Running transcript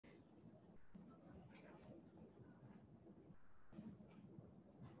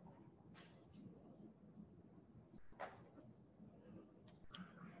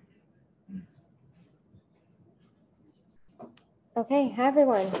Okay, hi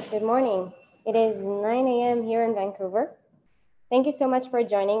everyone. Good morning. It is 9 a.m. here in Vancouver. Thank you so much for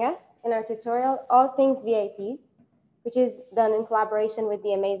joining us in our tutorial, All Things VITs, which is done in collaboration with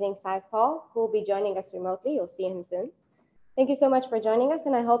the amazing Cy Paul, who will be joining us remotely. You'll see him soon. Thank you so much for joining us,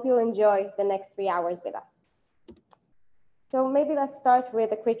 and I hope you'll enjoy the next 3 hours with us. So maybe let's start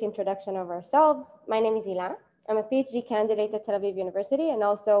with a quick introduction of ourselves. My name is Ilan. I'm a PhD candidate at Tel Aviv University and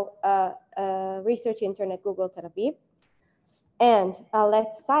also a research intern at Google Tel Aviv. And I'll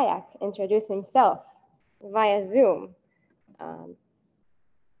let Sayak introduce himself via Zoom. All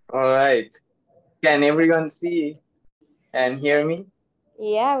right. Can everyone see and hear me?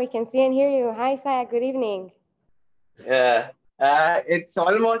 Yeah, we can see and hear you. Hi, Sayak. Good evening. Yeah. It's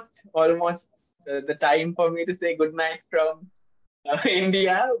almost the time for me to say good night from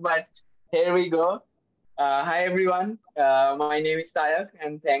India, but here we go. Hi everyone. My name is Sayak,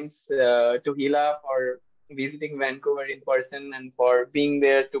 and thanks to Hila for visiting Vancouver in person and for being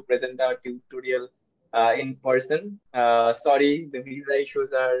there to present our tutorial in person. Sorry, the visa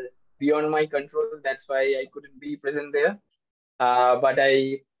issues are beyond my control. That's why I couldn't be present there. But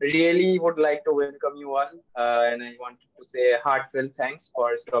I really would like to welcome you all, and I wanted to say a heartfelt thanks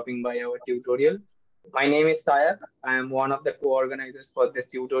for stopping by our tutorial. My name is Sayak. I am one of the co-organizers for this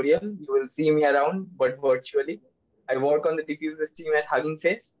tutorial. You will see me around, but virtually. I work on the diffusers team at Hugging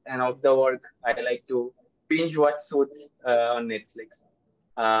Face, and of the work, I like to binge watch Suits on Netflix.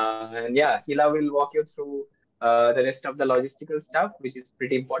 And yeah, Hila will walk you through the rest of the logistical stuff, which is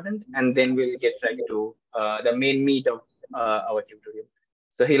pretty important, and then we'll get right to the main meat of our tutorial.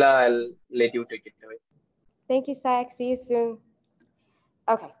 So Hila, I'll let you take it away. Thank you, Sayak. See you soon.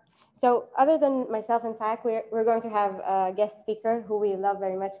 Okay. So other than myself and Sayak, we're going to have a guest speaker who we love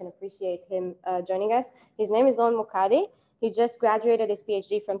very much and appreciate him joining us. His name is On Mukadi. He just graduated his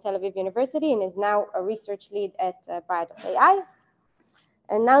PhD from Tel Aviv University and is now a research lead at Bright.ai.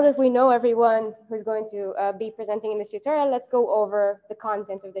 And now that we know everyone who's going to be presenting in this tutorial, let's go over the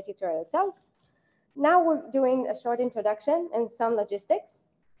content of the tutorial itself. Now we're doing a short introduction and some logistics.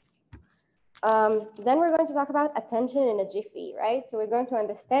 Then we're going to talk about attention in a jiffy, right? So we're going to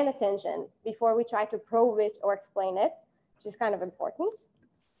understand attention before we try to probe it or explain it, which is kind of important.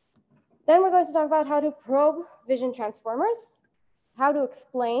 Then we're going to talk about how to probe vision transformers, how to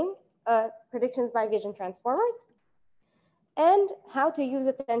explain predictions by vision transformers, and how to use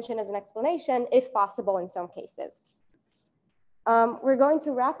attention as an explanation, if possible, in some cases. We're going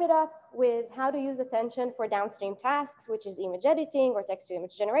to wrap it up with how to use attention for downstream tasks, which is image editing or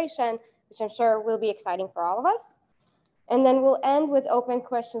text-to-image generation, which I'm sure will be exciting for all of us. And then we'll end with open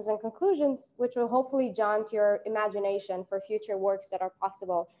questions and conclusions, which will hopefully jaunt your imagination for future works that are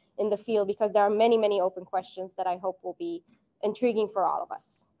possible in the field, because there are many, many open questions that I hope will be intriguing for all of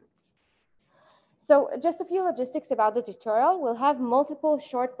us. So just a few logistics about the tutorial. We'll have multiple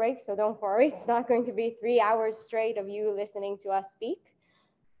short breaks, so don't worry. It's not going to be 3 hours straight of you listening to us speak.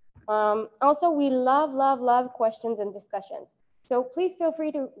 Also, we love questions and discussions. So please feel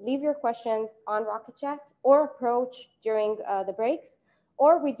free to leave your questions on Rocket Chat or approach during the breaks.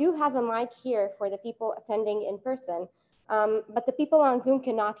 Or we do have a mic here for the people attending in person, but the people on Zoom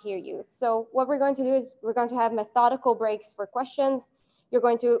cannot hear you. So what we're going to do is we're going to have methodical breaks for questions. You're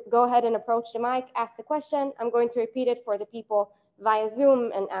going to go ahead and approach the mic, ask the question. I'm going to repeat it for the people via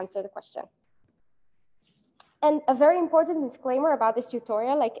Zoom and answer the question. And a very important disclaimer about this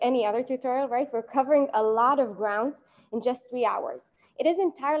tutorial, like any other tutorial, right? We're covering a lot of grounds in just 3 hours. It is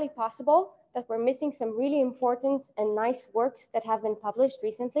entirely possible that we're missing some really important and nice works that have been published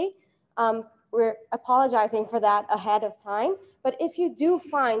recently. We're apologizing for that ahead of time. But if you do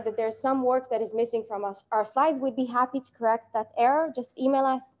find that there's some work that is missing from our slides, we'd be happy to correct that error. Just email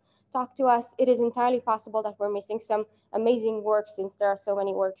us, talk to us. It is entirely possible that we're missing some amazing works since there are so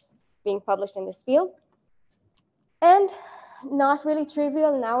many works being published in this field. And not really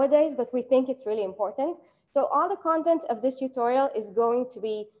trivial nowadays, but we think it's really important. So all the content of this tutorial is going to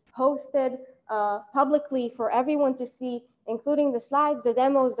be hosted publicly for everyone to see, including the slides, the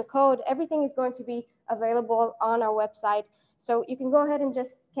demos, the code. Everything is going to be available on our website. So you can go ahead and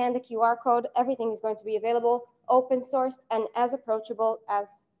just scan the QR code. Everything is going to be available, open sourced, and as approachable as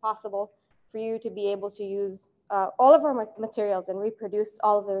possible for you to be able to use all of our materials and reproduce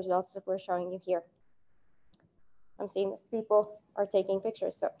all of the results that we're showing you here. I'm seeing that people are taking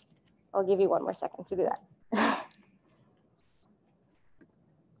pictures, so I'll give you one more second to do that.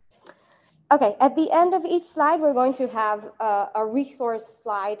 Okay, at the end of each slide, we're going to have a resource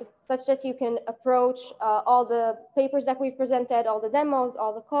slide such that you can approach all the papers that we've presented, all the demos,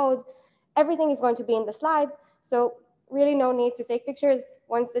 all the code. Everything is going to be in the slides, so really no need to take pictures.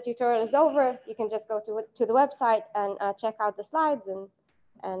 once the tutorial is over, you can just go to the website and check out the slides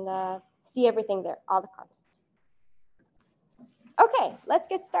and see everything there, all the content. Okay, let's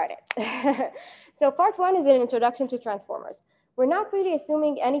get started. So part one is an introduction to transformers. We're not really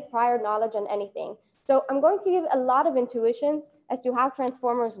assuming any prior knowledge on anything. So I'm going to give a lot of intuitions as to how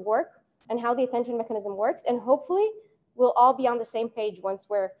transformers work and how the attention mechanism works. And hopefully we'll all be on the same page once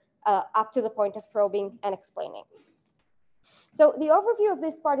we're up to the point of probing and explaining. So the overview of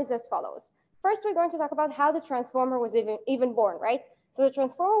this part is as follows. First, we're going to talk about how the transformer was even born, right? So the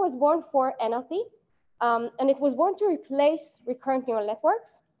transformer was born for NLP. And it was born to replace recurrent neural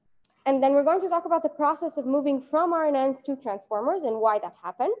networks. And then we're going to talk about the process of moving from RNNs to transformers and why that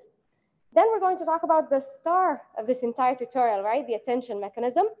happened. Then we're going to talk about the star of this entire tutorial, right? The attention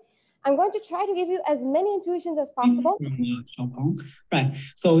mechanism. I'm going to try to give you as many intuitions as possible. Right.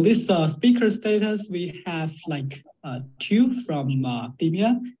 So this speaker status, we have like 2 from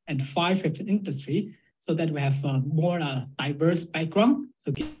academia and 5 from industry, so that we have more diverse background.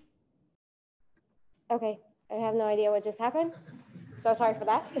 So. Okay, I have no idea what just happened. So sorry for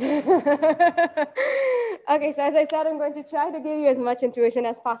that. Okay, so as I said, I'm going to try to give you as much intuition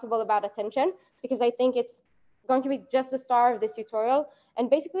as possible about attention, because I think it's going to be just the star of this tutorial, and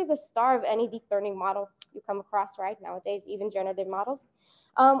basically the star of any deep learning model you come across right nowadays, even generative models.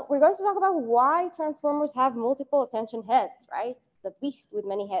 We're going to talk about why transformers have multiple attention heads, right? The beast with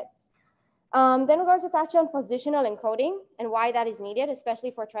many heads. Then we're going to touch on positional encoding and why that is needed,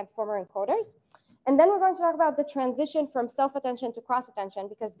 especially for transformer encoders. And then we're going to talk about the transition from self-attention to cross-attention,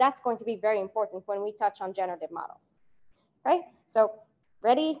 because that's going to be very important when we touch on generative models. Okay, so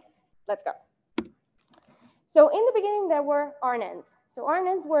ready? Let's go. So in the beginning, there were RNNs. So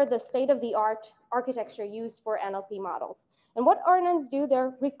RNNs were the state-of-the-art architecture used for NLP models. And what RNNs do,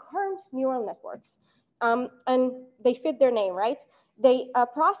 they're recurrent neural networks. And they fit their name, right? They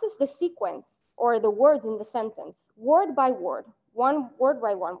process the sequence or the words in the sentence, word by word, one word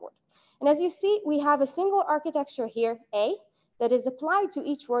by one word. And as you see, we have a single architecture here, A, that is applied to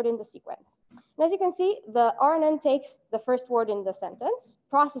each word in the sequence. And as you can see, the RNN takes the first word in the sentence,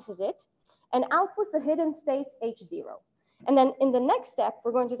 processes it, and outputs a hidden state H0. And then in the next step,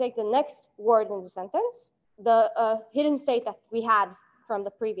 we're going to take the next word in the sentence, the hidden state that we had from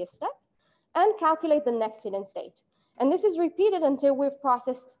the previous step, and calculate the next hidden state. And this is repeated until we've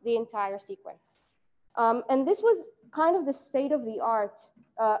processed the entire sequence. And this was kind of the state of the art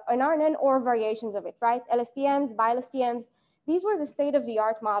an RNN or variations of it, right? LSTMs, BiLSTMs, these were the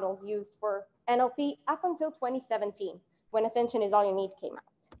state-of-the-art models used for NLP up until 2017, when Attention is All You Need came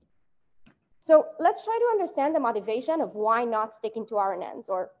out. So let's try to understand the motivation of why not sticking to RNNs,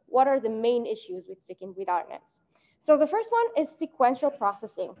 or what are the main issues with sticking with RNNs. So the first one is sequential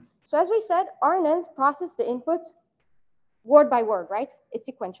processing. So as we said, RNNs process the input word by word, right? It's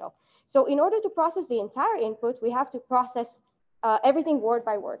sequential. So in order to process the entire input, we have to process everything word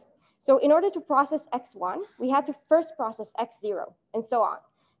by word. So in order to process X1, we had to first process X0 and so on.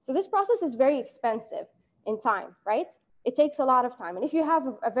 So this process is very expensive in time, right? It takes a lot of time. And if you have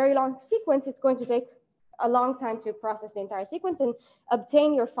a very long sequence, it's going to take a long time to process the entire sequence and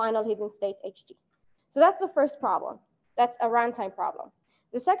obtain your final hidden state HG. So that's the first problem. That's a runtime problem.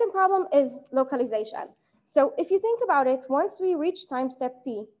 The second problem is localization. So if you think about it, once we reach time step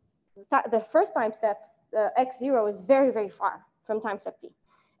T, the first time step, X0 is very, very far from time step T.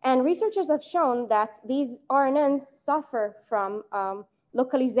 And researchers have shown that these RNNs suffer from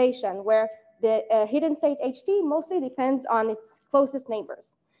localization, where the hidden state HT mostly depends on its closest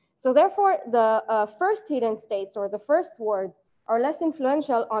neighbors. So therefore, the first hidden states, or the first words, are less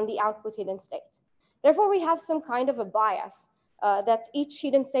influential on the output hidden state. Therefore, we have some kind of a bias that each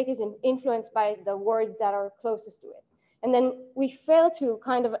hidden state is influenced by the words that are closest to it. And then we fail to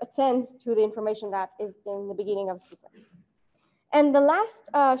kind of attend to the information that is in the beginning of the sequence. And the last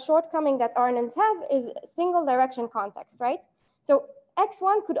shortcoming that RNNs have is single direction context, right? So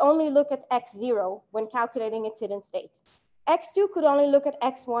X1 could only look at X0 when calculating its hidden state. X2 could only look at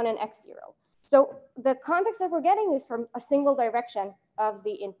X1 and X0. So the context that we're getting is from a single direction of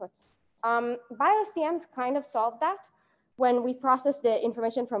the inputs. BiLSTMs kind of solve that when we process the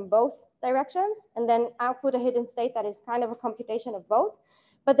information from both directions and then output a hidden state that is kind of a computation of both.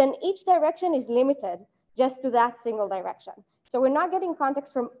 But then each direction is limited just to that single direction. So we're not getting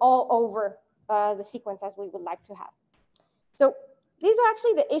context from all over the sequence as we would like to have. So these are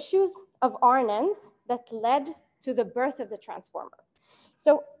actually the issues of RNNs that led to the birth of the transformer.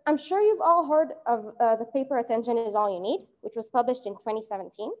 So I'm sure you've all heard of the paper Attention is All You Need, which was published in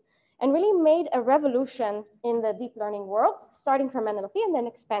 2017 and really made a revolution in the deep learning world, starting from NLP and then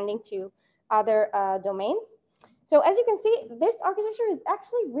expanding to other domains. So as you can see, this architecture is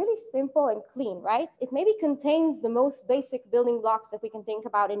actually really simple and clean, right? It maybe contains the most basic building blocks that we can think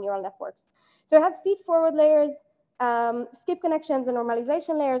about in neural networks. So we have feed-forward layers, skip connections, and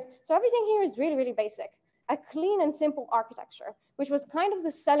normalization layers. So everything here is really, really basic. A clean and simple architecture, which was kind of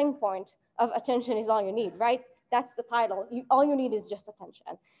the selling point of attention is all you need, right? That's the title. All you need is just attention.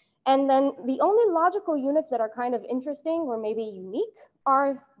 And then the only logical units that are kind of interesting or maybe unique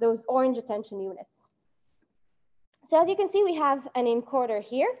are those orange attention units. So as you can see, we have an encoder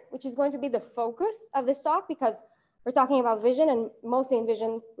here, which is going to be the focus of this talk because we're talking about vision, and mostly in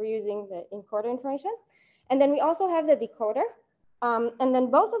vision, we're using the encoder information. And then we also have the decoder. And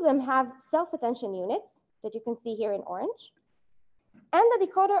then both of them have self-attention units that you can see here in orange. And the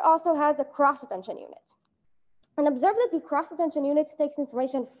decoder also has a cross-attention unit. And observe that the cross-attention unit takes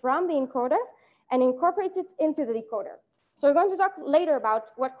information from the encoder and incorporates it into the decoder. So we're going to talk later about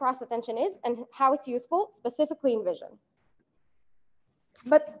what cross-attention is and how it's useful, specifically in vision.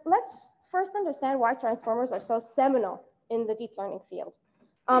 But let's first understand why transformers are so seminal in the deep learning field.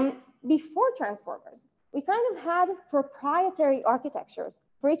 Before transformers, we kind of had proprietary architectures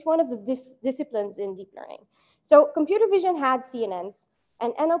for each one of the disciplines in deep learning. So computer vision had CNNs,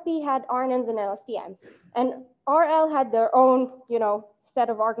 and NLP had RNNs and LSTMs, and RL had their own, set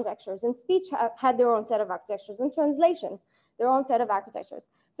of architectures, and speech had their own set of architectures, and translation, their own set of architectures.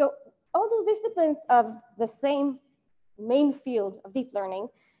 So all those disciplines of the same main field of deep learning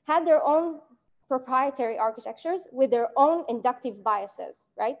had their own proprietary architectures with their own inductive biases,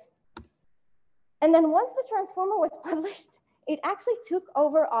 right? And then once the transformer was published, it actually took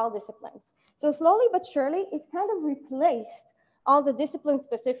over all disciplines. So slowly but surely, it kind of replaced all the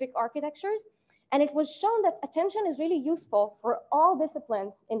discipline-specific architectures, and it was shown that attention is really useful for all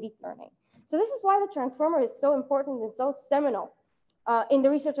disciplines in deep learning. So this is why the transformer is so important and so seminal in the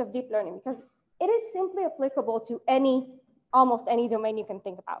research of deep learning, because it is simply applicable to almost any domain you can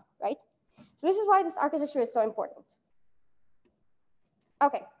think about, right? So this is why this architecture is so important.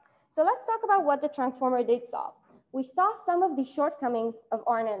 Okay, so let's talk about what the transformer did solve. We saw some of the shortcomings of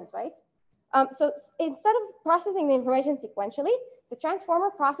RNNs, right? So instead of processing the information sequentially, the transformer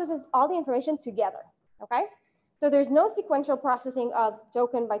processes all the information together, okay? So there's no sequential processing of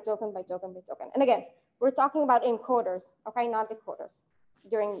token by token by token by token. And again, we're talking about encoders, okay, not decoders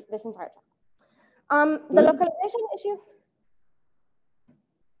during this entire talk. The localization issue.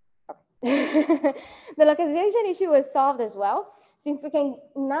 Okay. The localization issue was solved as well, since we can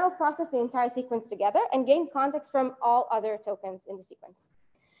now process the entire sequence together and gain context from all other tokens in the sequence.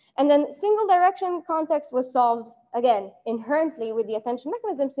 And then single direction context was solved, again, inherently with the attention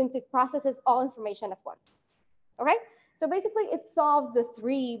mechanism, since it processes all information at once. Okay? So basically, it solved the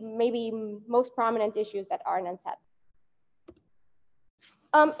three maybe most prominent issues that RNNs had.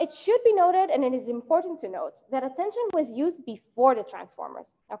 It should be noted, and it is important to note, that attention was used before the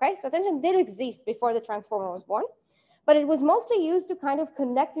transformers. Okay? So attention did exist before the transformer was born, but it was mostly used to kind of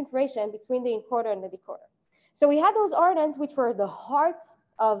connect information between the encoder and the decoder. So we had those RNNs, which were the heart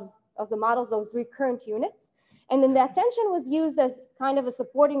of the models, those recurrent units. And then the attention was used as kind of a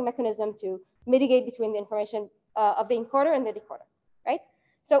supporting mechanism to mitigate between the information of the encoder and the decoder, right?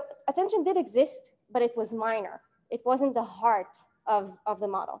 So attention did exist, but it was minor. It wasn't the heart of the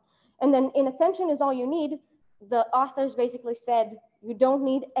model. And then in attention is all you need, the authors basically said, you don't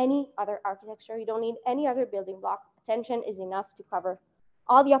need any other architecture. You don't need any other building block. Attention is enough to cover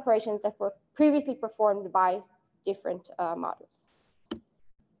all the operations that were previously performed by different models.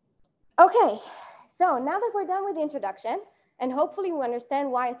 Okay, so now that we're done with the introduction, and hopefully we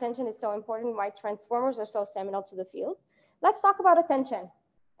understand why attention is so important, why transformers are so seminal to the field, let's talk about attention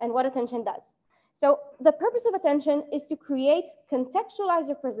and what attention does. So the purpose of attention is to create contextualized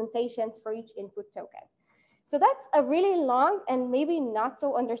representations for each input token. So that's a really long and maybe not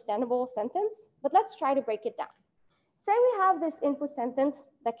so understandable sentence, but let's try to break it down. Say we have this input sentence,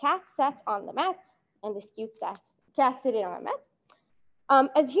 the cat sat on the mat, and this cute cat sitting on a mat.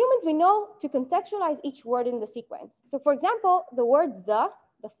 As humans, we know to contextualize each word in the sequence. So for example, the word the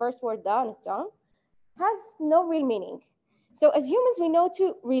first word the on its own, has no real meaning. So as humans, we know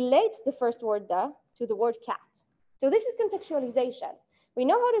to relate the first word the to the word cat. So this is contextualization. We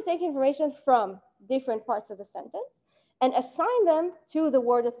know how to take information from different parts of the sentence and assign them to the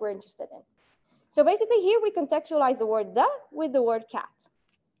word that we're interested in. So basically here we contextualize the word the with the word cat.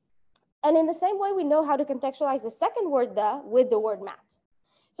 And in the same way, we know how to contextualize the second word the with the word mat.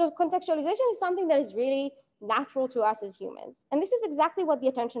 So contextualization is something that is really natural to us as humans. And this is exactly what the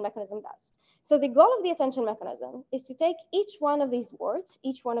attention mechanism does. So the goal of the attention mechanism is to take each one of these words,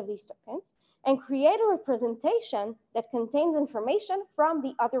 each one of these tokens, and create a representation that contains information from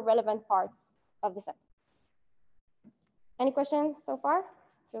the other relevant parts of the sentence. Any questions so far?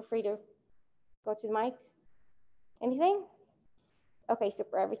 Feel free to go to the mic. Anything? Okay,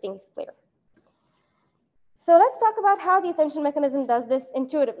 super, everything's clear. So let's talk about how the attention mechanism does this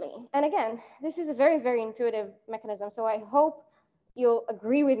intuitively. And again, this is a very, very intuitive mechanism. So I hope you'll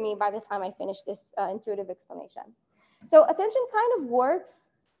agree with me by the time I finish this intuitive explanation. So attention kind of works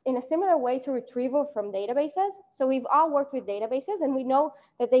in a similar way to retrieval from databases. So we've all worked with databases and we know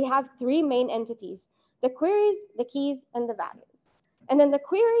that they have three main entities: the queries, the keys, and the values. And then the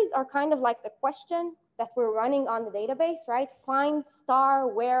queries are kind of like the question that we're running on the database, right? Find star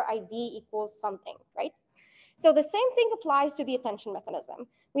where ID equals something, right? So the same thing applies to the attention mechanism.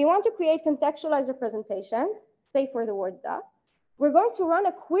 We want to create contextualized representations, say for the word the. We're going to run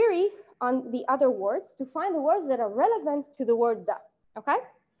a query on the other words to find the words that are relevant to the word the, okay?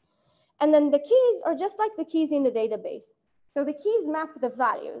 And then the keys are just like the keys in the database. So the keys map the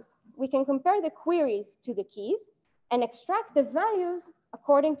values. We can compare the queries to the keys and extract the values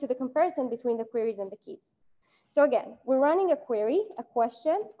according to the comparison between the queries and the keys. So again, we're running a query, a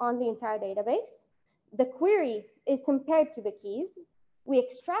question on the entire database. The query is compared to the keys. We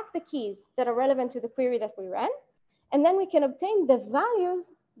extract the keys that are relevant to the query that we ran, and then we can obtain the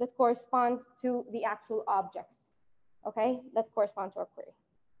values that correspond to the actual objects, okay, that correspond to our query.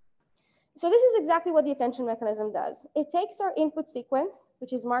 So this is exactly what the attention mechanism does. It takes our input sequence,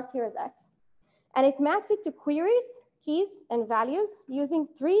 which is marked here as X, and it maps it to queries, keys, and values using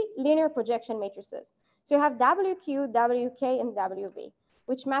three linear projection matrices. So you have WQ, WK, and WV,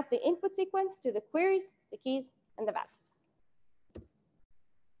 which map the input sequence to the queries, the keys, and the values.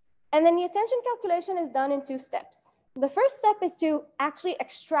 And then the attention calculation is done in two steps. The first step is to actually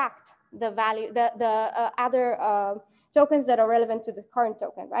extract the value, the other tokens that are relevant to the current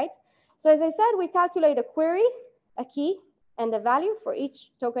token, right? So as I said, we calculate a query, a key, and a value for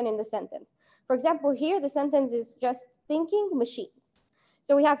each token in the sentence. For example, here the sentence is just thinking machines.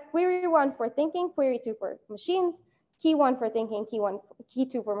 So we have query 1 for thinking, query 2 for machines, key 1 for thinking, key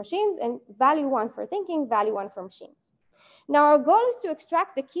 2 for machines, and value 1 for thinking, value 1 for machines. Now our goal is to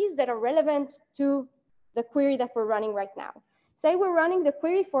extract the keys that are relevant to the query that we're running right now. Say we're running the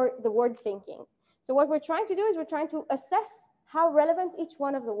query for the word thinking. So what we're trying to do is we're trying to assess how relevant each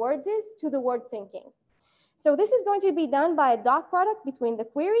one of the words is to the word thinking. So this is going to be done by a dot product between the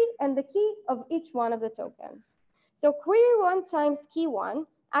query and the key of each one of the tokens. So query 1 times key 1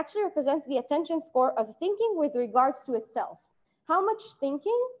 actually represents the attention score of thinking with regards to itself. How much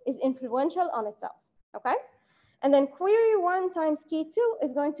thinking is influential on itself, okay? And then query 1 times key 2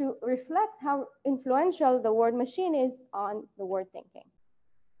 is going to reflect how influential the word machine is on the word thinking,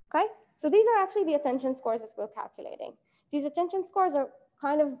 okay? So these are actually the attention scores that we're calculating. These attention scores are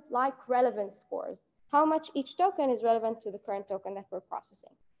kind of like relevance scores, how much each token is relevant to the current token that we're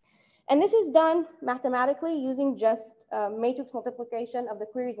processing. And this is done mathematically using just matrix multiplication of the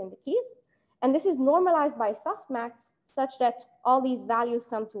queries and the keys. And this is normalized by softmax such that all these values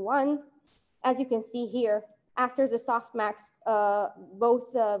sum to 1. As you can see here, after the softmax,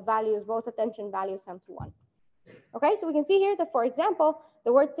 both attention values sum to 1. Okay, so we can see here that, for example,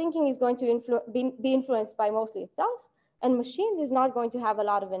 the word thinking is going to be influenced by mostly itself, and machines is not going to have a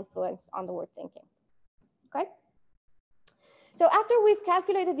lot of influence on the word thinking. Okay. So after we've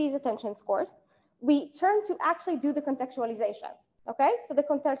calculated these attention scores, we turn to actually do the contextualization. Okay, so the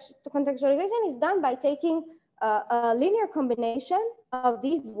contextualization is done by taking a linear combination of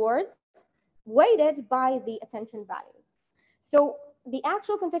these words weighted by the attention values. So the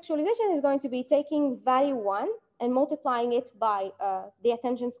actual contextualization is going to be taking value 1 and multiplying it by the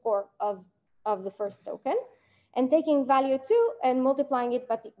attention score of the first token, and taking value 2 and multiplying it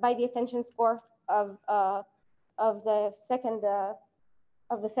by the attention score of the second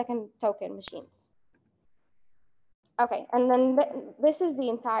token machines. Okay, and then this is the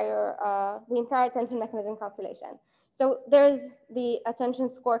entire attention mechanism calculation. So there's the attention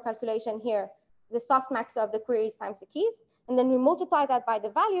score calculation here, the softmax of the queries times the keys, and then we multiply that by the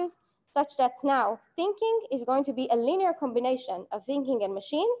values such that now thinking is going to be a linear combination of thinking and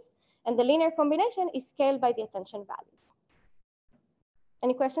machines, and the linear combination is scaled by the attention values.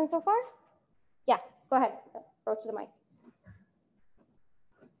 Any questions so far? Yeah, go ahead, approach the mic.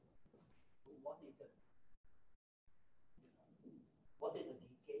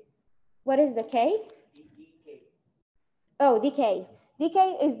 What is the K? Oh, decay.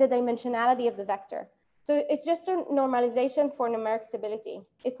 Decay is the dimensionality of the vector. So it's just a normalization for numeric stability.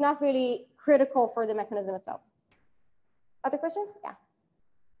 It's not really critical for the mechanism itself. Other questions? Yeah.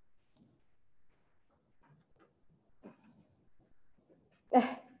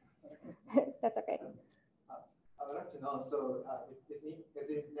 That's okay. I would like to know, so is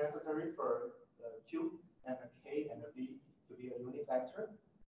it necessary for the Q and a K and a V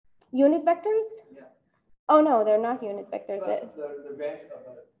Unit vectors? Yeah. Oh no, they're not unit vectors. But the range of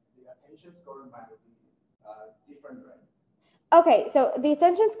the attention score might be different, right? Okay, so the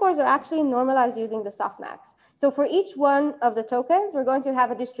attention scores are actually normalized using the softmax. So for each one of the tokens, we're going to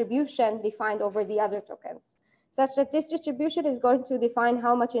have a distribution defined over the other tokens, such that this distribution is going to define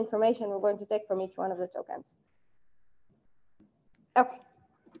how much information we're going to take from each one of the tokens. Okay.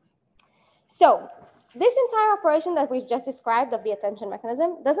 So this entire operation that we've just described of the attention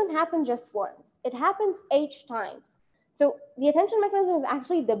mechanism doesn't happen just once. It happens H times. So the attention mechanism is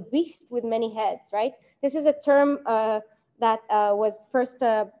actually the beast with many heads, right? This is a term that was first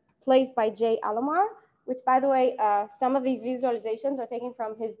placed by Jay Alomar, which, by the way, some of these visualizations are taken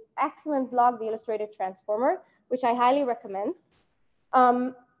from his excellent blog, The Illustrated Transformer, which I highly recommend.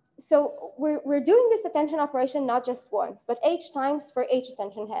 So we're doing this attention operation not just once, but H times for H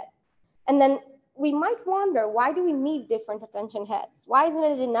attention heads. And then we might wonder, why do we need different attention heads? Why isn't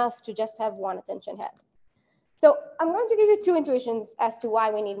it enough to just have one attention head? So I'm going to give you two intuitions as to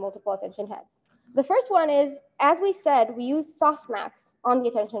why we need multiple attention heads. The first one is, as we said, we use softmax on the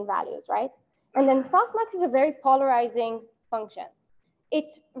attention values, right? And then softmax is a very polarizing function.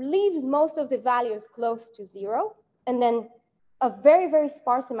 It leaves most of the values close to zero, and then a very, very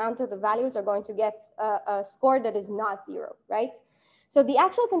sparse amount of the values are going to get a score that is not zero, right? So the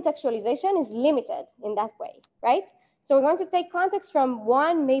actual contextualization is limited in that way, right? So we're going to take context from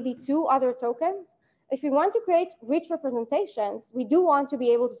one, maybe two other tokens. If we want to create rich representations, we do want to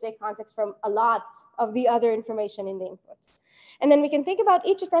be able to take context from a lot of the other information in the input. And then we can think about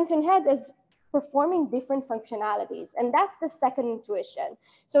each attention head as performing different functionalities. And that's the second intuition.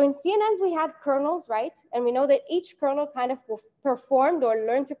 So in CNNs, we had kernels, right? And we know that each kernel kind of performed or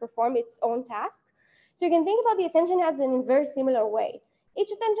learned to perform its own task. So you can think about the attention heads in a very similar way. Each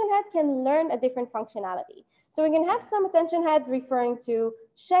attention head can learn a different functionality. So we can have some attention heads referring to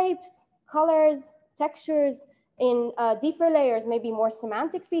shapes, colors, textures. In deeper layers, maybe more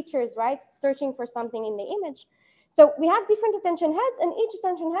semantic features, right? Searching for something in the image. So we have different attention heads, and each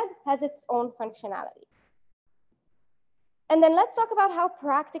attention head has its own functionality. And then let's talk about how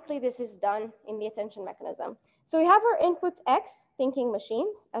practically this is done in the attention mechanism. So we have our input X, thinking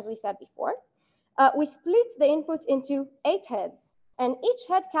machines, as we said before. We split the input into 8 heads, and each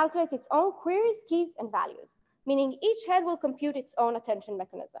head calculates its own queries, keys, and values, meaning each head will compute its own attention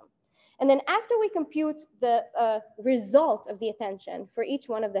mechanism. And then after we compute the result of the attention for each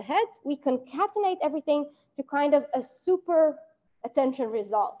one of the heads, we concatenate everything to kind of a super attention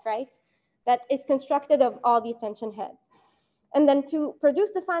result, right? That is constructed of all the attention heads. And then to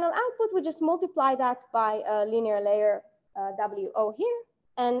produce the final output, we just multiply that by a linear layer WO here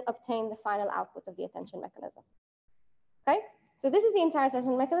and obtain the final output of the attention mechanism. Okay, so this is the entire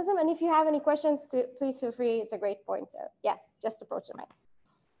attention mechanism. And if you have any questions, please feel free. It's a great point. So yeah, just approach the mic.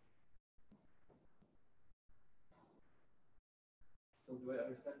 So do I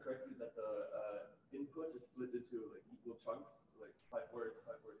understand correctly that the input is split into like equal chunks, so like 5 words,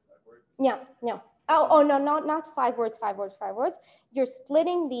 5 words, 5 words? Yeah, no. Oh no, not 5 words, 5 words, 5 words. You're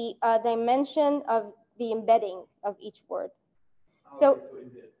splitting the dimension of the embedding of each word. So, okay, so in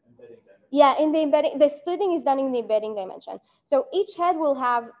the embedding dimension. Yeah, in the embedding, the splitting is done in the embedding dimension. So each head will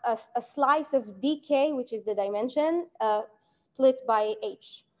have a slice of dk, which is the dimension, split by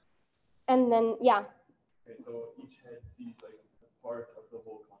h. And then, yeah. Okay, so each head sees like a part of the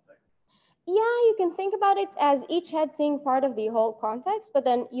whole context. Yeah, you can think about it as each head seeing part of the whole context, but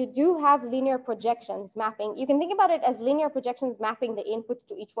then you do have linear projections mapping. You can think about it as linear projections mapping the input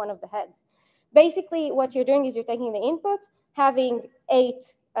to each one of the heads. Basically, what you're doing is you're taking the input, having 8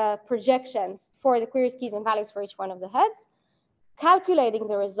 projections for the queries, keys, and values for each one of the heads, calculating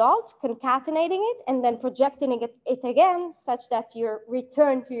the result, concatenating it, and then projecting it again such that you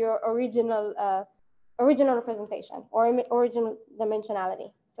return to your original representation or original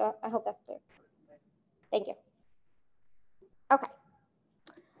dimensionality. So I hope that's clear. Thank you. Okay.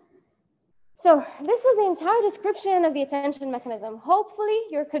 So this was the entire description of the attention mechanism. Hopefully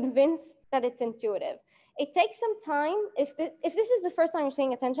you're convinced that it's intuitive. It takes some time. If this is the first time you're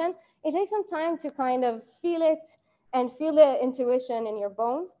seeing attention, it takes some time to kind of feel it and feel the intuition in your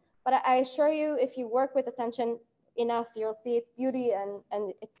bones. But I assure you, if you work with attention enough, you'll see its beauty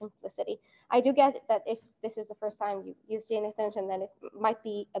and its simplicity. I do get that if this is the first time you've seen attention, then it might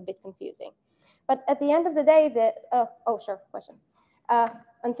be a bit confusing. But at the end of the day, oh, sure, question.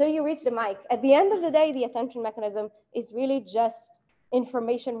 Until you reach the mic, at the end of the day, the attention mechanism is really just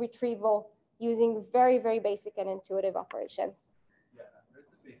information retrieval using very, very basic and intuitive operations. Yeah, I've read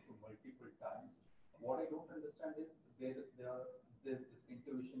the paper multiple times. What I don't understand is there's this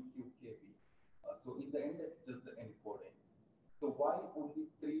intuition QKB. So in the end, it's just the encoding. So why only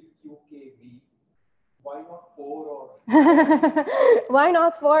 3 Q Why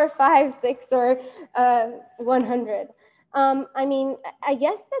not 4, 5, 6, or 100? I mean, I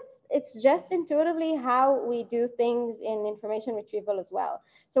guess it's just intuitively how we do things in information retrieval as well.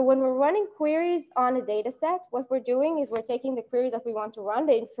 So when we're running queries on a data set, what we're doing is we're taking the query that we want to run,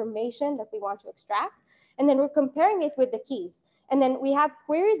 the information that we want to extract, and then we're comparing it with the keys. And then we have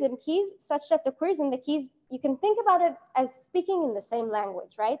queries and keys such that the queries and the keys, you can think about it as speaking in the same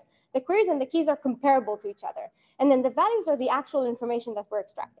language, right? The queries and the keys are comparable to each other. And then the values are the actual information that we're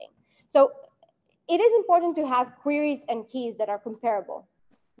extracting. So it is important to have queries and keys that are comparable,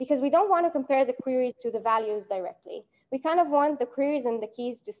 because we don't want to compare the queries to the values directly. We kind of want the queries and the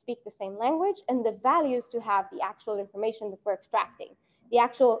keys to speak the same language and the values to have the actual information that we're extracting, the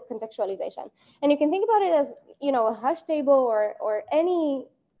actual contextualization. And you can think about it as, you know, a hash table or any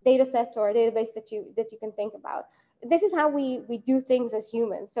data set or database that you can think about. This is how we do things as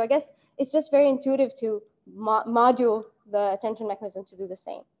humans. So I guess it's just very intuitive to module the attention mechanism to do the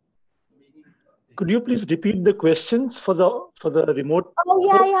same. Could you please repeat the questions for the remote? Oh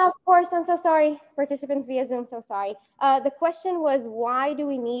yeah, folks? yeah, of course. I'm so sorry, participants via Zoom. So sorry. The question was, why do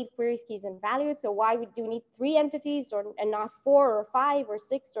we need queries, keys, and values? So why do we need 3 entities and not 4 or 5 or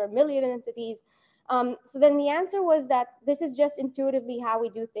 6 or a million entities? So then the answer was that this is just intuitively how we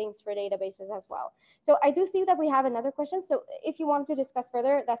do things for databases as well. So I do see that we have another question. So if you want to discuss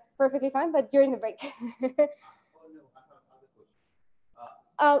further, that's perfectly fine, but during the break.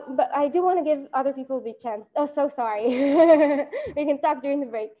 But I do want to give other people the chance. Oh, so sorry. We can talk during the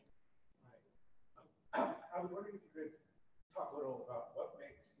break. I was wondering if you could talk a little about what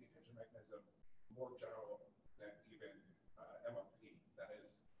makes the attention mechanism more general than even MLP.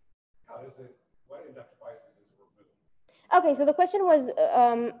 That is, what inductive biases does it remove? Okay, so the question was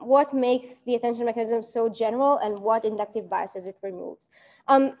what makes the attention mechanism so general and what inductive biases it removes.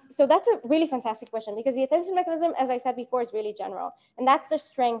 So that's a really fantastic question, because the attention mechanism, as I said before, is really general, and that's the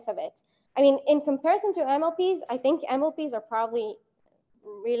strength of it. I mean, in comparison to MLPs, I think MLPs are probably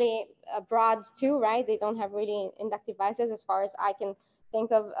really broad too, right? They don't have really inductive biases as far as I can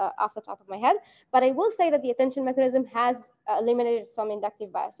think of off the top of my head. But I will say that the attention mechanism has eliminated some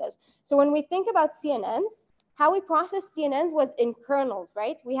inductive biases. So when we think about CNNs, how we processed CNNs was in kernels,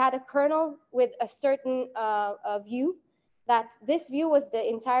 right? We had a kernel with a certain view, that this view was the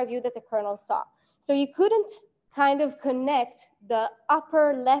entire view that the kernel saw. So you couldn't kind of connect the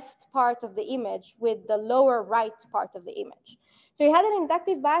upper left part of the image with the lower right part of the image. So you had an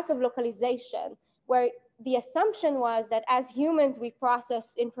inductive bias of localization, where the assumption was that as humans, we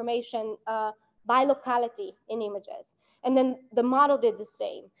process information by locality in images. And then the model did the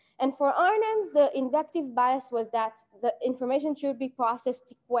same. And for RNNs, the inductive bias was that the information should be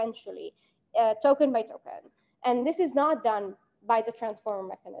processed sequentially, token by token. And this is not done by the transformer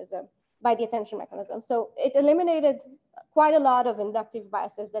mechanism, by the attention mechanism. So it eliminated quite a lot of inductive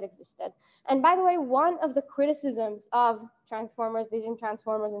biases that existed. And by the way, one of the criticisms of transformers, vision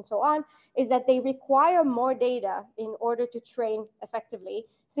transformers, and so on, is that they require more data in order to train effectively,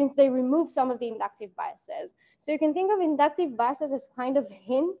 since they remove some of the inductive biases. So you can think of inductive biases as kind of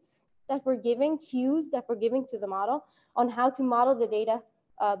hints that we're giving, cues that we're giving to the model on how to model the data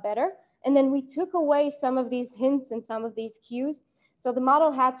better. And then we took away some of these hints and some of these cues. So the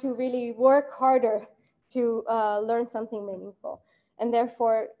model had to really work harder to learn something meaningful. And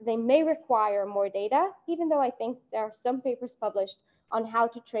therefore, they may require more data, even though I think there are some papers published on how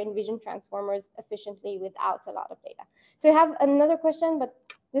to train vision transformers efficiently without a lot of data. So I have another question, but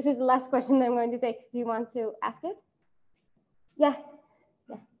this is the last question that I'm going to take. Do you want to ask it? Yeah.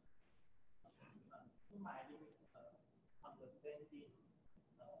 Yeah.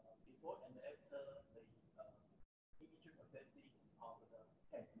 Before and after the image processing of the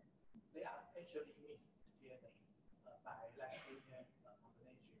head, they are actually mixed together by linear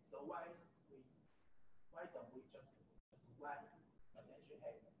combination. So why don't we just one attention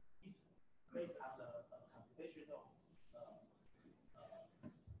head? It's based on the computational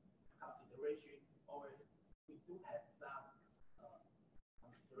consideration, or we do have some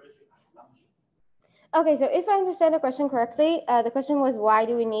consideration assumption. Okay, so if I understand the question correctly, the question was, why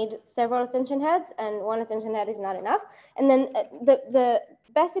do we need several attention heads, and one attention head is not enough? And then the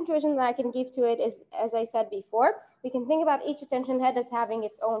best intuition that I can give to it is, as I said before, we can think about each attention head as having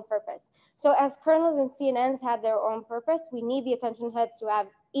its own purpose. So as kernels and CNNs had their own purpose, we need the attention heads to have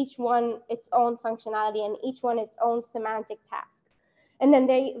each one its own functionality and each one its own semantic task. And then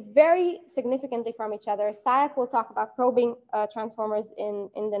they vary significantly from each other. Sayak will talk about probing transformers in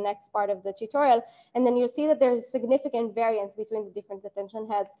the next part of the tutorial. And then you'll see that there's significant variance between the different attention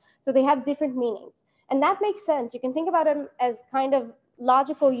heads. So they have different meanings. And that makes sense. You can think about them as kind of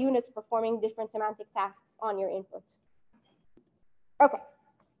logical units performing different semantic tasks on your input. Okay,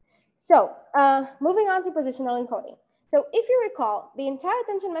 so moving on to positional encoding. So if you recall, the entire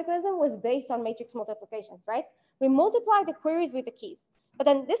attention mechanism was based on matrix multiplications, right? We multiply the queries with the keys, but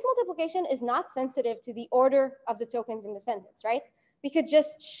then this multiplication is not sensitive to the order of the tokens in the sentence, right? We could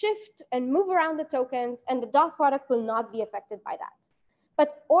just shift and move around the tokens and the dot product will not be affected by that.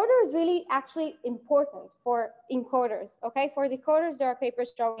 But order is really actually important for encoders, okay? For decoders, there are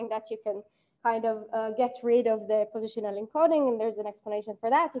papers showing that you can kind of get rid of the positional encoding, and there's an explanation for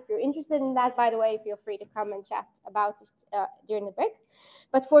that. If you're interested in that, by the way, feel free to come and chat about it during the break.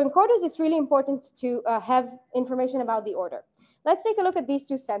 But for encoders, it's really important to have information about the order. Let's take a look at these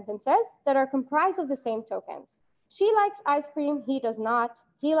two sentences that are comprised of the same tokens. She likes ice cream, he does not.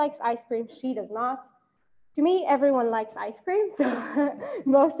 He likes ice cream, she does not. To me, everyone likes ice cream, so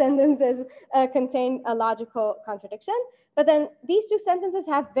most sentences contain a logical contradiction. But then these two sentences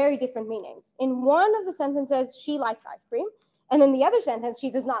have very different meanings. In one of the sentences, she likes ice cream, and in the other sentence, she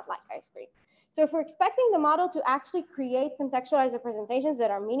does not like ice cream. So if we're expecting the model to actually create contextualized representations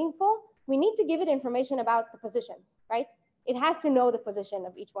that are meaningful, we need to give it information about the positions, right? It has to know the position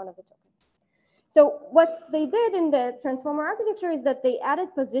of each one of the tokens. So what they did in the transformer architecture is that they added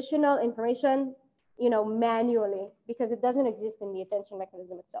positional information manually, because it doesn't exist in the attention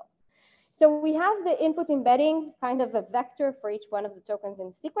mechanism itself. So we have the input embedding kind of a vector for each one of the tokens in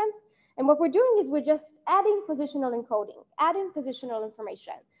the sequence. And what we're doing is we're just adding positional encoding, adding positional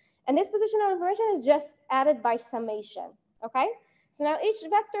information. And this positional information is just added by summation, okay? So now each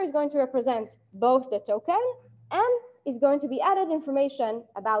vector is going to represent both the token and is going to be added information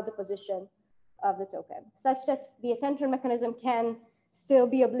about the position of the token, such that the attention mechanism can still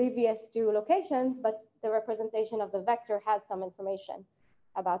be oblivious to locations, but the representation of the vector has some information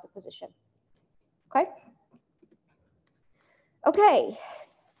about the position. Okay? Okay,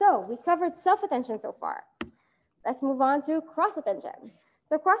 so we covered self-attention so far. Let's move on to cross-attention.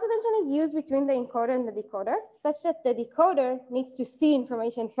 So cross-attention is used between the encoder and the decoder, such that the decoder needs to see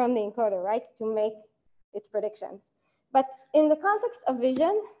information from the encoder, right, to make its predictions. But in the context of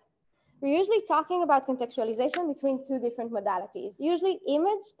vision, we're usually talking about contextualization between two different modalities, usually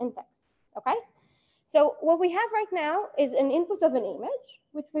image and text, okay? So what we have right now is an input of an image,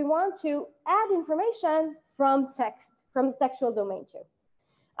 which we want to add information from text, from the textual domain too.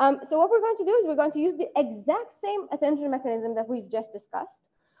 So what we're going to do is we're going to use the exact same attention mechanism that we've just discussed,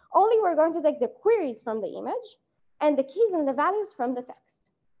 only we're going to take the queries from the image and the keys and the values from the text,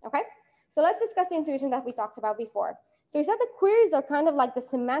 okay? So let's discuss the intuition that we talked about before. So we said the queries are kind of like the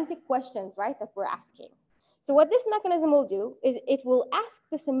semantic questions, right, that we're asking. So what this mechanism will do is it will ask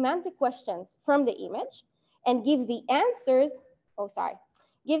the semantic questions from the image and give the answers,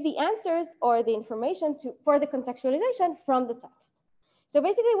 give the answers or the information for the contextualization from the text. So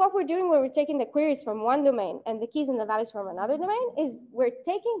basically what we're doing when we're taking the queries from one domain and the keys and the values from another domain is we're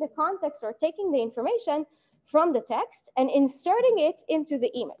taking the context or taking the information from the text and inserting it into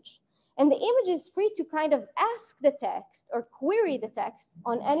the image. And the image is free to kind of ask the text or query the text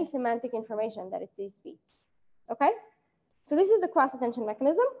on any semantic information that it sees fit. Okay? So this is the cross-attention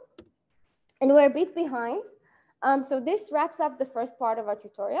mechanism. And we're a bit behind. So this wraps up the first part of our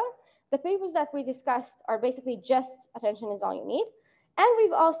tutorial. The papers that we discussed are basically just attention is all you need. And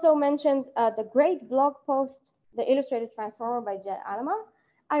we've also mentioned the great blog post, The Illustrated Transformer by Jed Alamar.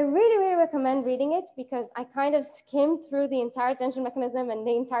 I really, really recommend reading it because I kind of skimmed through the entire attention mechanism and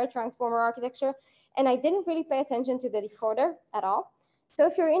the entire transformer architecture, and I didn't really pay attention to the decoder at all. So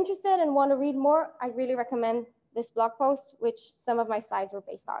if you're interested and want to read more, I really recommend this blog post, which some of my slides were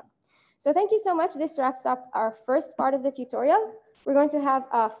based on. So thank you so much. This wraps up our first part of the tutorial. We're going to have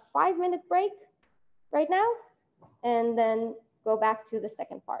a 5-minute break right now, and then go back to the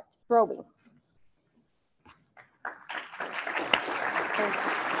second part, probing.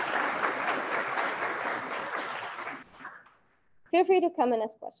 Feel free to come and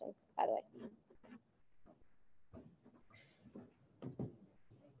ask questions, by the way.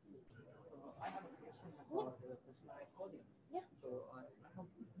 Yeah. So I'm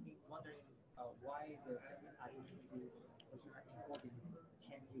wondering why the identity encoding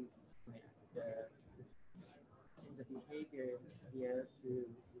changes the behavior here to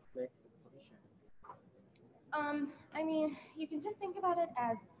reflect the position. I mean, you can just think about it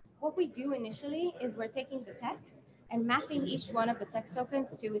as what we do initially is we're taking the text and mapping each one of the text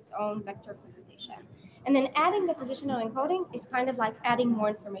tokens to its own vector presentation. And then adding the positional encoding is kind of like adding more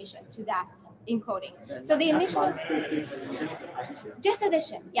information to that encoding. So the initial, just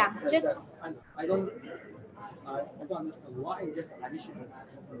addition, yeah. Just I don't understand why just addition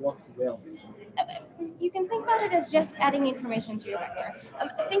works well. You can think about it as just adding information to your vector.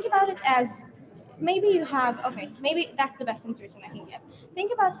 Think about it as maybe you have, okay, maybe that's the best intuition I can give.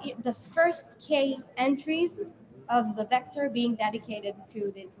 Think about the first K entries of the vector being dedicated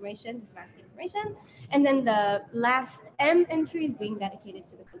to the information, the semantic information, and then the last M entries being dedicated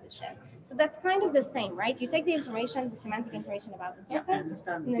to the position. So that's kind of the same, right? You take the information, the semantic information about the Yeah, I token.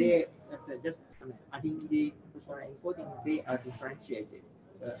 understand. And then, They just, I mean, I think the for encoding they are differentiated.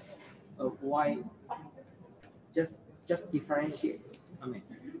 Why just differentiate? I mean,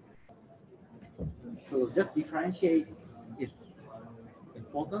 so just differentiate is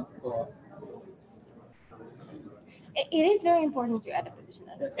important, or it is very important to add a position.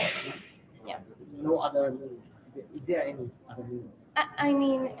 Yeah. no other meaning? Is there any other meaning? I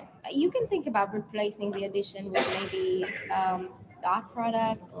mean, you can think about replacing the addition with maybe dot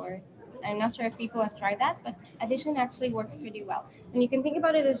product, or I'm not sure if people have tried that, but addition actually works pretty well. And you can think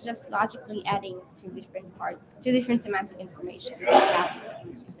about it as just logically adding two different parts, two different semantic information.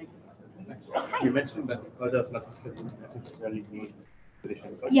 You mentioned that other classes don't necessarily need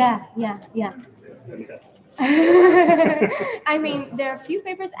addition. Yeah. I mean, there are a few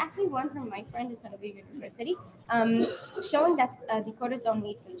papers, actually one from my friend at Tel Aviv University, showing that decoders don't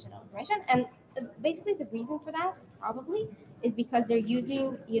need positional information. And basically the reason for that probably is because they're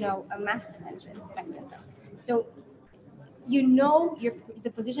using, a mask detention mechanism. So the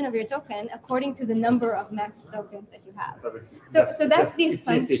position of your token according to the number of max tokens that you have. So that's the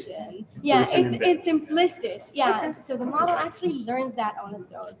assumption. Yeah, it's implicit. Yeah, so the model actually learns that on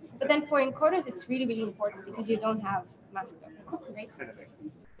its own. But then for encoders, it's really, really important because you don't have max tokens, right?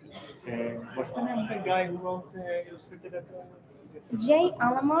 What's the name of the guy who wrote illustrated at Jay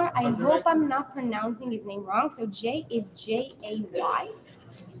Alamar, I hope I'm not pronouncing his name wrong. So Jay is Jay.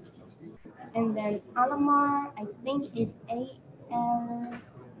 And then Alamar, I think, is ALMMAR,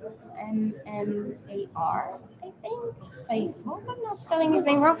 I think. I hope I'm not spelling his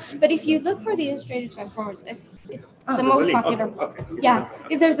name wrong. But if you look for the illustrated transformers, it's the most popular. Okay. Yeah,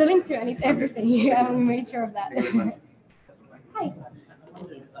 if there's a link to everything, yeah, we made sure of that. Hi.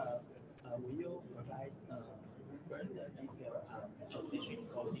 Will you provide further detail position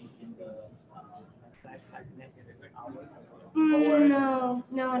coding in the next hour?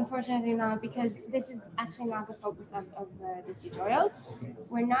 No, unfortunately not, because this is actually not the focus of this tutorial.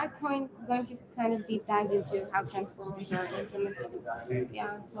 We're not going to kind of deep dive into how transformers are implemented.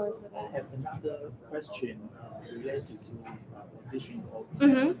 Yeah, sorry for I that. have another question related to position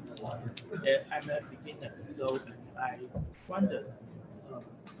coding. I'm a beginner, so I wonder,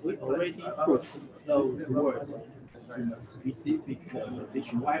 we already put those words in a specific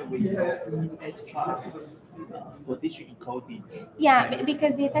position. Why we use extra position encoding? Yeah,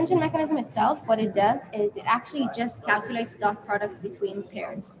 because the attention mechanism itself, what it does is it actually just calculates dot products between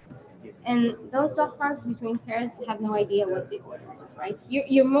pairs. And those dot products between pairs have no idea what the order is, right?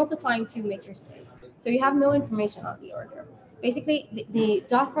 You're multiplying two matrices, so you have no information on the order. Basically, the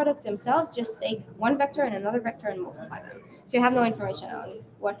dot products themselves just take one vector and another vector and multiply them. So you have no information on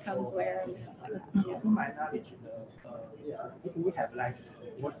what comes where and stuff like that. To my knowledge, if we have like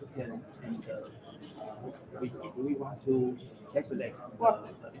what we can and if we want to calculate Well,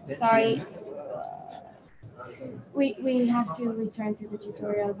 the sorry. attention, We have to return to the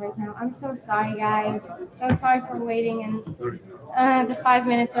tutorial right now. I'm so sorry, guys. So sorry for waiting, and the 5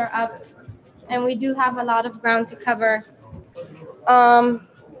 minutes are up, and we do have a lot of ground to cover. Um,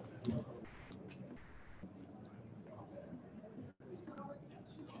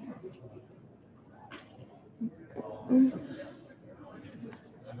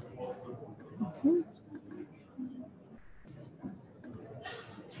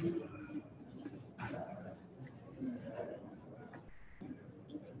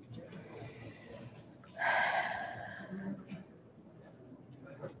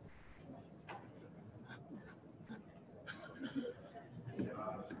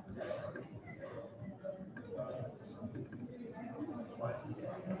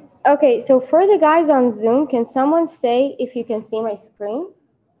 Okay, so for the guys on Zoom, can someone say if you can see my screen?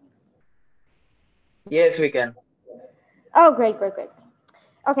 Yes, we can. Oh, great.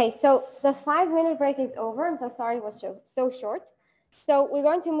 Okay, so the 5 minute break is over. I'm so sorry it was so short. So we're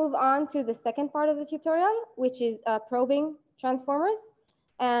going to move on to the second part of the tutorial, which is probing transformers.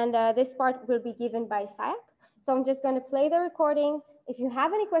 And this part will be given by Sayak. So I'm just going to play the recording. If you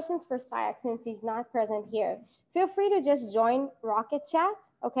have any questions for Sayak, since he's not present here, feel free to just join Rocket Chat,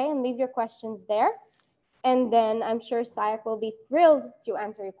 okay, and leave your questions there. And then I'm sure Sayak will be thrilled to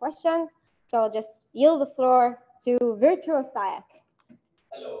answer your questions. So I'll just yield the floor to virtual Sayak.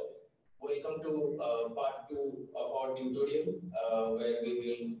 Hello, welcome to part 2 of our tutorial, where we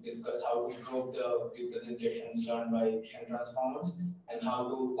will discuss how to probe the representations learned by vision transformers and how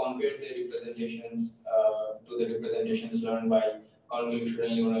to compare the representations to the representations learned by convolutional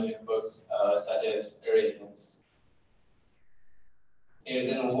neural networks such as ResNets. Here's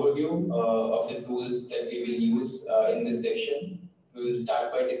an overview of the tools that we will use in this section. We will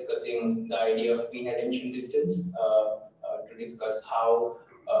start by discussing the idea of mean attention distance to discuss how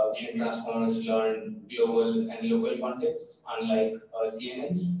vision transformers learn global and local contexts, unlike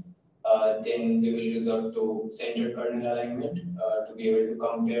CNNs. Then we will resort to centered kernel alignment to be able to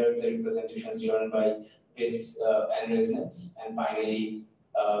compare the representations learned by ViTs and ResNets. And finally,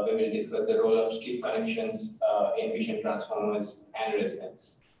 we will discuss the role of skip connections in vision transformers and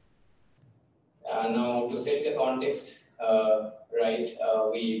ResNets. Now, to set the context, right,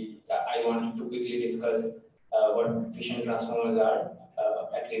 I wanted to quickly discuss what vision transformers are,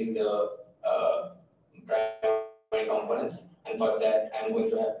 at least the primary components. And for that, I'm going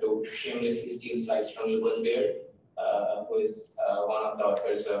to have to shamelessly steal slides from Lucas Baird, who is one of the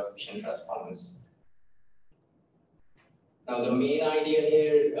authors of vision transformers. Now, the main idea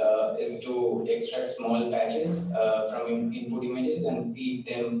here is to extract small patches from input images and feed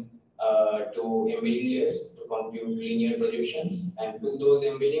them to embedding layers to compute linear projections. And to those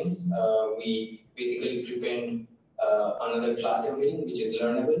embeddings, we basically prepend another class embedding, which is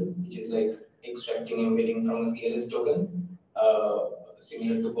learnable, which is like extracting embedding from a CLS token,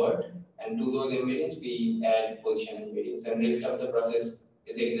 similar to BERT. And to those embeddings, we add position embeddings. And rest of the process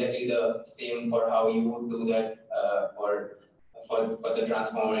is exactly the same for how you would do that for the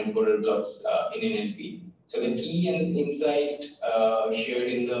transformer encoder blocks in NLP. So the key and insight shared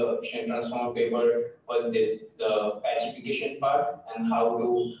in the vision transformer paper was this: the patchification part and how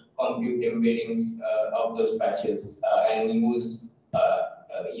to compute embeddings of those patches and use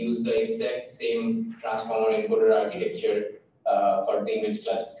the exact same transformer encoder architecture for the image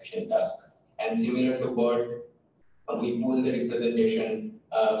classification task. And similar to BERT, we pull the representation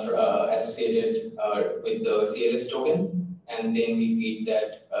associated with the CLS token, and then we feed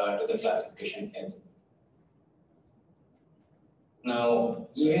that to the classification head. Now,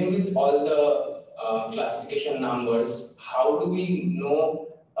 even with all the classification numbers, how do we know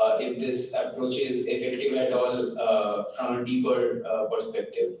if this approach is effective at all from a deeper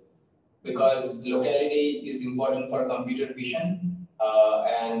perspective? Because locality is important for computer vision,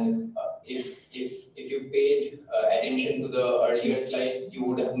 and if you paid attention to the earlier slide, you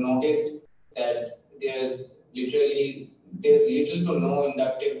would have noticed that there's little to no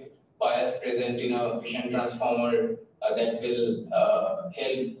inductive bias present in a vision transformer that will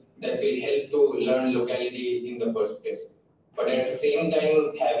help to learn locality in the first place. But at the same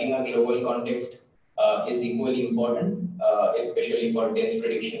time, having a global context is equally important, especially for dense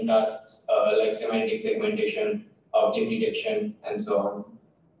prediction tasks like semantic segmentation, object detection, and so on.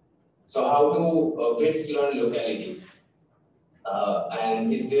 So how do ViTs learn locality?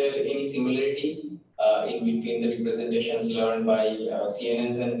 And is there any similarity in between the representations learned by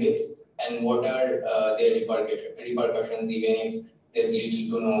CNNs and ViTs? And what are their repercussions, even if there's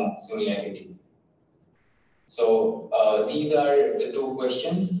little to no similarity? So these are the two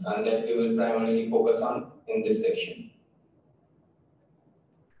questions that we will primarily focus on in this section.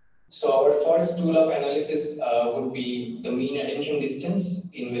 So our first tool of analysis would be the mean attention distance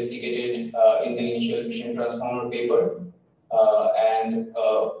investigated in the initial vision transformer paper. And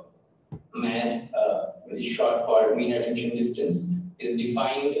MAD, which is short for mean attention distance, is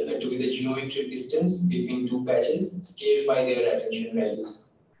defined to be the geometric distance between two patches scaled by their attention values.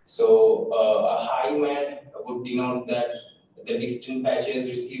 So a high MAD would denote that the distant patches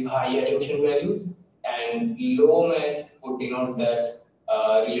receive high attention values, and low MAD would denote that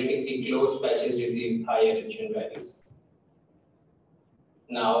relatively close patches receive high attention values.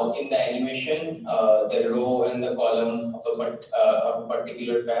 Now, in the animation, the row and the column of a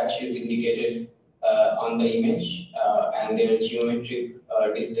particular patch is indicated on the image, and their geometric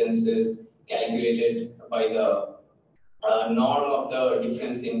distance is calculated by the norm of the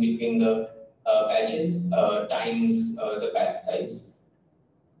difference in between the patches times the patch size.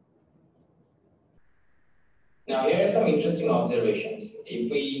 Now, here are some interesting observations. If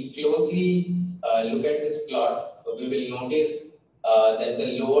we closely look at this plot, we will notice that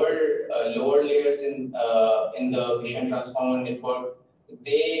the lower layers in the vision transformer network,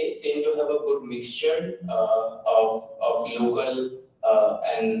 they tend to have a good mixture of local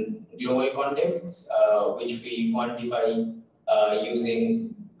and global contexts, which we quantify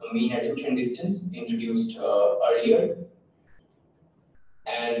using a mean attention distance introduced earlier.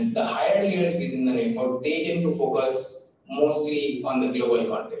 And the higher layers within the network, they tend to focus mostly on the global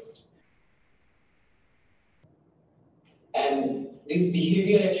context. And this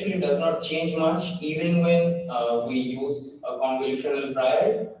behavior actually does not change much even when we use a convolutional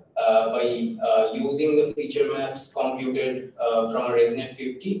prior by using the feature maps computed from a ResNet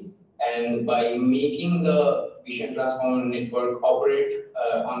 50 and by making the vision transformer network operate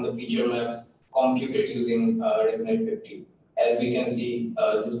on the feature maps computed using ResNet 50. As we can see,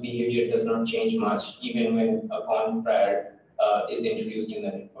 this behavior does not change much even when a conv prior is introduced in the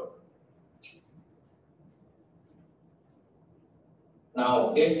network.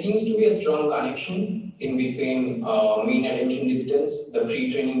 Now, there seems to be a strong connection in between mean attention distance, the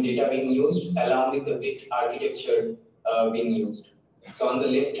pre-training data being used, along with the ViT architecture being used. So on the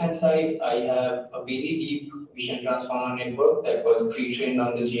left-hand side, I have a very deep vision transformer network that was pre-trained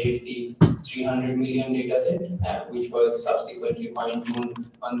on the JFT 300 million dataset, which was subsequently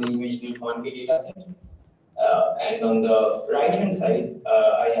fine-tuned on the ImageNet 1K dataset. And on the right-hand side,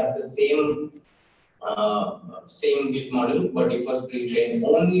 I have the same ViT model, but it was pre-trained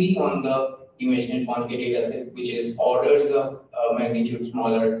only on the ImageNet 1K dataset, which is orders of magnitude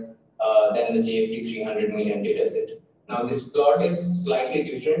smaller than the JFT 300 million dataset. Now, this plot is slightly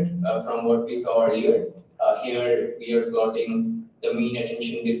different from what we saw earlier. Here, we are plotting the mean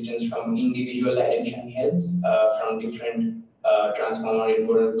attention distance from individual attention heads from different transformer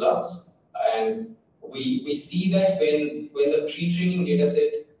encoder blocks. And we see that when the pre-training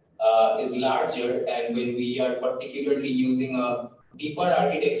dataset is larger, and when we are particularly using a deeper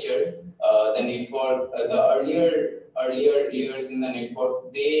architecture, the network, the earlier layers in the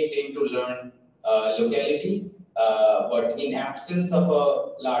network, they tend to learn locality. But in absence of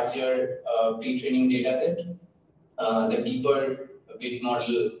a larger pre-training dataset, the deeper ViT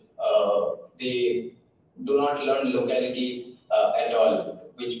model, they do not learn locality at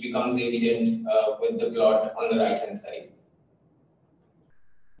all, which becomes evident with the plot on the right-hand side.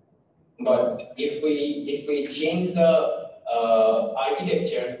 But if we change the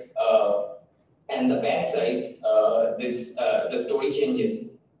architecture and the batch size, the story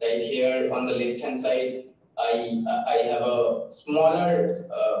changes. Right here on the left-hand side, I have a smaller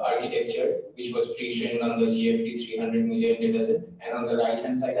architecture which was pre-trained on the GFT 300 million dataset, and on the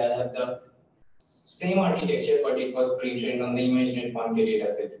right-hand side I have the same architecture, but it was pre-trained on the ImageNet 1K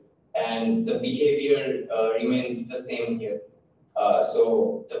dataset, and the behavior remains the same here.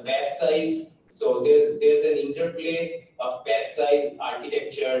 So the batch size, so there's an interplay of batch size,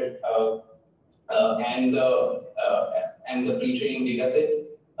 architecture, and the pre-training dataset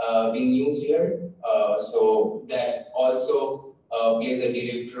being used here. So that also plays a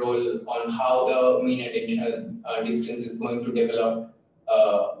direct role on how the mean attention distance is going to develop,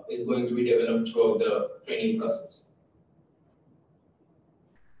 throughout the training process.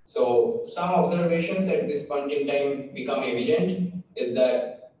 So some observations at this point in time become evident is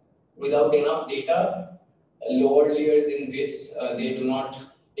that without enough data, lower layers in ViTs, they do not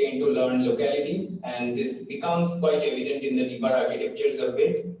tend to learn locality, and this becomes quite evident in the deeper architectures of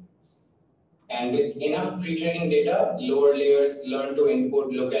ViT. And with enough pre-training data, lower layers learn to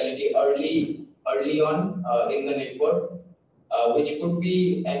input locality early on in the network, which could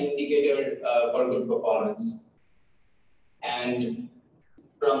be an indicator for good performance. And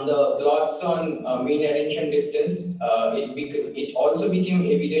from the plots on mean attention distance, it also became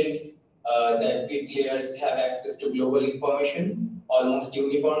evident that ViT layers have access to global information almost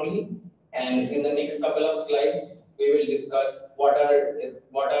uniformly. And in the next couple of slides, we will discuss what are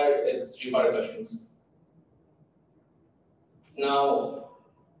its repercussions. Now,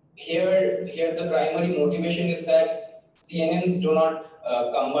 here the primary motivation is that CNNs do not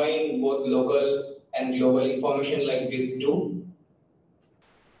combine both local and global information like ViTs do.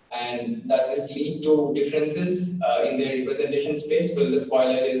 And does this lead to differences in their representation space? Well, the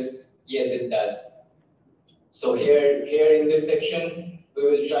spoiler is yes, it does. So here in this section, we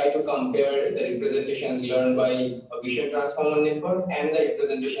will try to compare the representations learned by a vision transformer network and the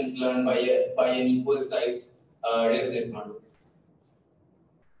representations learned by an equal-sized ResNet model.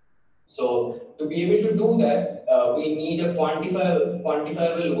 So to be able to do that, we need a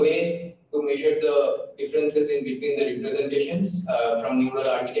quantifiable way to measure the differences in between the representations from neural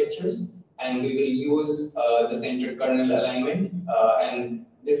architectures, and we will use the centered kernel alignment. And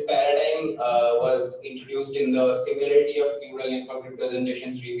this paradigm was introduced in the Similarity of Neural Network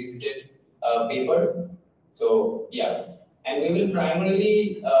Representations Revisited paper. So yeah, and we will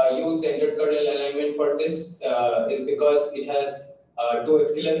primarily use centered kernel alignment for this is because it has two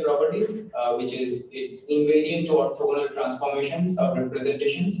excellent properties, which is it's invariant to orthogonal transformations of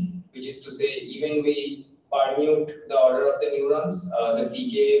representations, which is to say, even we permute the order of the neurons, the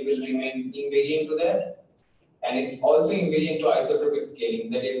CK will remain invariant to that. And it's also invariant to isotropic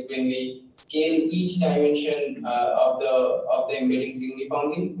scaling. That is, when we scale each dimension of the embeddings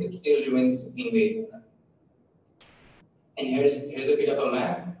uniformly, it still remains invariant. And here's a bit of a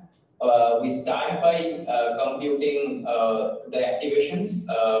map. We start by computing the activations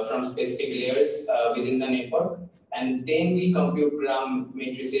from specific layers within the network, and then we compute gram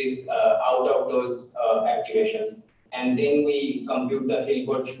matrices out of those activations, and then we compute the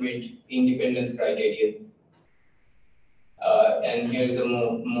Hilbert-Schmidt independence criterion. And here's a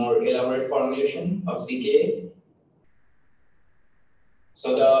more elaborate formulation of CKA.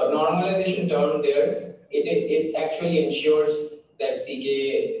 So the normalization term there, it actually ensures that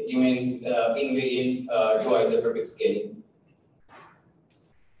CKA remains invariant to isotropic scaling.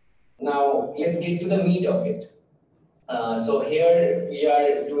 Now let's get to the meat of it. So here we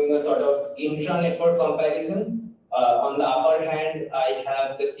are doing a sort of intra-network comparison. On the upper hand, I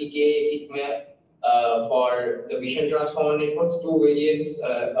have the CKA heat map for the vision transformer networks, two variants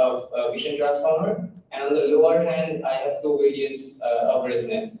of vision transformer. And on the lower hand, I have two variants of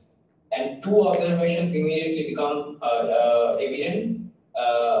resonance. And two observations immediately become evident.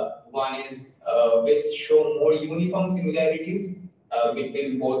 One is which show more uniform similarities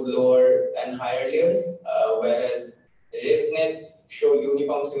between both lower and higher layers, whereas ResNets show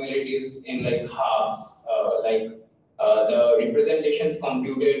uniform similarities in like halves, the representations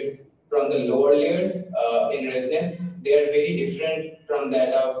computed from the lower layers in ResNets, they are very different from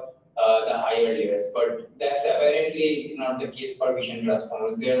that of the higher layers, but that's apparently not the case for vision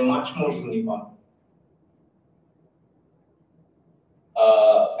transformers. They are much more uniform.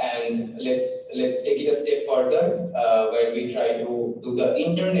 And let's take it a step further, where we try to do the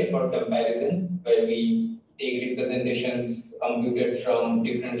inter-network comparison, where we take representations computed from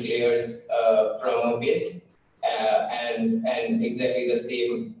different layers from a bit, and exactly the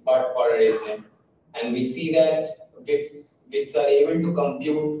same but for a ResNet. And we see that ViTs are able to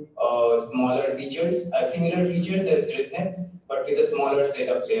compute smaller features, similar features as ResNets, but with a smaller set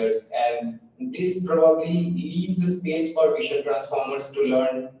of layers. And this probably leaves the space for vision transformers to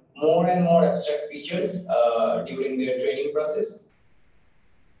learn more and more abstract features during their training process.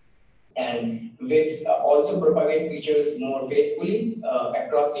 And ViTs also propagate features more faithfully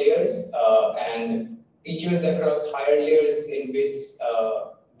across layers, and features across higher layers in ViTs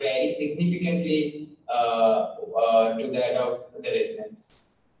vary significantly to that of the ResNets.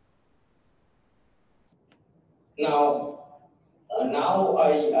 Now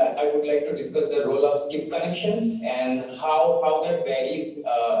I would like to discuss the role of skip connections and how that varies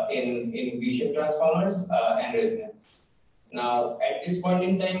in vision transformers and ResNets. Now, at this point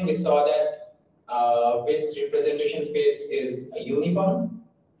in time, we saw that ViTs representation space is uniform,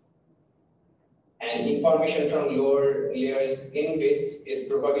 and information from lower layers in ViTs is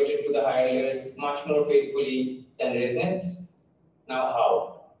propagated to the higher layers much more faithfully than ResNets. Now,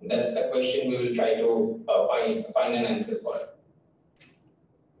 how? That's the question we will try to find an answer for.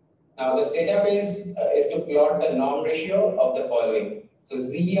 Now, the setup is to plot the norm ratio of the following. So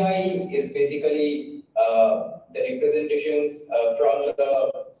ZI is basically the representations from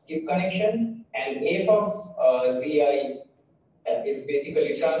the skip connection, and F of ZI is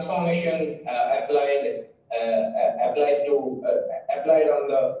basically transformation applied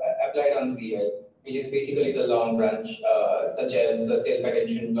on ZI, which is basically the long branch, such as the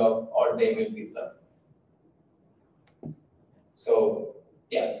self-attention block or the MLP block. So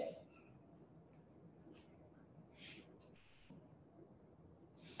yeah.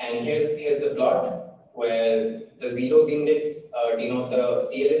 And here's the plot where the zeroth index denote the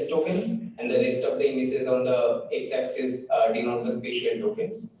CLS token, and the rest of the indices on the x-axis denote the spatial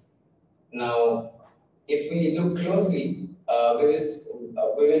tokens. Now, if we look closely,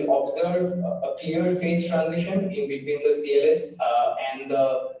 we will observe a clear phase transition in between the CLS and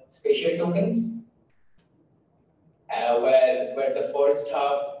the spatial tokens, where in the first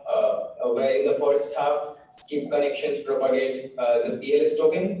half, skip connections propagate the CLS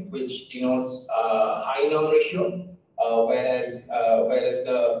token, which denotes high norm ratio, whereas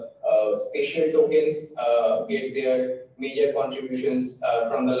the spatial tokens get their major contributions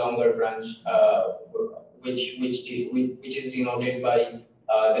from the longer branch, which is denoted by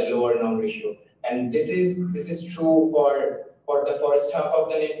the lower norm ratio. And this is true for the first half of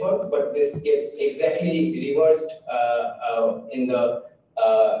the network, but this gets exactly reversed in the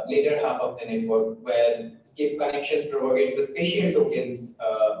later half of the network, where skip connections propagate the spatial tokens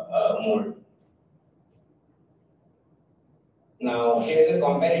more. Now, here's a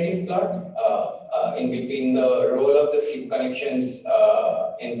comparative plot in between the role of the skip connections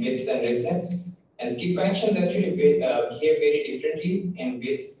in ViTs and ResNets. And skip connections actually behave very differently in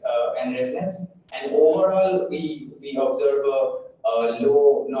widths and resonance. And overall, we observe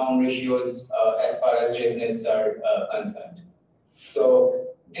low norm ratios as far as resonance are concerned. So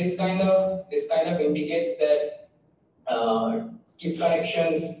this kind of indicates that skip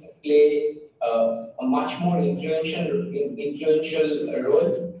connections play a much more influential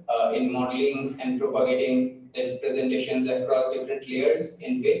role in modeling and propagating the representations across different layers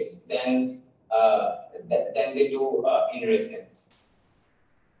in bits than they do in resonance.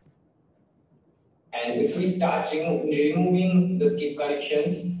 And if we start removing the skip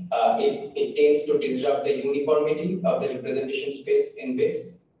connections, it tends to disrupt the uniformity of the representation space in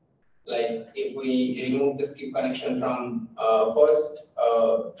bits. Like if we remove the skip connection from first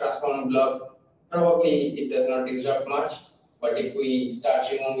transformer block, probably it does not disrupt much. But if we start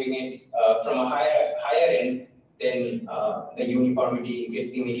removing it from a higher end, then the uniformity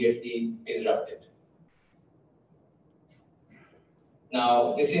gets immediately disrupted.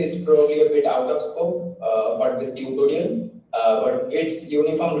 Now, this is probably a bit out of scope for this tutorial, but its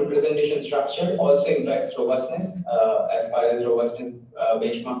uniform representation structure also impacts robustness as far as robustness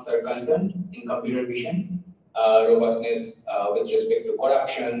benchmarks are concerned in computer vision. Robustness with respect to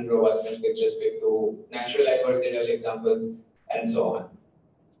corruption, robustness with respect to natural adversarial examples, and so on.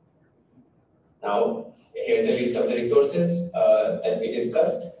 Now, here's a list of the resources that we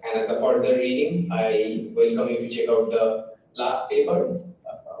discussed, and as a further reading, I welcome you to check out the last paper,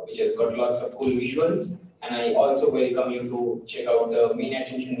 which has got lots of cool visuals. And I also welcome you to check out the mean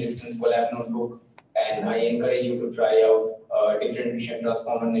attention distance collab notebook. And I encourage you to try out different vision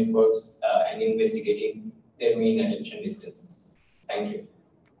transformer networks and investigating their mean attention distances. Thank you.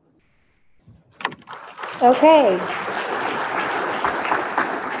 Okay.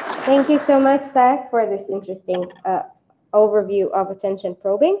 Thank you so much, Zach, for this interesting overview of attention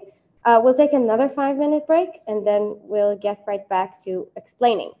probing. We'll take another 5-minute break, and then we'll get right back to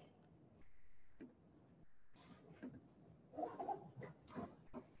explaining.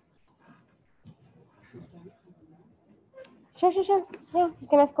 Sure. Yeah, you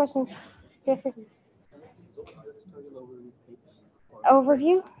can ask questions.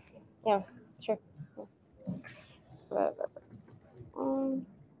 Overview? Yeah, sure. So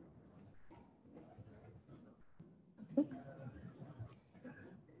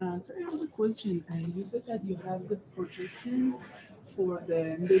I have a question. You said that you have the projection for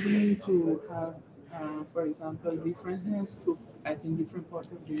the embedding to have, for example, different hands to attend different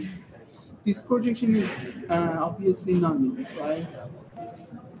parts of the. This projection is obviously non-linear, right?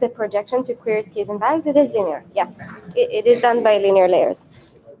 The projection to queries, keys, and values, it is linear. Yeah, it is done by linear layers.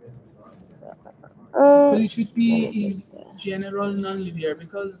 But it should be in general non-linear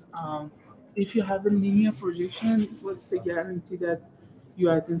because if you have a linear projection, what's the guarantee that you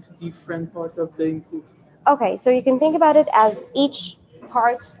attend to different part of the input? Okay, so you can think about it as each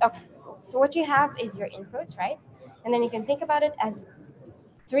part. Okay, so what you have is your input, right? And then you can think about it as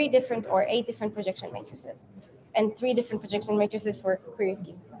 3 different or 8 different projection matrices, and 3 different projection matrices for query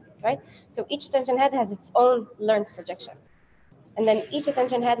schemes, right? So each attention head has its own learned projection. And then each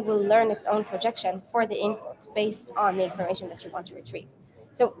attention head will learn its own projection for the inputs based on the information that you want to retrieve.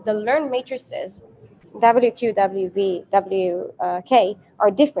 So the learned matrices, WQ, WV, WK,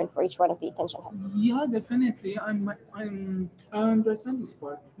 are different for each one of the attention heads. Yeah, definitely. I understand this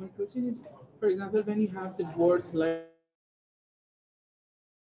part. My question is, for example, when you have the words like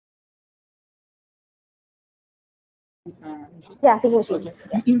yeah, thinking machines.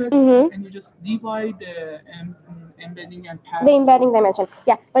 Okay. You embed and you just divide the embedding and pass the embedding dimension.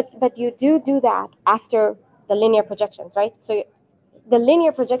 Yeah, but you do that after the linear projections, right? So the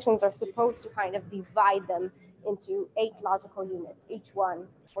linear projections are supposed to kind of divide them into 8 logical units, each one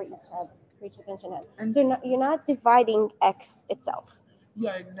for each head, for each attention head. And so you're not dividing X itself.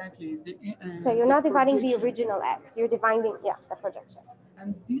 Yeah, exactly. So you're not dividing the original X. You're dividing, yeah, the projection.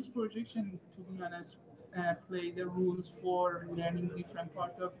 And this projection, to be honest, play the rules for learning different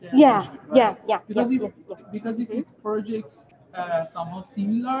part of the attention, right? Yeah. Because if it projects somehow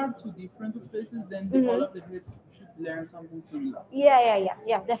similar to different spaces, then all of the heads should learn something similar. Yeah,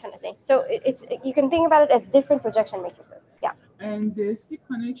 definitely. So it's you can think about it as different projection matrices. Yeah. And the skip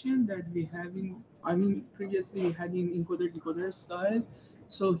connection that we have previously we had in encoder-decoder style.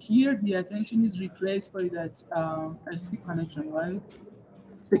 So here the attention is replaced by that skip connection, right?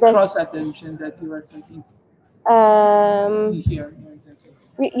 The cross attention that you are taking. Here, yeah,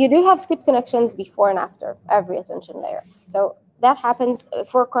 exactly. You do have skip connections before and after every attention layer. So that happens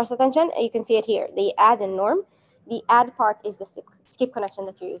for cross attention. You can see it here. The add and norm. The add part is the skip connection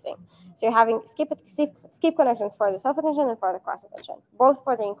that you're using. So you're having skip connections for the self-attention and for the cross-attention, both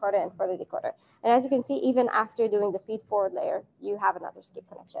for the encoder and for the decoder. And as you can see, even after doing the feed-forward layer, you have another skip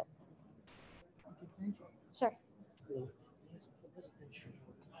connection. Sure.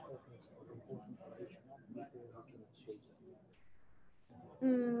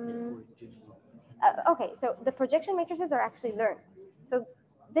 Okay, so the projection matrices are actually learned. So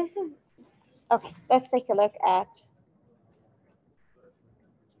this is, okay, let's take a look at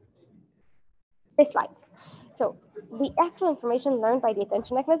this slide. So the actual information learned by the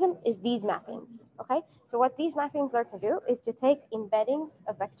attention mechanism is these mappings, okay? So what these mappings learn to do is to take embeddings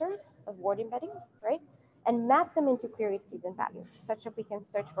of vectors, of word embeddings, right? And map them into queries, keys, and values, such that we can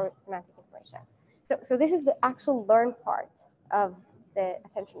search for semantic information. So this is the actual learned part of the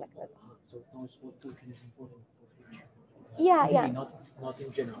attention mechanism. So knows what token is important for each. Yeah, yeah. Not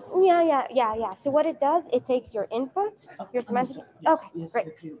in general. Yeah. So what it does, it takes your input, your semantic. Yes, okay, yes, great.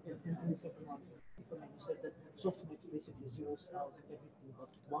 And the second one, if I may say that softmax basically zeroes out everything but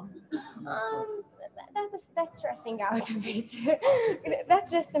one. That's stressing out a bit.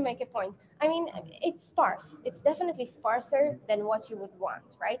 That's just to make a point. I mean, it's sparse. It's definitely sparser than what you would want,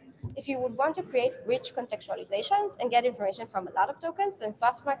 right? If you would want to create rich contextualizations and get information from a lot of tokens, then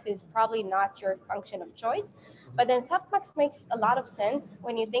softmax is probably not your function of choice. But then softmax makes a lot of sense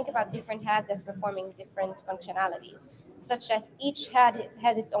when you think about different heads as performing different functionalities, such that each head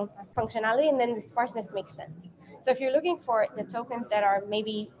has its own functionality, and then the sparseness makes sense. So if you're looking for the tokens that are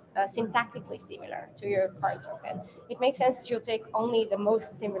maybe syntactically similar to your current token, it makes sense that you'll take only the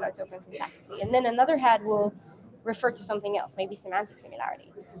most similar token syntactically. And then another head will refer to something else, maybe semantic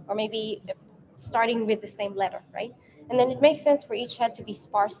similarity, or maybe starting with the same letter, right? And then it makes sense for each head to be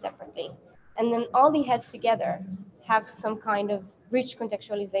sparse separately. And then all the heads together have some kind of rich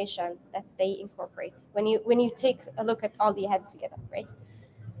contextualization that they incorporate when you take a look at all the heads together, right?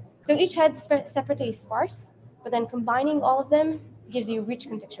 So each head separately is sparse, but then combining all of them gives you rich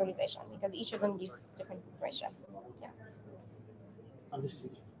contextualization because each of them gives different information. Yeah.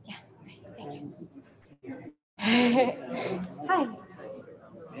 Understood. Yeah. Okay. Thank you. Hi.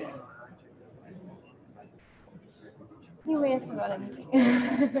 You may ask about anything.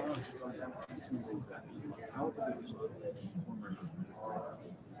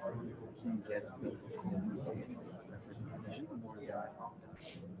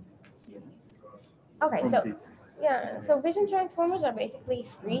 Okay, so vision transformers are basically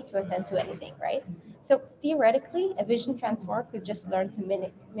free to attend to anything, right? So theoretically, a vision transformer could just learn to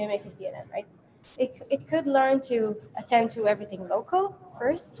mimic a CNN, right? It could learn to attend to everything local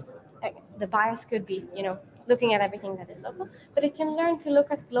first. The bias could be, looking at everything that is local, but it can learn to look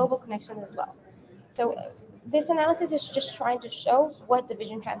at global connections as well. So this analysis is just trying to show what the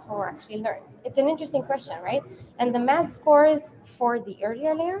vision transformer actually learns. It's an interesting question, right? And the math scores for the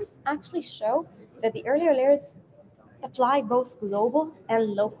earlier layers actually show that the earlier layers apply both global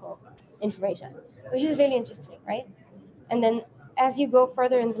and local information, which is really interesting, right? And then as you go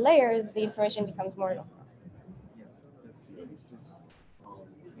further in the layers, the information becomes more local.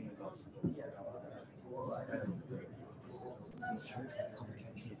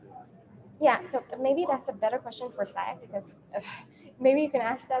 Yeah, so maybe that's a better question for Sayak because maybe you can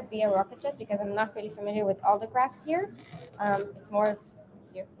ask that via RocketJet because I'm not really familiar with all the graphs here. It's more,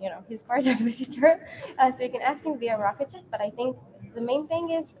 he's part of the tutor. So you can ask him via RocketJet, but I think the main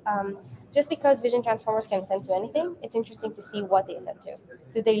thing is just because vision transformers can attend to anything, it's interesting to see what they attend to.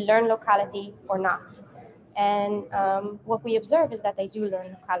 Do they learn locality or not? And what we observe is that they do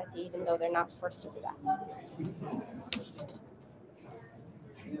learn locality even though they're not forced to do that.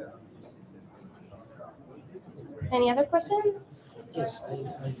 Any other questions? Yes, I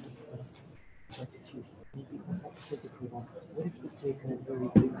have quite a few. Maybe hypothetically one. What if we take a very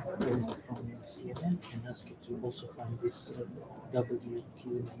big query from CNN and ask it to also find this WQ?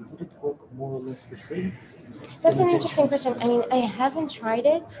 Would it work more or less the same? That's an interesting question. I mean, I haven't tried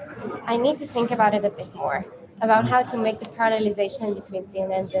it. I need to think about it a bit more, about how to make the parallelization between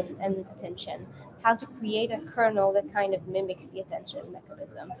CNNs and attention, how to create a kernel that kind of mimics the attention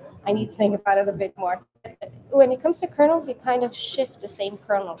mechanism. I need to think about it a bit more. When it comes to kernels, you kind of shift the same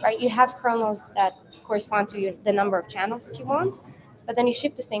kernel, right? You have kernels that correspond to the number of channels that you want, but then you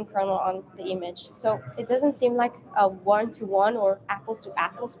shift the same kernel on the image. So it doesn't seem like a one-to-one or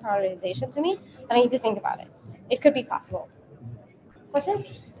apples-to-apples parallelization to me, but I need to think about it. It could be possible. What's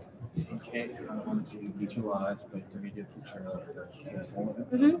it? In case I want to visualize the intermediate picture of the transformer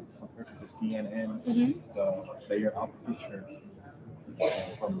compared to the CNN, the layer up picture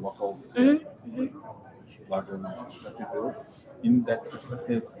from local larger circuit build. In that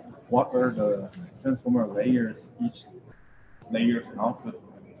perspective, what are the transformer layers each layers out with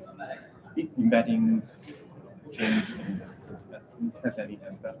embeddings change has any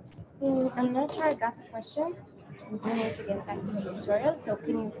aspects? I'm not sure I got the question. I'm going to need to get back to the tutorial, so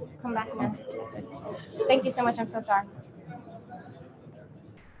can you come back and answer it? Thank you so much. I'm so sorry.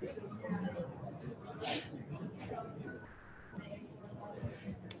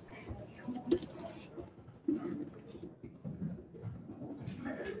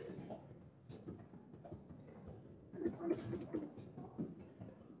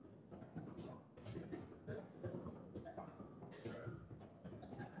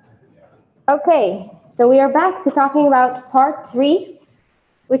 Okay, so we are back to talking about part 3,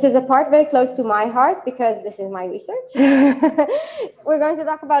 which is a part very close to my heart because this is my research. We're going to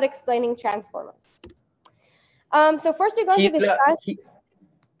talk about explaining transformers. So first we're going to discuss...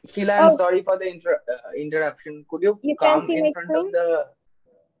 Sheila, I'm sorry for the interruption. Could you come in front of the...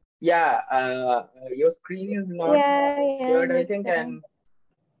 Yeah, your screen is not shared, I think,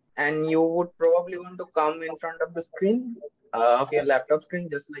 and you would probably want to come in front of the screen of your laptop screen,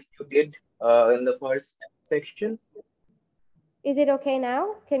 just like you did in the first section. Is it okay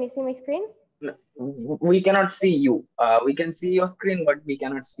now? Can you see my screen? No, we cannot see you. We can see your screen, but we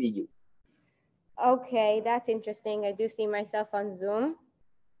cannot see you. Okay, that's interesting. I do see myself on Zoom.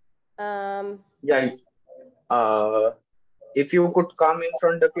 Yeah. If you could come in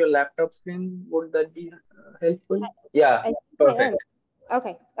front of your laptop screen, would that be helpful? Yeah, perfect.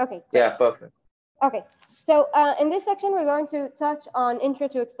 Okay, great. Yeah, perfect. Okay, so in this section, we're going to touch on intro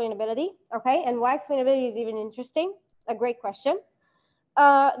to explainability, okay, and why explainability is even interesting. A great question.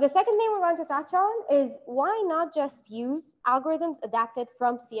 The second thing we're going to touch on is why not just use algorithms adapted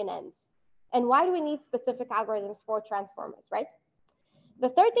from CNNs? And why do we need specific algorithms for transformers, right? The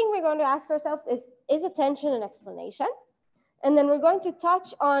third thing we're going to ask ourselves is attention an explanation? And then we're going to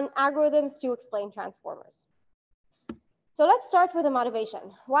touch on algorithms to explain transformers. So let's start with the motivation.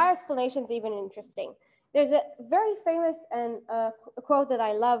 Why are explanations even interesting? There's a very famous and quote that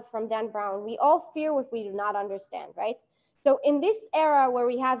I love from Dan Brown. We all fear what we do not understand, right? So in this era where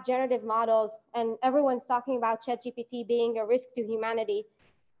we have generative models and everyone's talking about ChatGPT being a risk to humanity,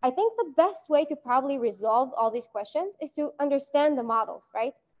 I think the best way to probably resolve all these questions is to understand the models,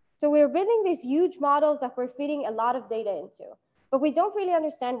 right? So we're building these huge models that we're feeding a lot of data into, but we don't really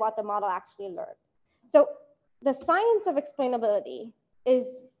understand what the model actually learned. So the science of explainability is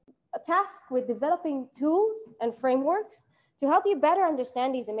a task with developing tools and frameworks to help you better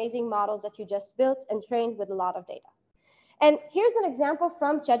understand these amazing models that you just built and trained with a lot of data. And here's an example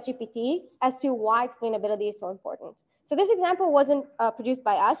from ChatGPT as to why explainability is so important. So this example wasn't produced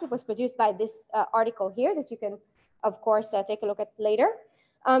by us. It was produced by this article here that you can, of course, take a look at later.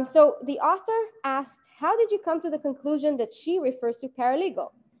 So the author asked, how did you come to the conclusion that she refers to paralegal?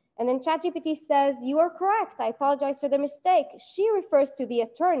 And then ChatGPT says, you are correct. I apologize for the mistake. She refers to the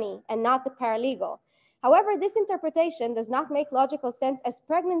attorney and not the paralegal. However, this interpretation does not make logical sense as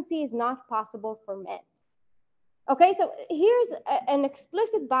pregnancy is not possible for men. Okay, so here's an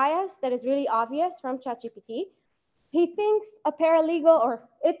explicit bias that is really obvious from ChatGPT. He thinks a paralegal, or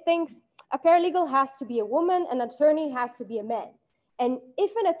it thinks a paralegal has to be a woman, an attorney has to be a man. And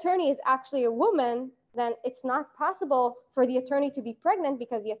if an attorney is actually a woman, then it's not possible for the attorney to be pregnant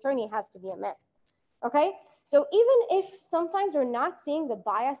because the attorney has to be a man. Okay, so even if sometimes we're not seeing the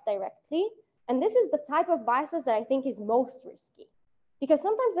bias directly, and this is the type of biases that I think is most risky, because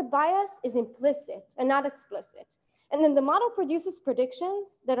sometimes the bias is implicit and not explicit. And then the model produces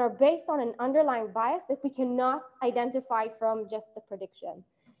predictions that are based on an underlying bias that we cannot identify from just the prediction.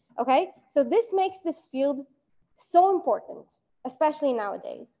 Okay, so this makes this field so important, especially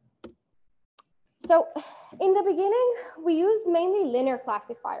nowadays. So in the beginning, we used mainly linear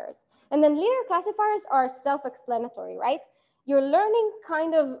classifiers. And then linear classifiers are self-explanatory, right? You're learning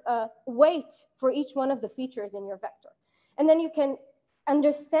kind of weight for each one of the features in your vector. And then you can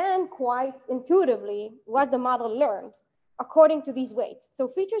understand quite intuitively what the model learned according to these weights. So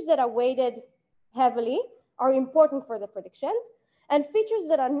features that are weighted heavily are important for the predictions, and features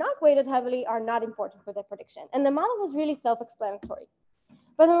that are not weighted heavily are not important for the prediction. And the model was really self-explanatory.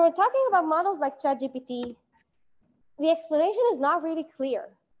 But when we're talking about models like ChatGPT, the explanation is not really clear.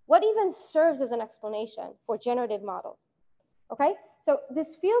 What even serves as an explanation for generative models? Okay, so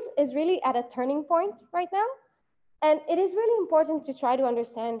this field is really at a turning point right now. And it is really important to try to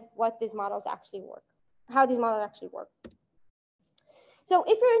understand what these models actually work, how these models actually work. So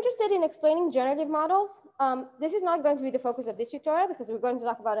if you're interested in explaining generative models, this is not going to be the focus of this tutorial because we're going to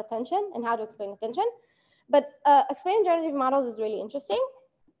talk about attention and how to explain attention. But explaining generative models is really interesting.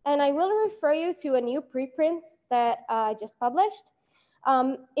 And I will refer you to a new preprint that I just published.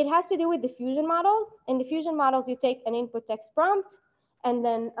 It has to do with diffusion models. In diffusion models, you take an input text prompt, and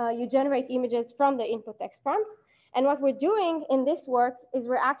then you generate images from the input text prompt. And what we're doing in this work is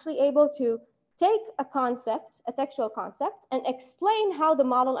we're actually able to take a concept, a textual concept, and explain how the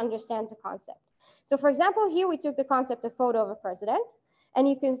model understands a concept. So for example, here we took the concept of photo of a president, and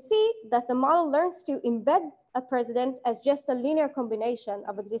you can see that the model learns to embed a president as just a linear combination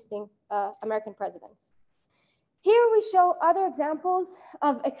of existing American presidents. Here we show other examples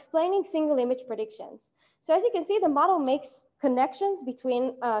of explaining single image predictions. So as you can see, the model makes connections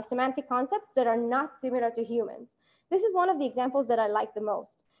between semantic concepts that are not similar to humans. This is one of the examples that I like the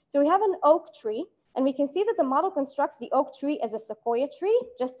most. So we have an oak tree, and we can see that the model constructs the oak tree as a sequoia tree,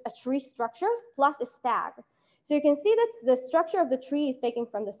 just a tree structure, plus a stag. So you can see that the structure of the tree is taken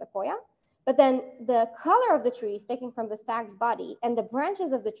from the sequoia, but then the color of the tree is taken from the stag's body, and the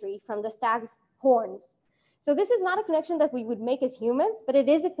branches of the tree from the stag's horns. So this is not a connection that we would make as humans, but it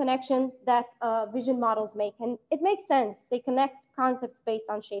is a connection that vision models make, and it makes sense. They connect concepts based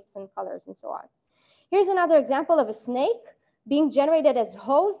on shapes and colors and so on. Here's another example of a snake being generated as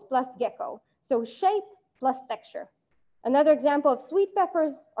hose plus gecko. So shape plus texture. Another example of sweet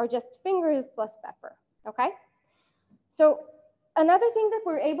peppers are just fingers plus pepper, okay? So another thing that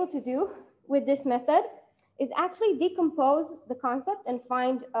we're able to do with this method is actually decompose the concept and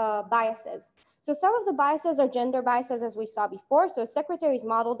find biases. So some of the biases are gender biases, as we saw before. So secretary is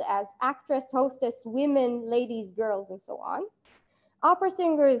modeled as actress, hostess, women, ladies, girls, and so on. Opera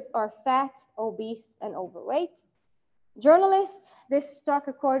singers are fat, obese, and overweight. Journalists, this struck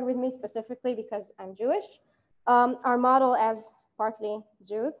a chord with me specifically because I'm Jewish, are modeled as partly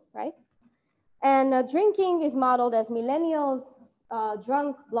Jews, right? And drinking is modeled as millennials,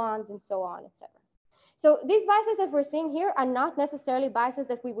 drunk, blonde, and so on, etc. So these biases that we're seeing here are not necessarily biases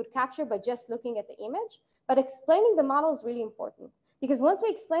that we would capture by just looking at the image, but explaining the model is really important because once we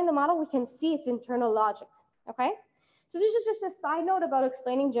explain the model, we can see its internal logic, okay? So this is just a side note about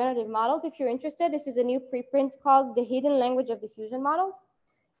explaining generative models. If you're interested, this is a new preprint called The Hidden Language of Diffusion Models.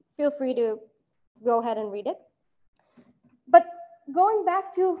 Feel free to go ahead and read it. But going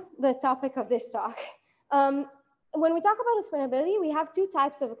back to the topic of this talk, when we talk about explainability, we have two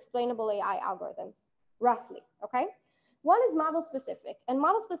types of explainable AI algorithms, roughly, okay? One is model specific, and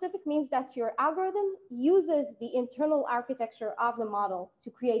model specific means that your algorithm uses the internal architecture of the model to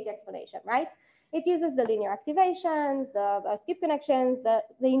create the explanation, right? It uses the linear activations, the skip connections, the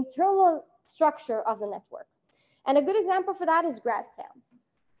internal structure of the network. And a good example for that is GradCam.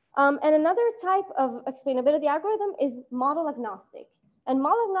 And another type of explainability algorithm is model agnostic. And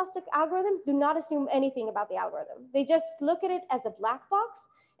model agnostic algorithms do not assume anything about the algorithm. They just look at it as a black box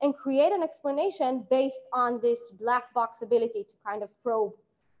and create an explanation based on this black box ability to kind of probe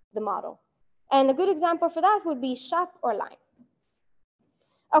the model. And a good example for that would be shop or line.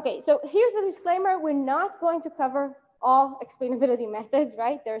 Okay, so here's the disclaimer. We're not going to cover all explainability methods,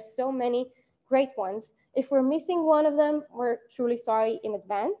 right? There's so many great ones. If we're missing one of them, we're truly sorry in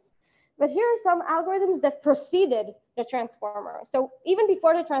advance. But here are some algorithms that preceded the transformer. So even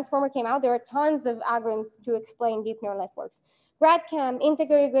before the transformer came out, there are tons of algorithms to explain deep neural networks. GradCam,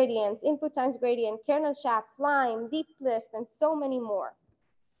 integrated gradients, input times gradient, kernel shaft, Lime, deep lift, and so many more.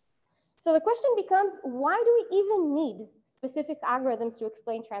 So the question becomes, why do we even need specific algorithms to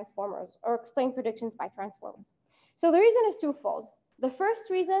explain transformers or explain predictions by transformers? So the reason is twofold. The first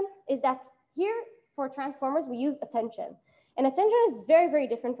reason is that here for transformers, we use attention. And attention is very, very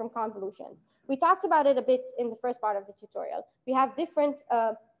different from convolutions. We talked about it a bit in the first part of the tutorial. We have different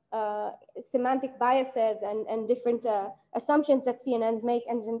semantic biases and different assumptions that CNNs make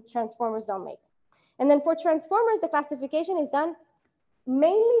and transformers don't make. And then for transformers, the classification is done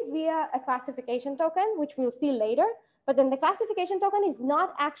mainly via a classification token, which we'll see later. But then the classification token is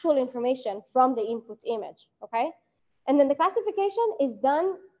not actual information from the input image, okay? And then the classification is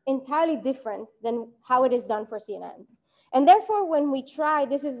done entirely different than how it is done for CNNs. And therefore, when we try,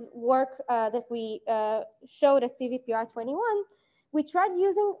 this is work that we showed at CVPR 21, we tried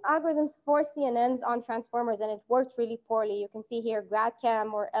using algorithms for CNNs on transformers, and it worked really poorly. You can see here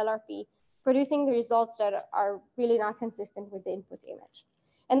GradCam or LRP producing the results that are really not consistent with the input image.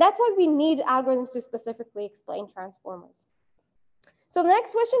 And that's why we need algorithms to specifically explain transformers. So the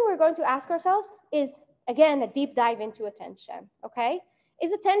next question we're going to ask ourselves is, again, a deep dive into attention, okay?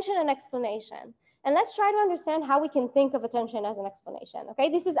 Is attention an explanation? And let's try to understand how we can think of attention as an explanation, okay?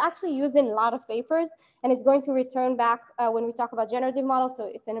 This is actually used in a lot of papers, and it's going to return back when we talk about generative models, so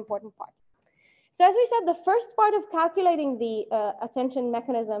it's an important part. So as we said, the first part of calculating the attention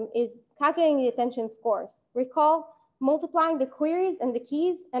mechanism is calculating the attention scores. Recall multiplying the queries and the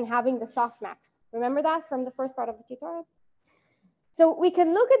keys and having the softmax. Remember that from the first part of the tutorial? So we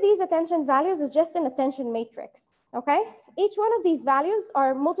can look at these attention values as just an attention matrix, okay? Each one of these values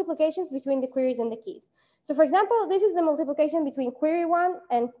are multiplications between the queries and the keys. So for example, this is the multiplication between query 1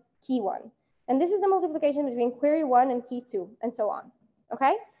 and key 1. And this is the multiplication between query 1 and key 2, and so on,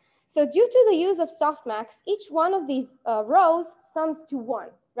 okay? So due to the use of softmax, each one of these rows sums to 1,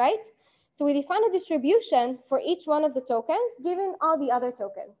 right? So we define a distribution for each one of the tokens, given all the other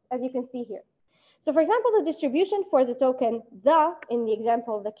tokens, as you can see here. So for example, the distribution for the token the, in the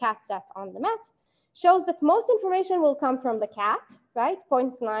example of the cat sat on the mat, shows that most information will come from the cat, right?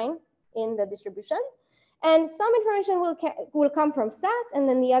 0.9 in the distribution. And some information will come from sat, and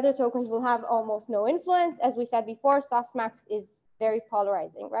then the other tokens will have almost no influence. As we said before, softmax is very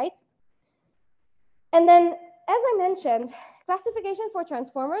polarizing, right? And then, as I mentioned, classification for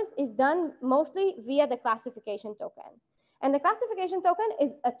transformers is done mostly via the classification token. And the classification token is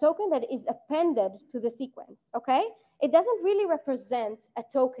a token that is appended to the sequence, okay? It doesn't really represent a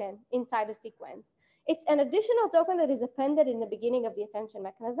token inside the sequence. It's an additional token that is appended in the beginning of the attention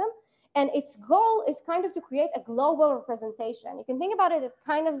mechanism. And its goal is kind of to create a global representation. You can think about it as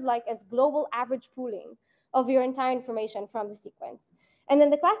kind of like as global average pooling of your entire information from the sequence. And then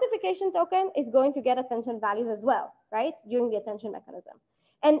the classification token is going to get attention values as well, right, during the attention mechanism.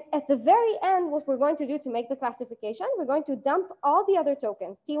 And at the very end, what we're going to do to make the classification, we're going to dump all the other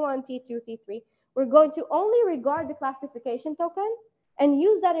tokens, T1, T2, T3. We're going to only regard the classification token and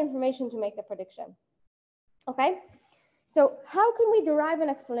use that information to make the prediction. Okay? So how can we derive an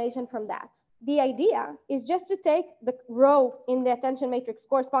explanation from that? The idea is just to take the row in the attention matrix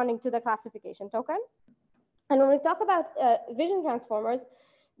corresponding to the classification token. And when we talk about vision transformers,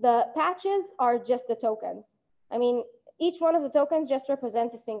 the patches are just the tokens. I mean, each one of the tokens just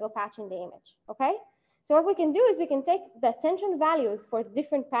represents a single patch in the image, okay? So what we can do is we can take the attention values for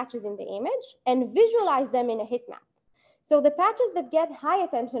different patches in the image and visualize them in a heat map. So the patches that get high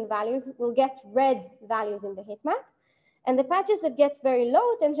attention values will get red values in the heat map. And the patches that get very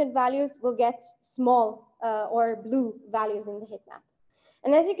low attention values will get small or blue values in the heat map.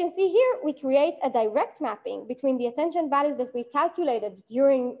 And as you can see here, we create a direct mapping between the attention values that we calculated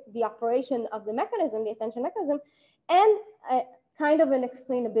during the operation of the mechanism, the attention mechanism, and a kind of an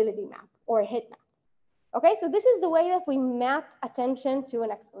explainability map or a heat map. Okay, so this is the way that we map attention to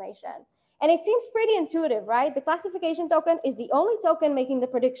an explanation. And it seems pretty intuitive, right? The classification token is the only token making the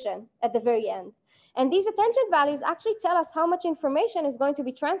prediction at the very end. And these attention values actually tell us how much information is going to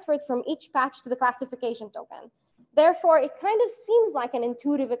be transferred from each patch to the classification token. Therefore, it kind of seems like an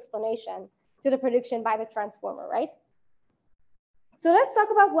intuitive explanation to the prediction by the transformer, right? So let's talk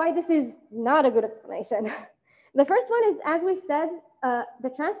about why this is not a good explanation. The first one is, as we said,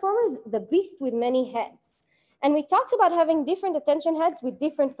 the transformer is the beast with many heads. And we talked about having different attention heads with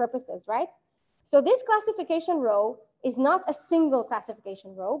different purposes, right? So this classification row is not a single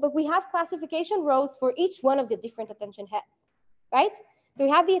classification row, but we have classification rows for each one of the different attention heads, right? So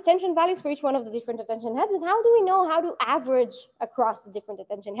we have the attention values for each one of the different attention heads. And how do we know how to average across the different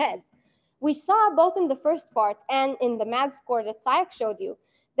attention heads? We saw both in the first part and in the MAD score that Sayak showed you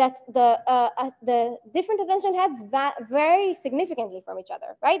that the different attention heads vary significantly from each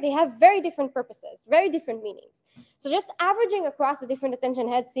other, right? They have very different purposes, very different meanings. So just averaging across the different attention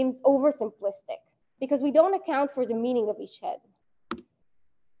heads seems oversimplistic because we don't account for the meaning of each head.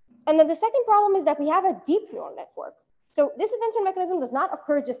 And then the second problem is that we have a deep neural network. So this attention mechanism does not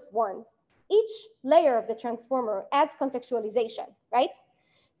occur just once. Each layer of the transformer adds contextualization, right?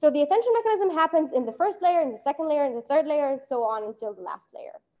 So the attention mechanism happens in the first layer, in the second layer, in the third layer, and so on until the last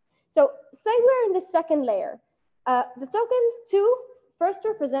layer. So say we're in the second layer. The token 2 first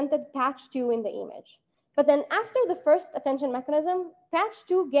represented patch 2 in the image. But then after the first attention mechanism, patch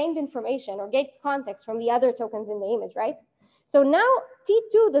 2 gained information or gained context from the other tokens in the image, right? So now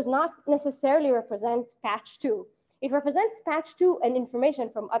T2 does not necessarily represent patch 2. It represents patch 2 and information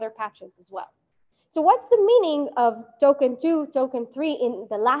from other patches as well. So what's the meaning of token 2, token 3 in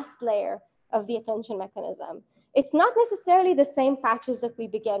the last layer of the attention mechanism? It's not necessarily the same patches that we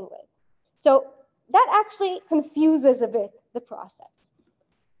began with. So that actually confuses a bit the process.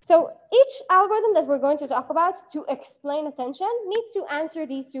 So each algorithm that we're going to talk about to explain attention needs to answer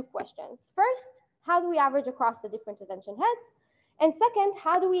these two questions. First, how do we average across the different attention heads? And second,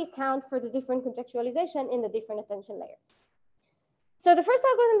 how do we account for the different contextualization in the different attention layers? So the first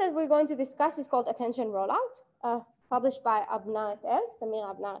algorithm that we're going to discuss is called attention rollout, published by Abna et al., Samir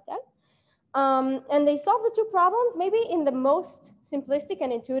Abna et al. And they solve the two problems maybe in the most simplistic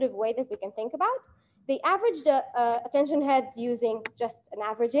and intuitive way that we can think about. They average the attention heads using just an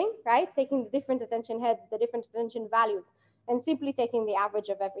averaging, right? Taking the different attention heads, the different attention values, and simply taking the average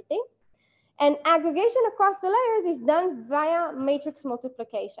of everything. And aggregation across the layers is done via matrix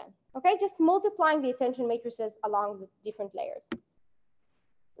multiplication. Okay, just multiplying the attention matrices along the different layers.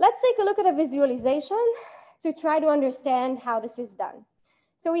 Let's take a look at a visualization to try to understand how this is done.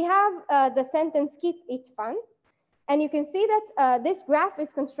 So we have the sentence, keep it fun. And you can see that this graph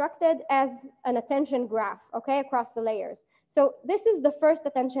is constructed as an attention graph, okay, across the layers. So this is the first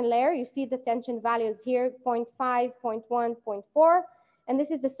attention layer. You see the attention values here, 0.5, 0.1, 0.4. And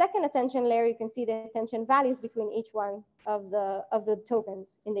this is the second attention layer. You can see the attention values between each one of the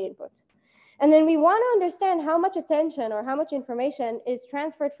tokens in the input. And then we want to understand how much attention or how much information is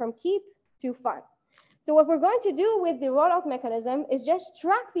transferred from keep to fun. So what we're going to do with the rollout mechanism is just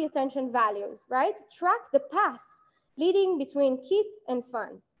track the attention values, right? Track the paths leading between keep and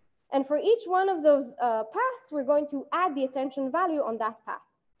fun. And for each one of those paths, we're going to add the attention value on that path.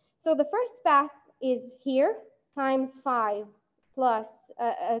 So the first path is here, times 5 plus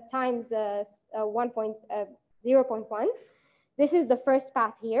times 0.1. This is the first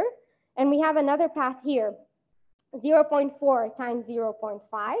path here. And we have another path here, 0.4 times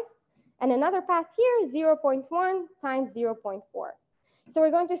 0.5. And another path here, 0.1 times 0.4. So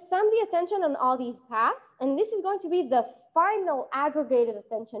we're going to sum the attention on all these paths. And this is going to be the final aggregated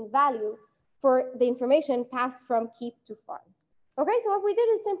attention value for the information passed from keep to fun. Okay, so what we did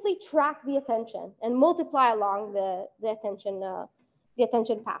is simply track the attention and multiply along the attention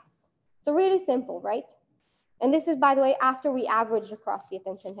paths. So really simple, right? And this is, by the way, after we average across the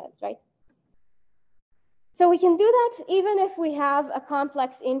attention heads, right? So we can do that even if we have a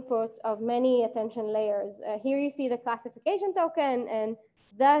complex input of many attention layers. Here you see the classification token and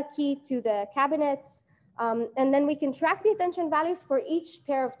the key to the cabinets. And then we can track the attention values for each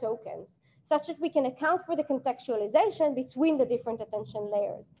pair of tokens, such that we can account for the contextualization between the different attention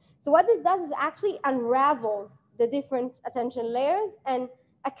layers. So what this does is actually unravels the different attention layers and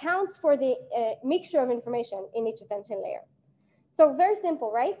accounts for the mixture of information in each attention layer. So very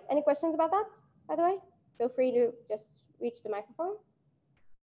simple, right? Any questions about that, by the way? Feel free to just reach the microphone.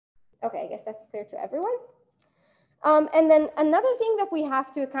 Okay, I guess that's clear to everyone. And then another thing that we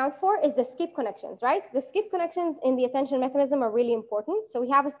have to account for is the skip connections, right? The skip connections in the attention mechanism are really important. So we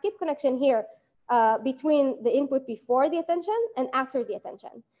have a skip connection here between the input before the attention and after the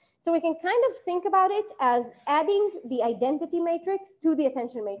attention. So we can kind of think about it as adding the identity matrix to the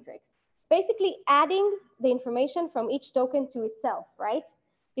attention matrix. Basically adding the information from each token to itself, right?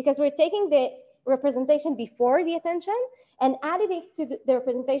 Because we're taking the representation before the attention and adding it to the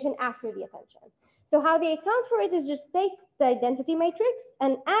representation after the attention. So how they account for it is just take the identity matrix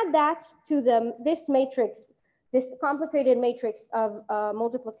and add that to this matrix, this complicated matrix of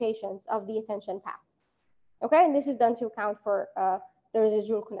multiplications of the attention paths. Okay, and this is done to account for the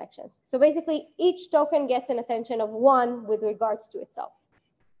residual connections. So basically each token gets an attention of 1 with regards to itself.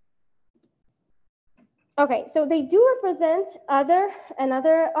 Okay, so they do represent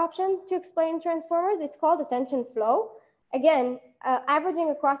another option to explain transformers. It's called attention flow. Again,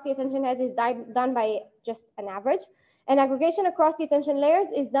 averaging across the attention heads is done by just an average. And aggregation across the attention layers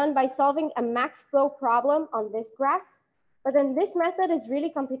is done by solving a max flow problem on this graph. But then this method is really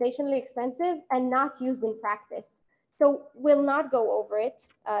computationally expensive and not used in practice. So we'll not go over it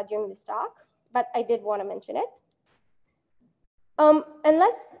during this talk, but I did want to mention it. And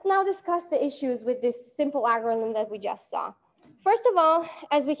let's now discuss the issues with this simple algorithm that we just saw. First of all,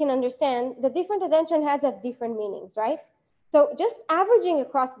 as we can understand, the different attention heads have different meanings, right? So just averaging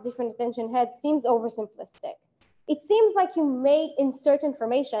across the different attention heads seems oversimplistic. It seems like you may insert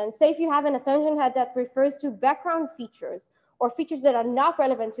information, say if you have an attention head that refers to background features or features that are not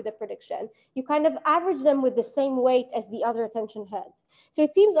relevant to the prediction, you kind of average them with the same weight as the other attention heads. So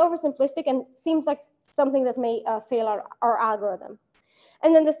it seems oversimplistic and seems like something that may fail our algorithm.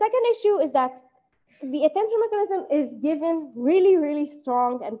 And then the second issue is that the attention mechanism is given really, really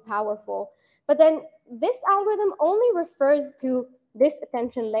strong and powerful. But then this algorithm only refers to this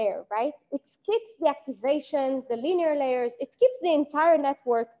attention layer, right? It skips the activations, the linear layers. It skips the entire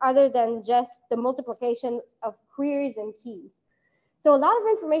network other than just the multiplication of queries and keys. So a lot of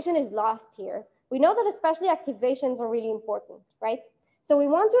information is lost here. We know that especially activations are really important, right? So we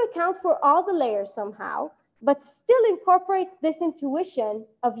want to account for all the layers somehow, but still incorporate this intuition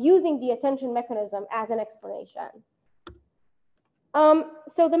of using the attention mechanism as an explanation.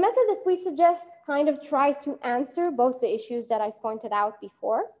 So the method that we suggest kind of tries to answer both the issues that I've pointed out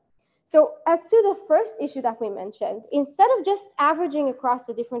before. So as to the first issue that we mentioned, instead of just averaging across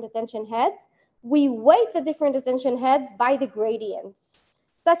the different attention heads, we weight the different attention heads by the gradients,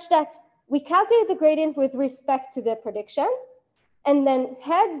 such that we calculate the gradient with respect to the prediction. And then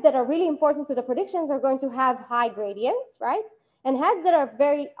heads that are really important to the predictions are going to have high gradients, right? And heads that are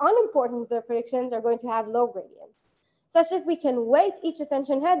very unimportant to the predictions are going to have low gradients, such that we can weight each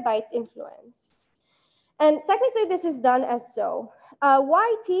attention head by its influence. And technically, this is done as so.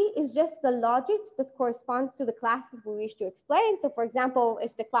 YT is just the logic that corresponds to the class that we wish to explain. So for example,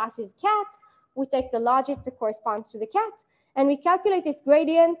 if the class is cat, we take the logic that corresponds to the cat, and we calculate its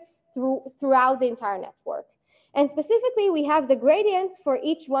gradients throughout the entire network. And specifically, we have the gradients for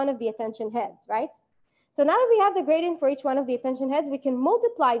each one of the attention heads, right? So now that we have the gradient for each one of the attention heads, we can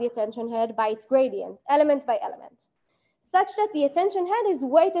multiply the attention head by its gradient, element by element, such that the attention head is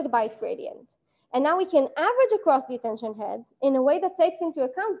weighted by its gradient. And now we can average across the attention heads in a way that takes into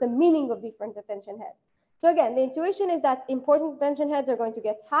account the meaning of different attention heads. So again, the intuition is that important attention heads are going to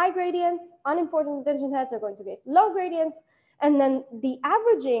get high gradients, unimportant attention heads are going to get low gradients, and then the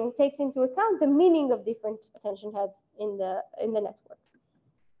averaging takes into account the meaning of different attention heads in the network.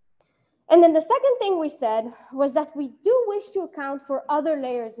 And then the second thing we said was that we do wish to account for other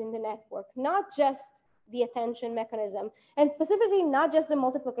layers in the network, not just the attention mechanism, and specifically not just the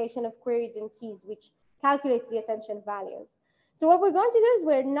multiplication of queries and keys, which calculates the attention values. So what we're going to do is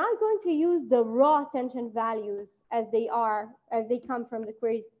we're not going to use the raw attention values as they come from the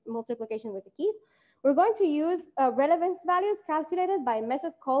queries multiplication with the keys. We're going to use relevance values calculated by a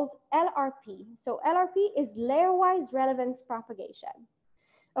method called LRP. So LRP is layer-wise relevance propagation.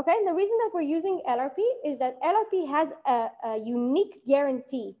 Okay, and the reason that we're using LRP is that LRP has a unique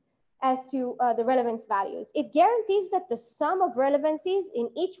guarantee as to the relevance values. It guarantees that the sum of relevancies in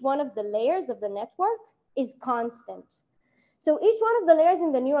each one of the layers of the network is constant. So each one of the layers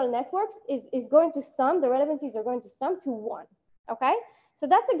in the neural networks is going to sum, the relevancies are going to sum to 1, okay? So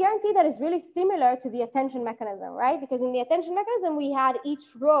that's a guarantee that is really similar to the attention mechanism, right? Because in the attention mechanism, we had each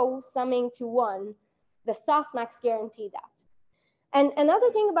row summing to 1. The softmax guaranteed that. And another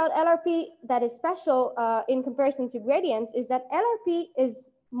thing about LRP that is special in comparison to gradients is that LRP is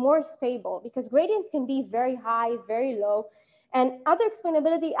more stable because gradients can be very high, very low. And other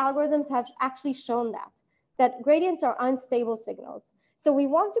explainability algorithms have actually shown that gradients are unstable signals. So we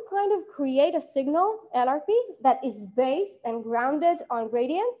want to kind of create a signal, LRP, that is based and grounded on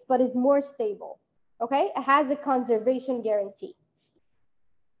gradients, but is more stable, okay? It has a conservation guarantee.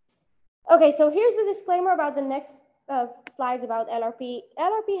 Okay, so here's the disclaimer about the next slides about LRP.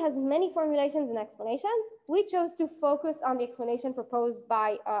 LRP has many formulations and explanations. We chose to focus on the explanation proposed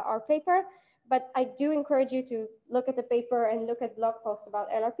by our paper, but I do encourage you to look at the paper and look at blog posts about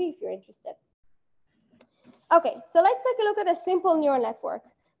LRP if you're interested. Okay, so let's take a look at a simple neural network.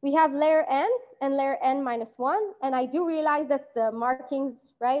 We have layer n and layer n minus 1, and I do realize that the markings,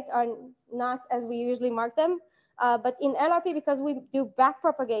 right, are not as we usually mark them, but in LRP, because we do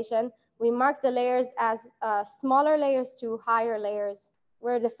backpropagation, we mark the layers as smaller layers to higher layers,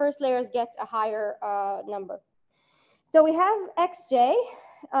 where the first layers get a higher number. So we have xj,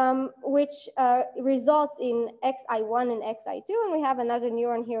 which results in xi1 and xi2, and we have another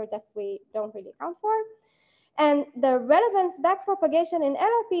neuron here that we don't really account for. And the relevance backpropagation in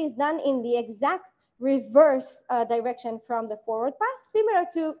LRP is done in the exact reverse direction from the forward pass, similar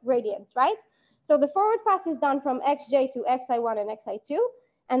to gradients, right? So the forward pass is done from xj to xi1 and xi2,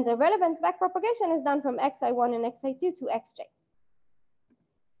 and the relevance backpropagation is done from xi1 and xi2 to xj.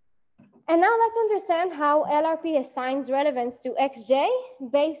 And now let's understand how LRP assigns relevance to xj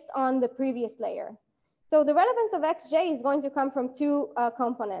based on the previous layer. So the relevance of xj is going to come from two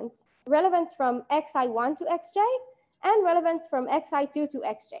components: relevance from xi1 to xj and relevance from xi2 to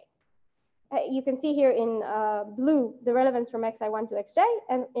xj. You can see here in blue the relevance from xi1 to xj,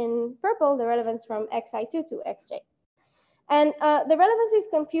 and in purple the relevance from xi2 to xj. And the relevance is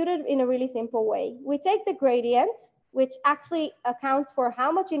computed in a really simple way. We take the gradient, which actually accounts for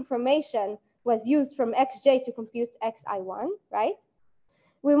how much information was used from xj to compute xi1, right?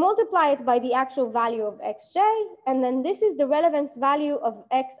 We multiply it by the actual value of xj, and then this is the relevance value of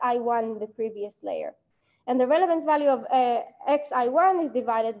xi1, the previous layer. And the relevance value of xi1 is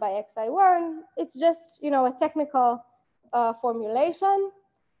divided by xi1. It's just, you know, a technical formulation.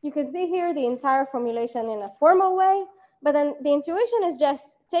 You can see here the entire formulation in a formal way, but then the intuition is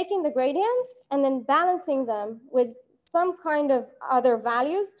just taking the gradients and then balancing them with some kind of other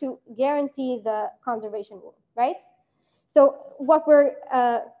values to guarantee the conservation rule, right? So what we're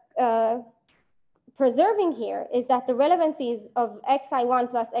preserving here is that the relevancies of xi1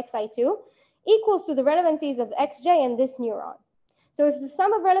 plus xi2 equals to the relevancies of xj and this neuron. So if the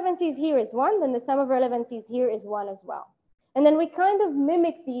sum of relevancies here is 1, then the sum of relevancies here is 1 as well. And then we kind of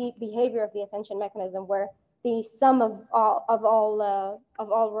mimic the behavior of the attention mechanism where the sum of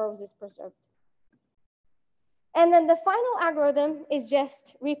all rows is preserved. And then the final algorithm is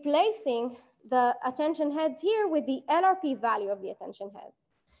just replacing the attention heads here with the LRP value of the attention heads.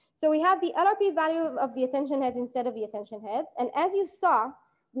 So we have the LRP value of the attention heads instead of the attention heads. And as you saw,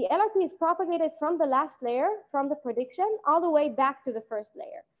 the LRP is propagated from the last layer, from the prediction, all the way back to the first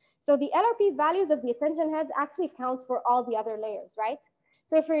layer. So the LRP values of the attention heads actually count for all the other layers, right?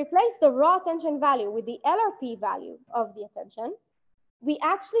 So if we replace the raw attention value with the LRP value of the attention, we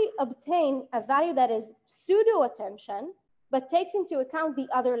actually obtain a value that is pseudo attention, but takes into account the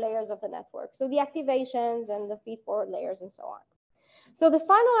other layers of the network. So the activations and the feed forward layers and so on. So the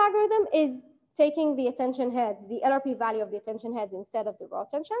final algorithm is taking the attention heads, the LRP value of the attention heads instead of the raw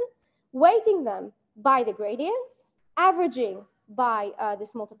attention, weighting them by the gradients, averaging by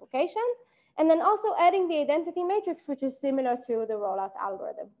this multiplication, and then also adding the identity matrix, which is similar to the rollout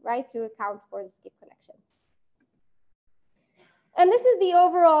algorithm, right, to account for the skip connections. And this is the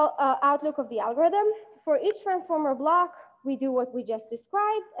overall outlook of the algorithm. For each transformer block, we do what we just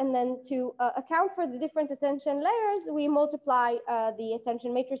described, and then to account for the different attention layers, we multiply the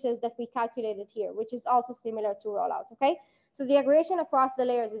attention matrices that we calculated here, which is also similar to rollout, okay? So the aggregation across the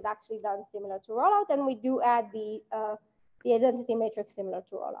layers is actually done similar to rollout, and we do add the identity matrix similar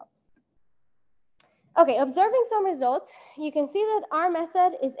to rollout. Okay, observing some results, you can see that our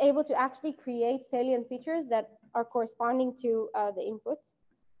method is able to actually create salient features that are corresponding to the inputs.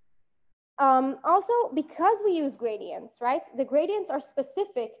 Also, because we use gradients, right? The gradients are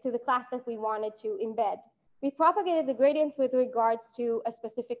specific to the class that we wanted to embed. We propagated the gradients with regards to a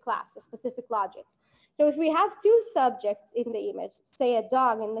specific class, a specific logic. So if we have two subjects in the image, say a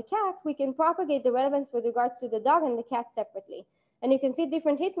dog and the cat, we can propagate the relevance with regards to the dog and the cat separately. And you can see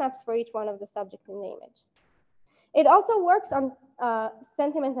different heat maps for each one of the subjects in the image. It also works on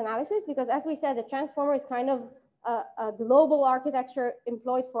sentiment analysis because, as we said, the transformer is kind of a global architecture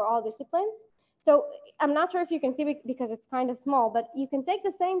employed for all disciplines. So I'm not sure if you can see it because it's kind of small, but you can take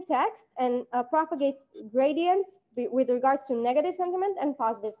the same text and propagate gradients with regards to negative sentiment and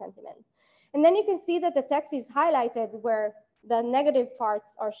positive sentiment. And then you can see that the text is highlighted where the negative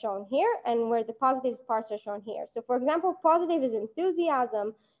parts are shown here and where the positive parts are shown here. So for example, positive is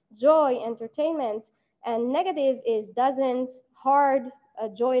enthusiasm, joy, entertainment, and negative is doesn't, hard,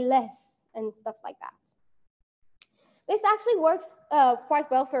 joyless, and stuff like that. This actually works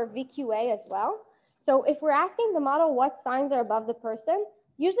quite well for VQA as well. So if we're asking the model what signs are above the person,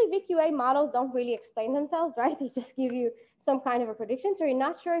 usually VQA models don't really explain themselves, right? They just give you some kind of a prediction. So you're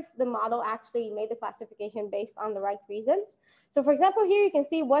not sure if the model actually made the classification based on the right reasons. So for example, here you can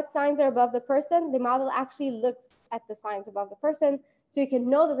see what signs are above the person. The model actually looks at the signs above the person. So you can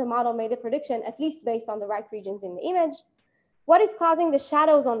know that the model made a prediction, at least based on the right regions in the image. What is causing the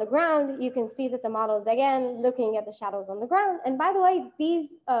shadows on the ground? You can see that the model is, again, looking at the shadows on the ground. And by the way, these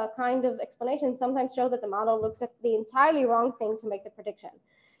kind of explanations sometimes show that the model looks at the entirely wrong thing to make the prediction.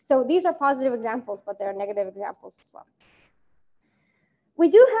 So these are positive examples, but there are negative examples as well. We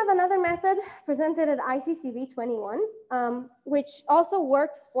do have another method presented at ICCV 21, which also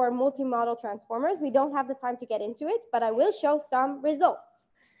works for multi-model transformers. We don't have the time to get into it, but I will show some results.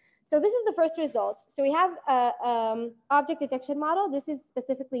 So this is the first result. So we have an object detection model. This is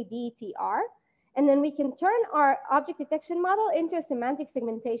specifically DETR. And then we can turn our object detection model into a semantic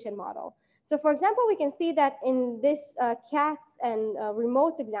segmentation model. So for example, we can see that in this cats and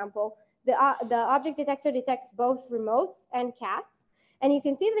remotes example, the object detector detects both remotes and cats. And you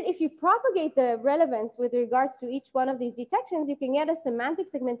can see that if you propagate the relevance with regards to each one of these detections, you can get a semantic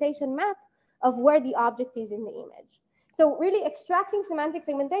segmentation map of where the object is in the image. So really extracting semantic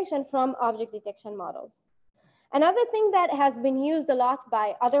segmentation from object detection models. Another thing that has been used a lot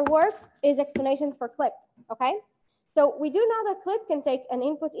by other works is explanations for CLIP, okay? So we do know that CLIP can take an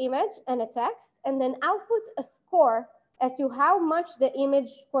input image and a text and then output a score as to how much the image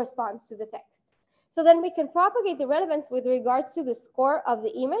corresponds to the text. So then we can propagate the relevance with regards to the score of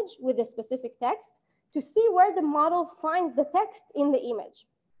the image with the specific text to see where the model finds the text in the image.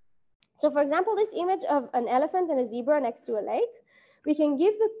 So for example, this image of an elephant and a zebra next to a lake, we can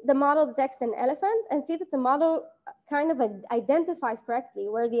give the model the text an elephant and see that the model kind of identifies correctly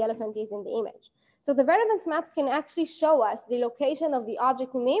where the elephant is in the image. So the relevance map can actually show us the location of the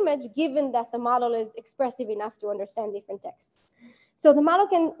object in the image, given that the model is expressive enough to understand different texts. So the model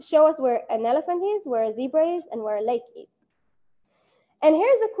can show us where an elephant is, where a zebra is, and where a lake is. And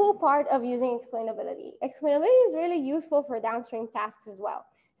here's the cool part of using explainability. Explainability is really useful for downstream tasks as well.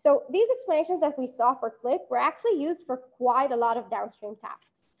 So these explanations that we saw for CLIP were actually used for quite a lot of downstream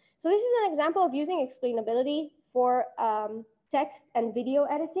tasks. So this is an example of using explainability for text and video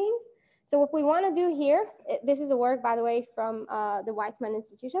editing. So what we want to do here, this is a work, by the way, from the Weizmann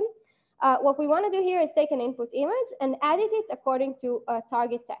Institution. What we want to do here is take an input image and edit it according to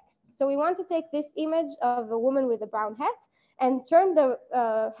target text. So we want to take this image of a woman with a brown hat and turn the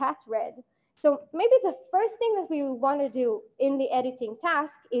hat red. So maybe the first thing that we want to do in the editing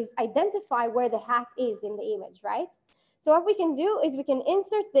task is identify where the hat is in the image, right? So what we can do is we can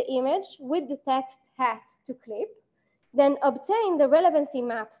insert the image with the text hat to clip, then obtain the relevancy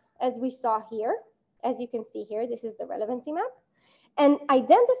maps as we saw here. As you can see here, this is the relevancy map, and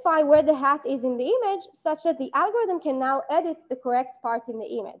identify where the hat is in the image such that the algorithm can now edit the correct part in the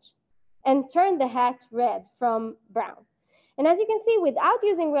image and turn the hat red from brown. And as you can see, without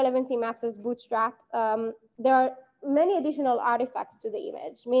using relevancy maps as Bootstrap, there are many additional artifacts to the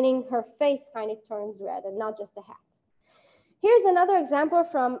image, meaning her face kind of turns red and not just the hat. Here's another example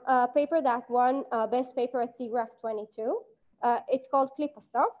from a paper that won best paper at SIGGRAPH 22. It's called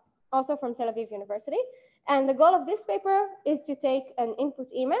Clipasso, also from Tel Aviv University. And the goal of this paper is to take an input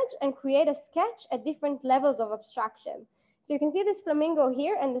image and create a sketch at different levels of abstraction. So you can see this flamingo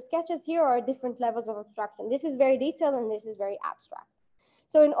here, and the sketches here are different levels of abstraction. This is very detailed, and this is very abstract.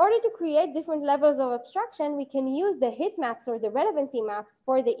 So in order to create different levels of abstraction, we can use the heat maps or the relevancy maps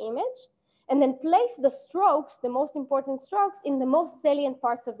for the image, and then place the strokes, the most important strokes, in the most salient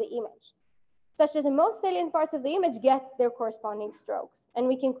parts of the image, such that the most salient parts of the image get their corresponding strokes, and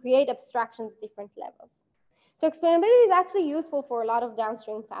we can create abstractions at different levels. So explainability is actually useful for a lot of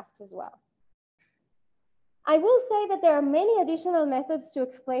downstream tasks as well. I will say that there are many additional methods to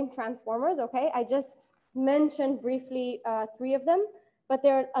explain transformers, okay? I just mentioned briefly 3 of them, but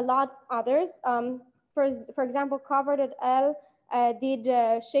there are a lot others. For example, Covert et al. Did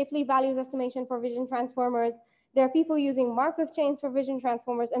Shapley values estimation for vision transformers. There are people using Markov chains for vision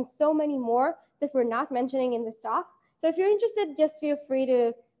transformers, and so many more that we're not mentioning in this talk. So if you're interested, just feel free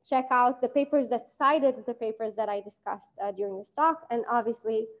to check out the papers that cited the papers that I discussed during this talk. And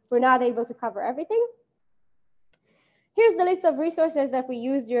obviously, we're not able to cover everything. Here's the list of resources that we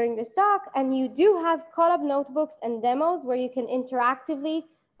use during this talk. And you do have Colab notebooks and demos where you can interactively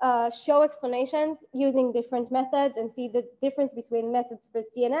show explanations using different methods and see the difference between methods for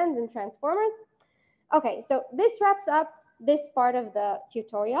CNNs and transformers. Okay, so this wraps up this part of the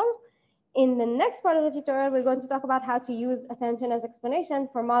tutorial. In the next part of the tutorial, we're going to talk about how to use attention as explanation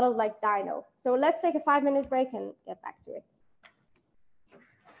for models like Dino. So let's take a 5-minute break and get back to it.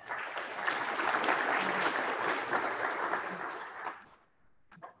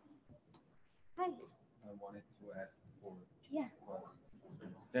 Hi. I wanted to ask for, yeah.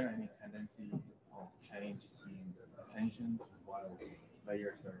 Is there any tendency of change in attention while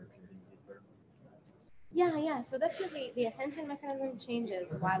layers are getting deeper? Yeah, so definitely the attention mechanism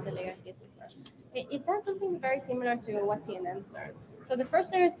changes while the layers get deeper. It does something very similar to what CNNs learn. So the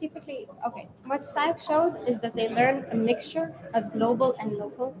first layers typically, okay, what Stack showed is that they learn a mixture of global and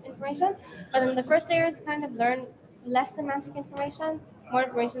local information, but then the first layers kind of learn less semantic information, more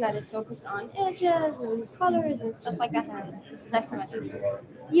information that is focused on edges and colors and stuff like that, and less semantic.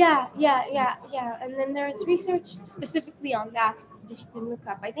 Yeah. And then there's research specifically on that you can look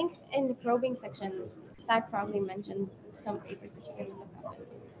up. I think in the probing section, Stack probably mentioned some papers that you can look up.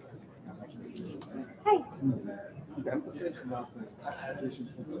 Hi. The emphasis about the classification.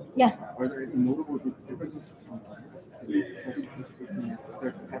 Yeah. Are there any notable differences from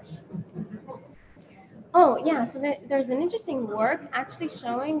their patch? Oh, yeah, so there's an interesting work actually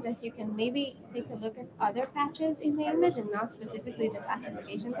showing that you can maybe take a look at other patches in the image and not specifically the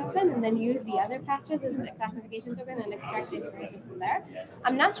classification token, and then use the other patches as the classification token and extract the information from there.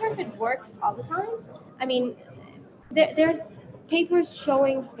 I'm not sure if it works all the time. I mean, there's papers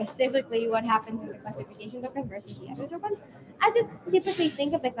showing specifically what happens in the classification token versus the other tokens. I just typically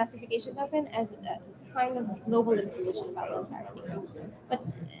think of the classification token as a kind of global information about the entire sequence. But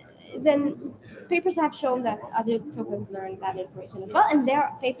then papers have shown that other tokens learn that information as well. And there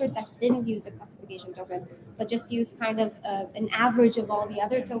are papers that didn't use a classification token, but just use kind of an average of all the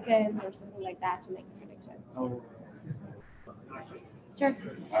other tokens or something like that to make a prediction. Oh. Sure.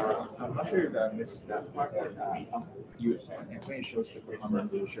 I'm not sure if I missed that part. You when it shows the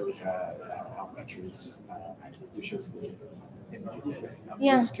performance, it shows how much it shows the images. I'm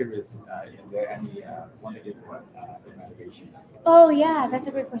just curious, is there any quantitative evaluation? Oh yeah, that's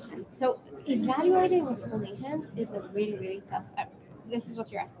a great question. So evaluating explanations is a really, really tough. This is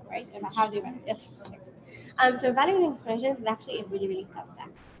what you're asking, right? About how do you evaluate? So evaluating explanations is actually a really, really tough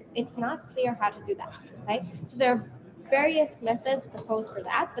task. It's not clear how to do that, right? So there are various methods proposed for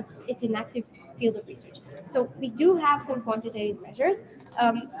that, but it's in active field of research. So we do have some quantitative measures.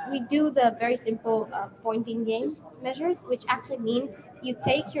 We do the very simple pointing game measures, which actually mean you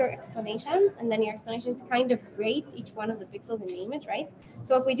take your explanations and then your explanations kind of rate each one of the pixels in the image, right?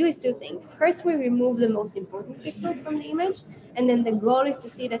 So what we do is two things. First, we remove the most important pixels from the image, and then the goal is to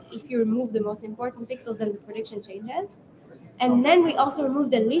see that if you remove the most important pixels, then the prediction changes. And then we also remove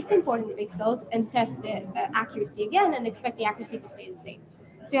the least important pixels and test the accuracy again and expect the accuracy to stay the same.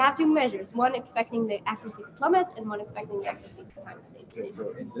 So you have two measures, one expecting the accuracy to plummet and one expecting the accuracy to kind of stay the same. So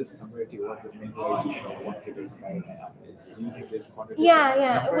in this converter, what's the main way to show what figures by is using this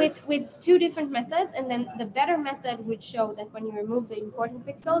quantitative with two different methods, and then the better method would show that when you remove the important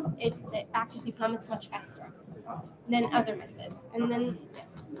pixels, the accuracy plummets much faster than other methods. And then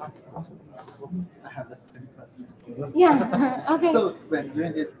I have the same question. Yeah. Okay. So when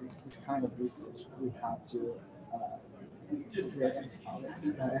doing this kind of research, we have to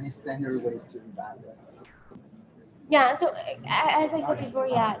any standard ways to evaluate. Yeah, so as I said before,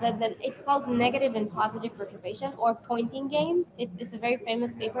 yeah, it's called negative and positive perturbation or pointing game. It's a very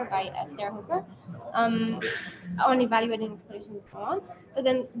famous paper by Sarah Hooker on evaluating explanations and so on. But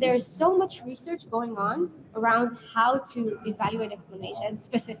then there's so much research going on around how to evaluate explanations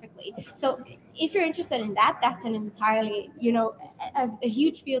specifically. So if you're interested in that, that's an entirely, a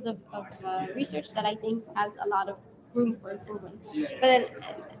huge field of research that I think has a lot of room for improvement. But then,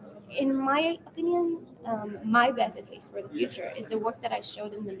 in my opinion, my bet, at least for the future, is the work that I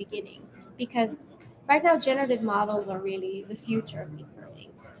showed in the beginning. Because right now, generative models are really the future of deep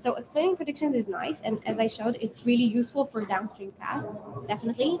learning. So explaining predictions is nice, and as I showed, it's really useful for downstream tasks.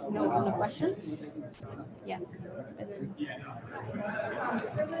 Definitely, no question. Yeah.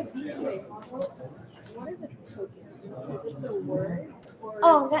 For the VQA models, what are the tokens? Is it the words or?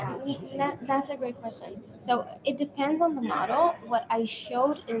 Oh, that's a great question. So it depends on the model. What I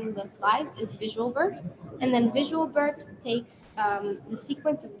showed in the slides is VisualBERT, and then VisualBERT takes the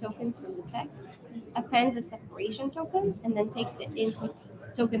sequence of tokens from the text, appends a separation token, and then takes the input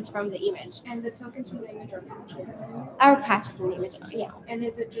tokens from the image. And the tokens from the image are patches. Our patches in the image, yeah. And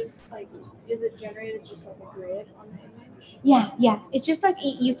is it just like, is it generated as just like a grid on the image? Yeah. It's just like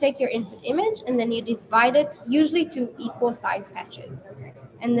you take your input image and then you divide it usually to equal size patches.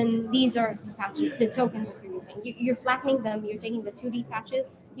 And then these are the patches, the tokens that you're using. You're flattening them, you're taking the 2D patches.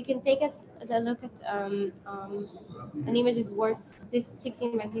 You can take a look at an image is worth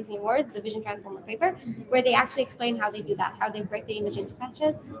 16 by 16 words, the Vision Transformer paper, where they actually explain how they do that, how they break the image into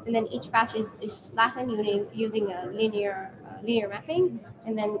patches, and then each patch is flattened using a linear mapping,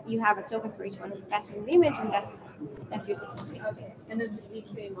 and then you have a token for each one of the patches in the image, and that's your sequence. Okay, and then the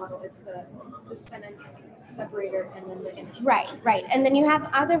VQA model, it's the sentence separator and then the image. Right. And then you have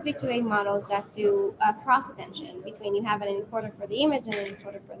other VQA models that do cross attention between, you have an encoder for the image and an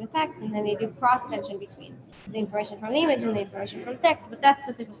encoder for the text, and then they do cross attention between the information from the image and the information from the text, but that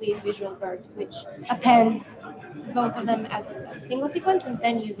specifically is VisualBERT, which appends both of them as a single sequence and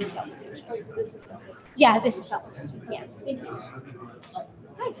then uses self-attention. Oh, so this is self-attention. Yeah, this is self-attention. Yeah. Thank you.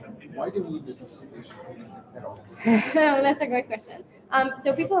 Why do we need the classification at all? That's a great question.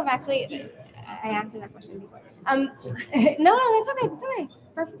 So people have actually, I answered that question before. No, that's okay. That's okay.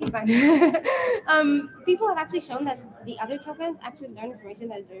 Perfectly fine. People have actually shown that the other tokens actually learn information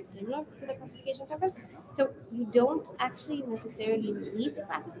that is very similar to the classification token. So you don't actually necessarily need the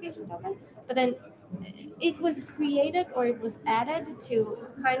classification token, but then it was created or it was added to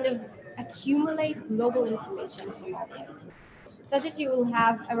kind of accumulate global information from all the other tokens, such that you will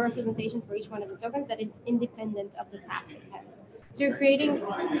have a representation for each one of the tokens that is independent of the task at hand. So you're creating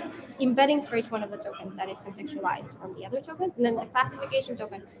embeddings for each one of the tokens that is contextualized from the other tokens, and then the classification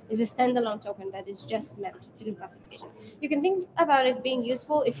token is a standalone token that is just meant to do classification. You can think about it being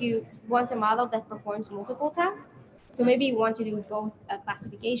useful if you want a model that performs multiple tasks. So maybe you want to do both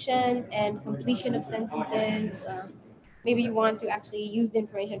classification and completion of sentences. Maybe you want to actually use the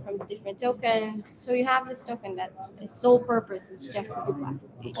information from the different tokens. So you have this token that its sole purpose is just to do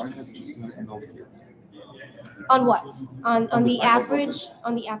classification. On what? On the average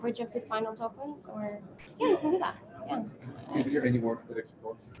of the final tokens, or yeah, you can do that. Yeah. Is there any work that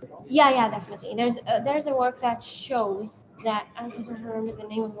explores this at all? Yeah, definitely. There's a work that shows that I don't remember the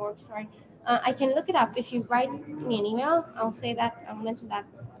name of the work. Sorry, I can look it up. If you write me an email, I'll mention that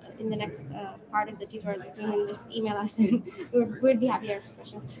in the next part of the tutorial. You can just email us, and we'd be happy to answer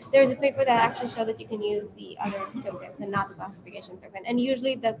questions. There's a paper that actually showed that you can use the other tokens and not the classification token, and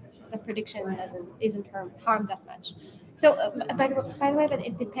usually the prediction isn't harmed that much. So by the way, but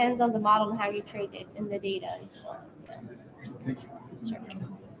it depends on the model and how you train it and the data and so on. Thank you. Sure.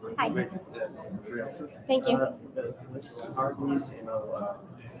 Hi. Thank you. Are these,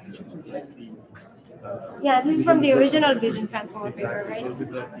 like the Yeah, this is from the original vision transformer paper, right?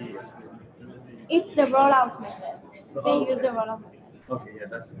 It's the rollout method. They use the rollout method. Okay, yeah,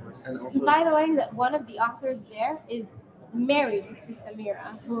 that's good. And also, by the way, one of the authors there is married to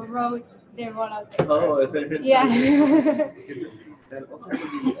Samira, who wrote the rollout paper. oh, Yeah. and also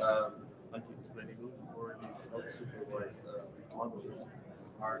the like explaining for these self-supervised models,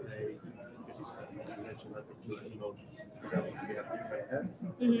 are they? Because you mentioned that for example, we have different heads.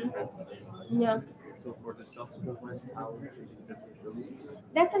 Yeah. So for the self-supervised, how would you interpret those?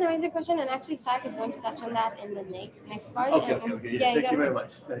 That's an amazing question, and actually, Sak is going to touch on that in the next part. Okay, okay. Yeah, thank you very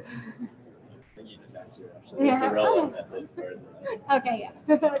much. You just answer actually. What's the relevant method for Okay,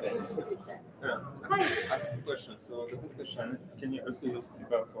 yeah. Okay, sure. I have a question. So the first question, can you also use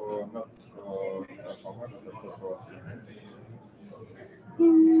Tiva for not for format, but also for CMS?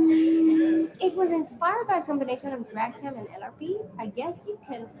 It was inspired by a combination of GradCam and LRP. I guess you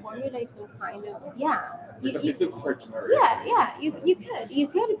can formulate some kind of Because it looks quite generic. You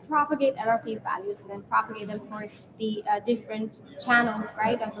could propagate LRP values and then propagate them for the different channels,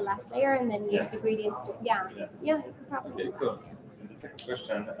 right, of the last layer, and then use the gradients to you could propagate. Okay, cool. And the second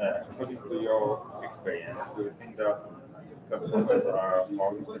question, according to your experience, do you think that transformers are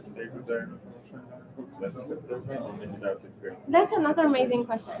more competitive than less competitive, or maybe they're different? That's another amazing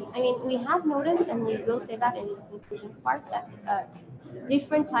question. I mean, we have noticed, and we will say that in the conclusions part, that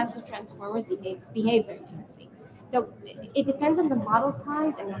different types of transformers behave very differently. So it depends on the model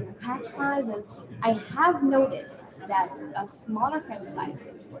size and on the patch size. And I have noticed that smaller patch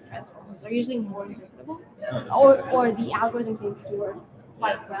sizes for transformers are usually more interpretable, or the algorithm seems to work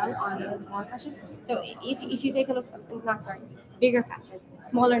quite well on smaller patches. So if you take a look, bigger patches,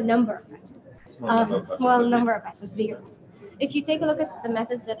 smaller number of patches. Small number of patches, bigger patches. If you take a look at the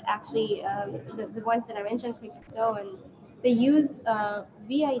methods that actually, the ones that I mentioned, so and they use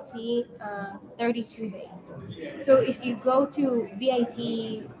VIT 32 base. So if you go to VIT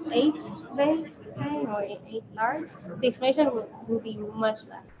 8 base, say, or 8 large, the explanation will be much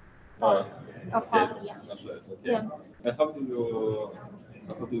less. Much less, okay. Yeah. And how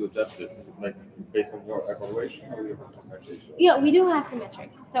do you adjust this? Is it like based on your evaluation, or you have some metrics? Yeah, we do have some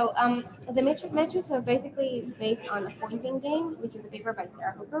metrics. So the metrics are basically based on a pointing game, which is a paper by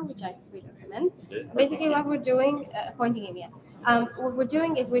Sarah Hooker, which I really recommend. Basically, what we're doing, pointing game, what we're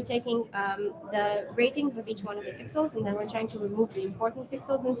doing is we're taking the ratings of each one of the pixels, and then we're trying to remove the important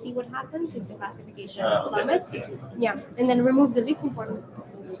pixels and see what happens if the classification plummets. Yeah, and then remove the least important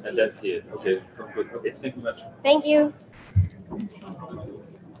pixels. And that's it. Okay, sounds good. Okay, thank you much. Thank you.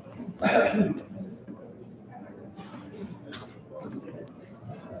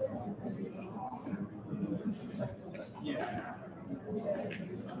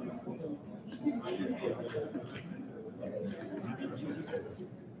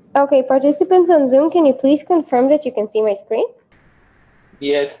 Okay, participants on Zoom, can you please confirm that you can see my screen?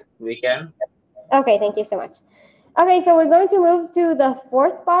 Yes, we can. Okay, thank you so much. Okay, so we're going to move to the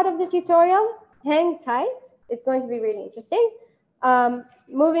fourth part of the tutorial. Hang tight. It's going to be really interesting.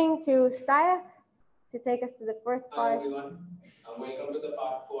 Moving to Saya to take us to the fourth part. Hi, everyone. Welcome to the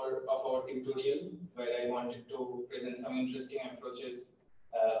part 4 of our tutorial, where I wanted to present some interesting approaches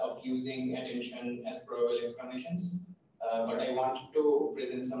of using attention as probable explanations. But I wanted to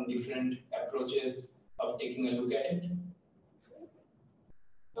present some different approaches of taking a look at it.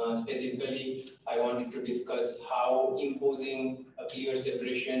 Specifically, I wanted to discuss how imposing a clear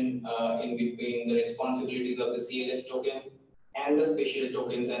separation in between the responsibilities of the CLS token and the spatial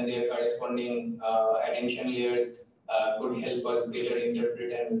tokens and their corresponding attention layers could help us better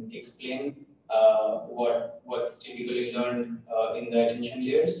interpret and explain what's typically learned in the attention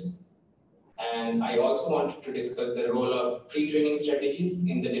layers. And I also wanted to discuss the role of pre-training strategies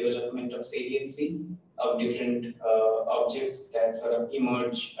in the development of saliency of different objects that sort of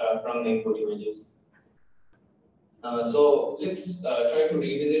emerge from the input images. So let's try to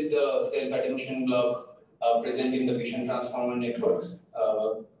revisit the self-attention block present in the vision transformer networks.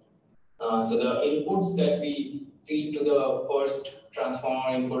 So the inputs that we feed to the first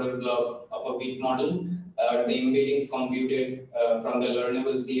transformer encoder block of a bit model are the embeddings computed from the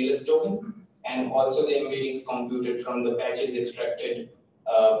learnable CLS token, and also the embeddings computed from the patches extracted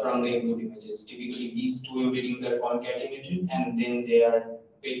from the input images. Typically, these two embeddings are concatenated, and then they are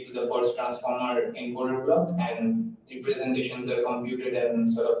fed to the first transformer encoder block, and representations are computed and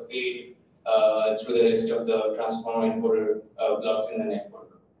sort of fed through the rest of the transformer encoder blocks in the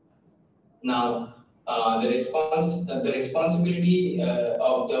network. Now, the responsibility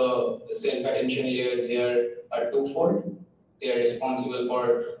of the self-attention layers here are twofold. They are responsible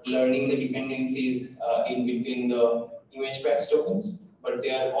for learning the dependencies in between the image patch tokens, but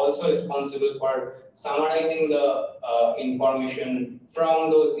they are also responsible for summarizing the information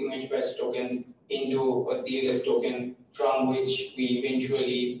from those image patch tokens into a CLS token, from which we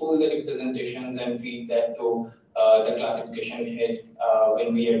eventually pull the representations and feed that to the classification head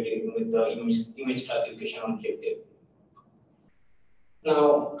when we are dealing with the image classification objective.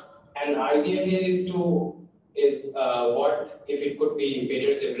 Now, an idea here is what if it could be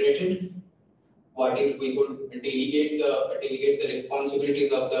better separated? What if we could delegate the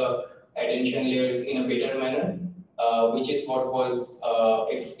responsibilities of the attention layers in a better manner, which is what was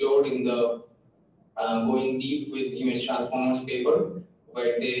explored in the going deep with image transformers paper,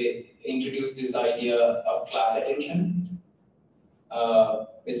 where they introduced this idea of class attention.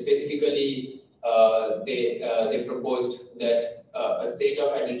 Specifically, they proposed that a set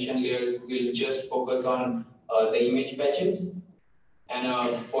of attention layers will just focus on the image patches, and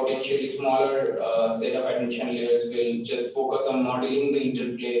a potentially smaller set of attention layers will just focus on modeling the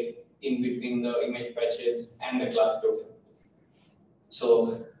interplay in between the image patches and the class token.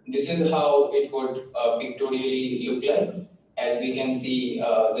 So this is how it would pictorially look like. As we can see,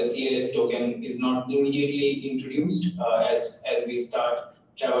 the CLS token is not immediately introduced as we start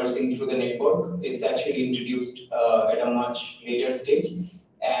traversing through the network. It's actually introduced at a much later stage.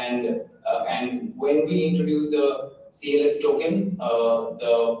 And when we introduce the CLS token,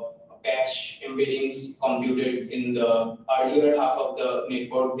 the patch embeddings computed in the earlier half of the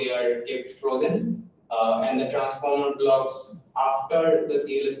network, they are kept frozen. And the transformer blocks after the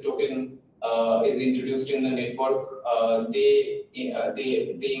CLS token is introduced in the network, they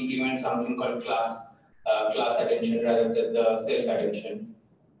implement something called class attention rather than the self attention.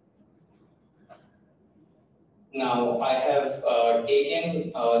 Now, I have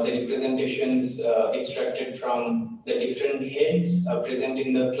taken the representations extracted from the different heads present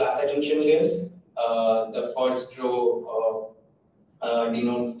in the class attention layers. The first row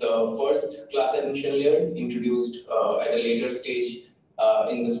denotes the first class attention layer introduced at a later stage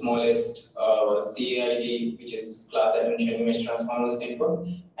in the smallest CAIT, which is class attention image transformers network,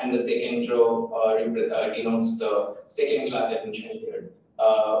 and the second row denotes the second class attention layer.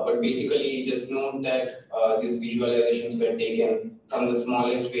 But basically, just note that these visualizations were taken from the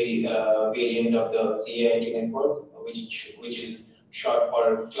smallest variant of the CAIT network, which is short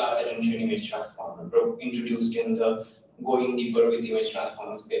for class attention image transformer, introduced in the going deeper with image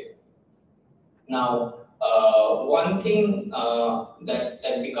transformers paper. Now, one thing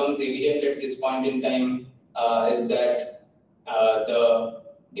that becomes evident at this point in time is that the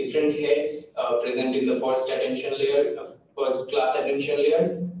different heads present in the first attention layer, first class attention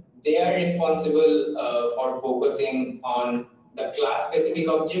layer, they are responsible for focusing on the class-specific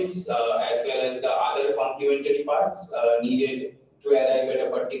objects as well as the other complementary parts needed to arrive at a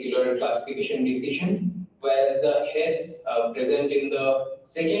particular classification decision. Whereas the heads present in the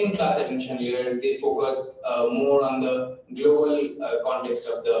second class attention layer, they focus more on the global context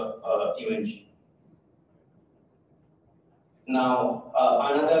of the image. Now,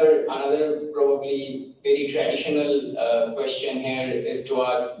 another probably very traditional question here is to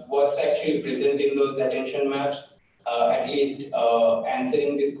ask what's actually present in those attention maps. At least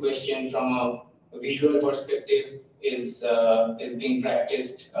answering this question from a visual perspective is being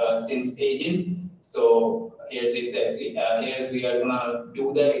practiced since ages. So here's we are gonna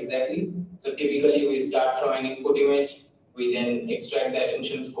do that exactly. So typically we start from an input image, we then extract the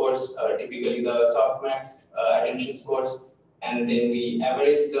attention scores, typically the softmax attention scores, and then we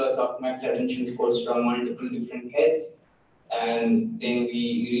average the softmax attention scores from multiple different heads, and then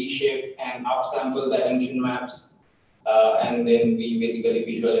we reshape and upsample the attention maps, and then we basically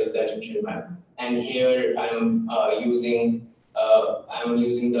visualize the attention map. And here I'm using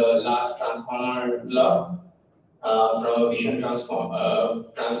the last transformer block from a vision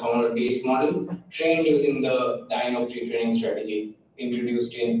transformer based model trained using the dyno pre-training strategy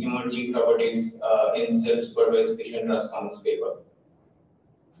introduced in emerging properties in self-supervised vision transformers paper.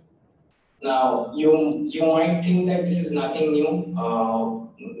 Now, you might think that this is nothing new.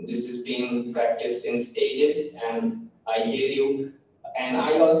 This is being practiced since ages, and I hear you. And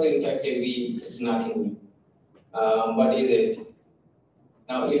I also, in fact, agree this is nothing new. But is it?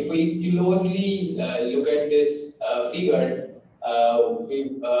 Now, if we closely look at this figure,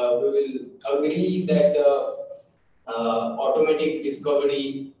 we will agree that the automatic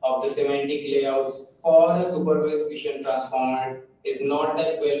discovery of the semantic layouts for a supervised vision transformer is not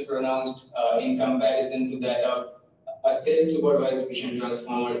that well pronounced in comparison to that of a self-supervised vision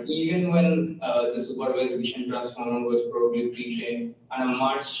transformer, even when the supervised vision transformer was probably pre-trained on a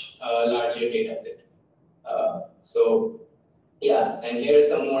much larger data set. So yeah, and here are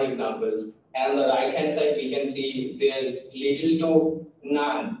some more examples. And on the right-hand side, we can see there's little to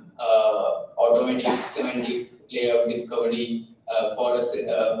non-automatic semantic layout discovery for a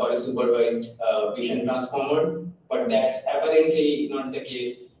supervised vision transformer, but that's apparently not the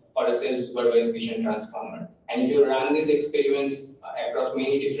case for a self-supervised vision transformer. And if you run these experiments across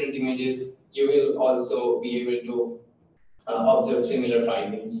many different images, you will also be able to observe similar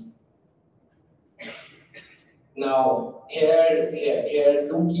findings. Now, here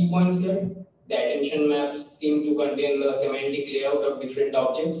two key points here. The attention maps seem to contain the semantic layout of different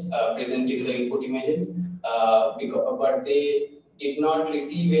objects present in the input images, but they did not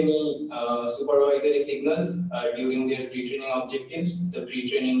receive any supervisory signals during their pre-training objectives. The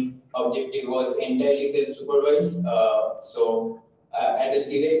pre-training objective was entirely self-supervised. As a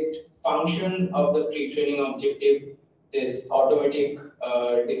direct function of the pre-training objective, this automatic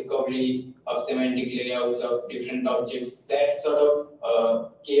discovery of semantic layouts of different objects, that sort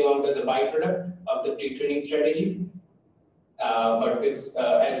of came out as a byproduct of the pre-training strategy. But with,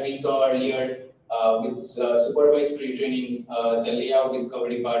 as we saw earlier, with supervised pre-training, the layout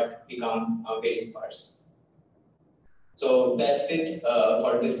discovery part become very sparse. So that's it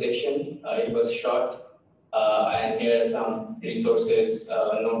for this section. It was short, and here are some resources,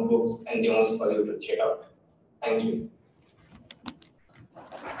 notebooks, and demos for you to check out. Thank you.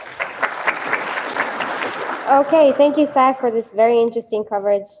 Okay, thank you, Zach, for this very interesting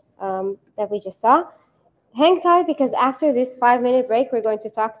coverage that we just saw. Hang tight, because after this 5-minute break, we're going to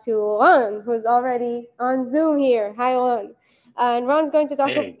talk to Ron, who's already on Zoom here. Hi, Ron. And Ron's going to talk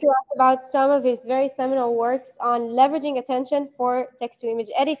to us about some of his very seminal works on leveraging attention for text-to-image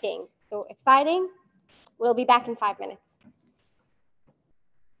editing. So exciting. We'll be back in 5 minutes.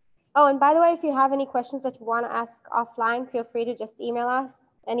 Oh, and by the way, if you have any questions that you want to ask offline, feel free to just email us.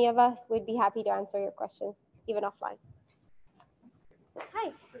 Any of us would be happy to answer your questions, even offline.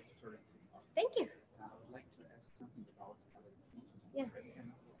 Hi. Thank you. I would like to ask something about Yeah.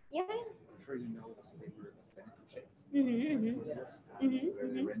 Yeah. I'm sure you know the paper sanity checks. Where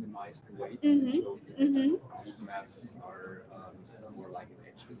they randomize the weights and show that heat maps are more like an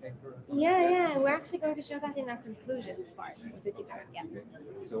edge detector. Yeah. We're actually going to show that in our conclusions part of the tutorial. Yeah.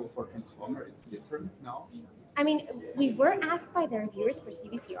 So for transformer, it's different now. I mean, we were asked by the reviewers for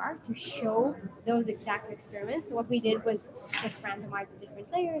CVPR to show those exact experiments. So what we did was just randomize the different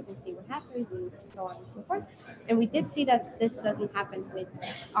layers and see what happens and so on and so forth. And we did see that this doesn't happen with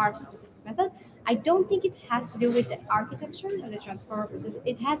our specific method. I don't think it has to do with the architecture of the transformer process.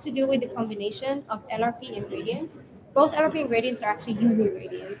 It has to do with the combination of LRP and gradients. Both LRP and gradients are actually using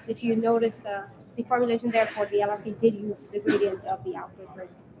gradients. If you notice the formulation there for the LRP did use the gradient of the output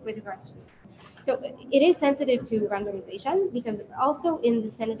with regards to. So it is sensitive to randomization, because also in the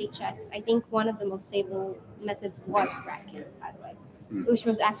sanity checks, I think one of the most stable methods was GradCam, by the way, which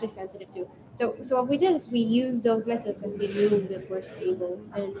was actually sensitive to. So what we did is we used those methods and we knew that we're stable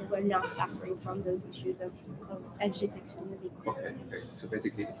and we're not suffering from those issues of edge detection. Okay. So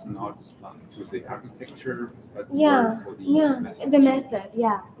basically it's not to the architecture, but more for the method. The method,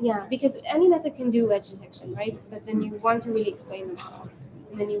 yeah. Because any method can do edge detection, right? But then you want to really explain the model.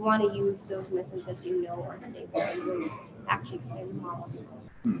 And then you want to use those methods that you know are stable and will actually explain the model.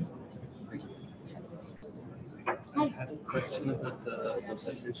 Thank you. I have a question about those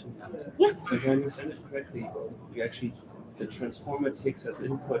attention maps. Yeah. So if I understand it correctly, the transformer takes as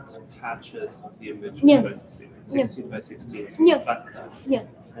input patches of the image, 16 by 16, flat patch. Yeah.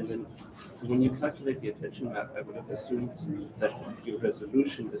 And then, so when you calculate the attention map, I would have assumed that your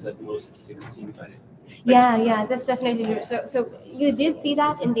resolution is at most 16 by. Yeah, that's definitely true. So you did see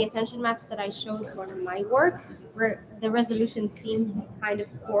that in the attention maps that I showed for my work, where the resolution seemed kind of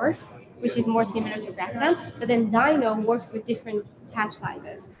coarse, which is more similar to GradCam. But then Dino works with different patch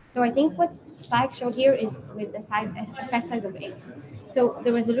sizes. So I think what Spike showed here is with a patch size of 8. So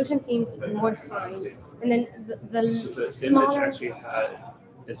the resolution seems more fine. And then the smaller image actually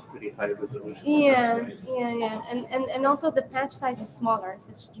is pretty high resolution. Yeah. And also the patch size is smaller,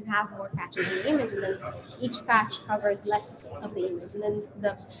 such that you have more patches in the image, and then each patch covers less of the image, and then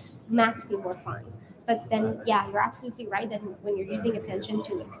the maps seem more fine. But then, yeah, you're absolutely right that when you're using attention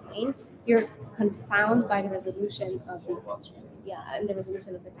to explain, you're confounded by the resolution of the image. Yeah, and the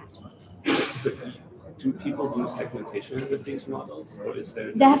resolution of the patches. Do people do segmentation with these models, or is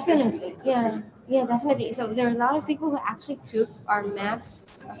there definitely? Yeah, definitely. So there are a lot of people who actually took our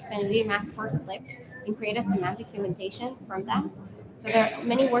maps, explainability maps per clip, and created semantic segmentation from that. So there are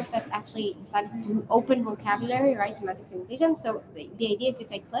many works that actually decided to do open vocabulary, right, semantic segmentation. So the idea is to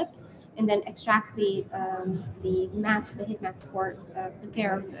take clip and then extract the maps, the heat maps for the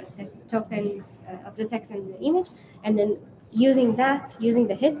pair of tokens of the text and the image, and then using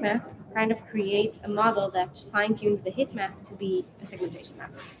the heat map, kind of create a model that fine-tunes the heat map to be a segmentation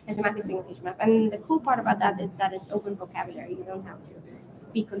map, a semantic segmentation map. And the cool part about that is that it's open vocabulary. You don't have to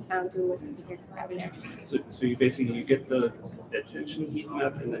be confounded to a specific vocabulary. So you basically you get the attention heat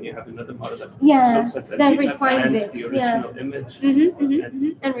map, and then you have another model that looks at that refines it. the original image.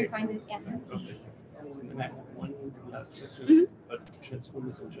 And refines it, yeah. Okay. And I have one last question about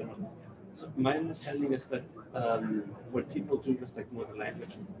transformers in general. So my understanding is that what people do with like model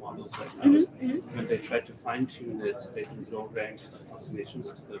language models right now is when they try to fine tune it, they do low rank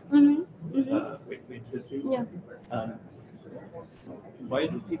approximations to the weight distance. Yeah. Why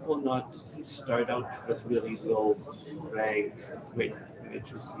do people not start out with really low rank weight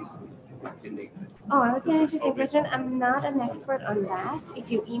matrices in the beginning? Oh, that's an interesting question. I'm not an expert on that.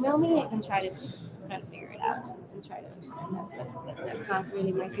 If you email me, I can try to figure it out and try to understand that. But that's not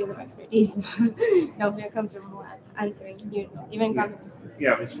really my field of expertise. Don't feel comfortable answering you, even comments.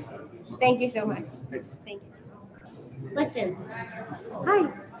 Yeah, it's just. Thank you so much. Thank you. Listen.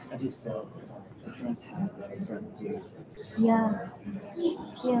 Hi. As you said, different hats, different gears. Yeah.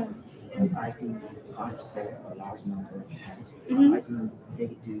 Yeah. And I think I said a large number of hats. I think they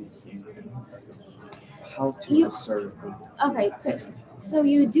do same things. How to observe them. Okay, so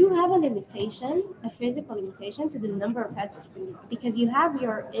you do have a limitation, a physical limitation to the number of heads that you can use, because you have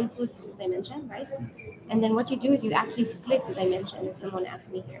your input dimension, right? And then what you do is you actually split the dimension, as someone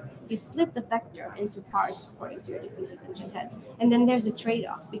asked me here. You split the vector into parts according to your different attention heads. And then there's a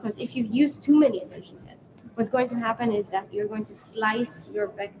trade-off, because if you use too many attention heads, what's going to happen is that you're going to slice your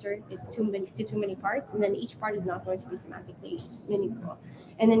vector into too many parts, and then each part is not going to be semantically meaningful.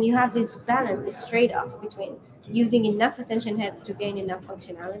 And then you have this balance, this trade-off between using enough attention heads to gain enough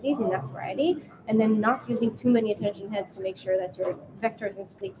functionalities, enough variety, and then not using too many attention heads to make sure that your vector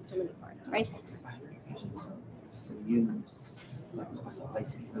isn't split into too many parts, right? So you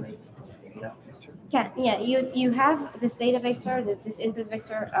slicing the data vector. Yeah, you have this data vector, this input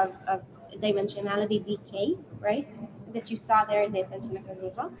vector of dimensionality decay, right? That you saw there in the attention mechanism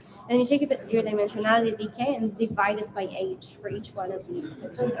as well. And you take your dimensionality decay and divide it by age for each one of these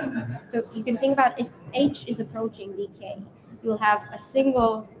attention heads. So you can think about if age is approaching decay, you'll have a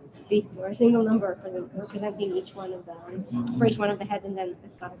single bit or a single number representing each one of the for each one of the heads, and then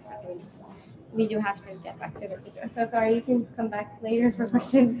it's not expressing. We do have to get back to it. So sorry, you can come back later for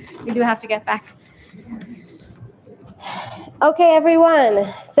questions. We do have to get back. Okay, everyone.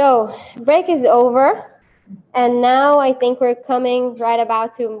 So break is over. And now I think we're coming right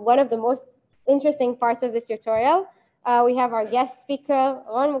about to one of the most interesting parts of this tutorial. We have our guest speaker,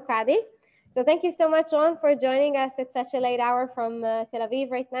 Ron Mukadi. So thank you so much, Ron, for joining us at such a late hour from Tel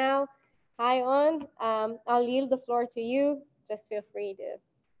Aviv right now. Hi, Ron. I'll yield the floor to you. Just feel free to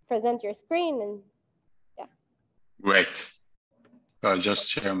present your screen and yeah. Great. So I'll just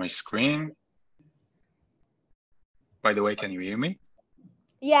share my screen. By the way, can you hear me?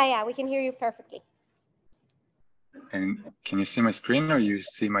 Yeah, we can hear you perfectly. And can you see my screen or you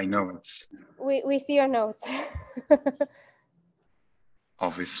see my notes? We see your notes.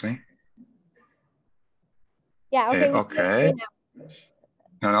 Obviously. Yeah, okay. Okay.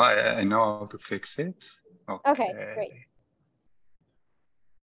 No, I know how to fix it. Okay, great.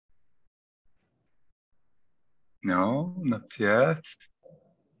 No, not yet.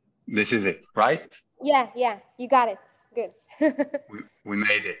 This is it, right? Yeah, you got it. Good. we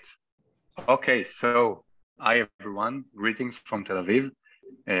made it. Okay, so hi everyone, greetings from Tel Aviv.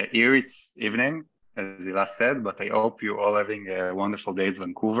 Here it's evening, as Ila said, but I hope you're all having a wonderful day in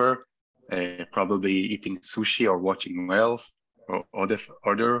Vancouver, probably eating sushi or watching whales or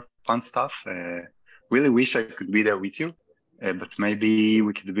other fun stuff. Really wish I could be there with you, but maybe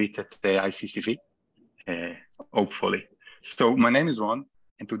we could meet at the ICCV, hopefully. So my name is Ron,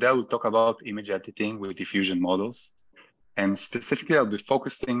 and today we'll talk about image editing with diffusion models. And specifically, I'll be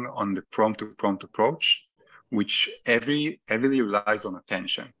focusing on the prompt-to-prompt approach, which heavily relies on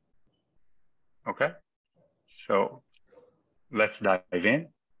attention. Okay, so let's dive in.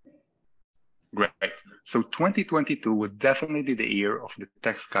 Great. So 2022 was definitely the year of the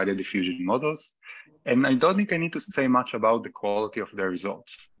text-guided diffusion models, and I don't think I need to say much about the quality of their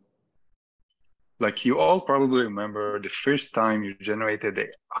results. Like you all probably remember the first time you generated a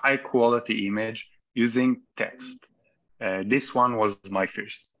high-quality image using text. This one was my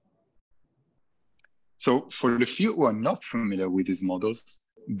first. So for the few who are not familiar with these models,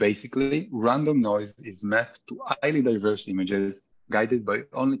 basically random noise is mapped to highly diverse images guided by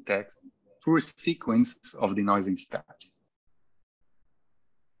only text through a sequence of denoising steps.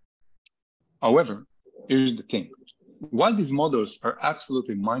 However, here's the thing. While these models are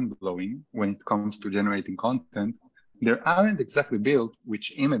absolutely mind-blowing when it comes to generating content, they aren't exactly built with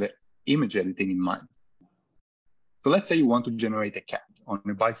image editing in mind. So let's say you want to generate a cat on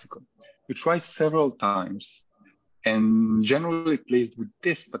a bicycle. You try several times and generally pleased with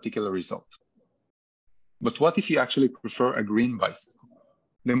this particular result. But what if you actually prefer a green bicycle?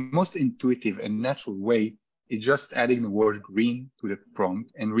 The most intuitive and natural way is just adding the word green to the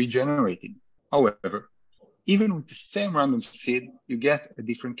prompt and regenerating. However, even with the same random seed, you get a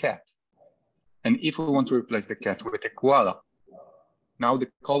different cat. And if we want to replace the cat with a koala, now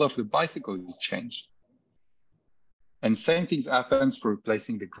the color of the bicycle is changed. And same things happens for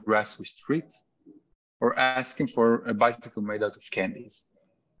replacing the grass with streets or asking for a bicycle made out of candies.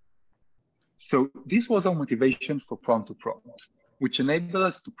 So this was our motivation for prompt to prompt, which enabled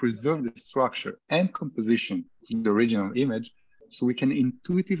us to preserve the structure and composition of the original image so we can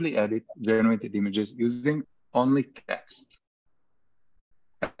intuitively edit generated images using only text.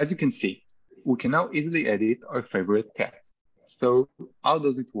 As you can see, we can now easily edit our favorite cat. So how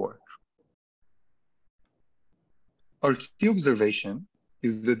does it work? Our key observation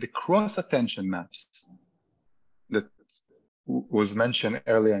is that the cross-attention maps that was mentioned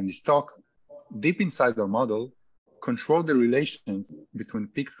earlier in this talk, deep inside our model, control the relations between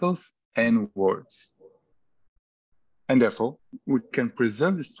pixels and words. And therefore, we can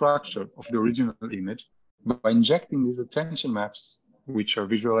preserve the structure of the original image by injecting these attention maps, which are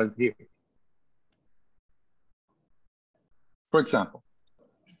visualized here. For example,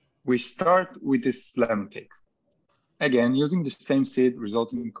 we start with this lemon cake. Again, using the same seed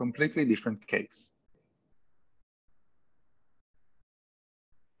results in completely different cakes.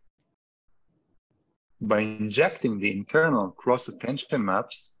 By injecting the internal cross-attention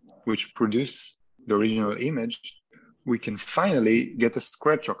maps, which produce the original image, we can finally get a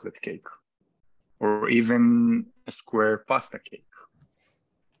square chocolate cake, or even a square pasta cake.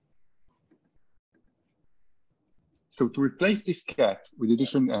 So to replace this cat with a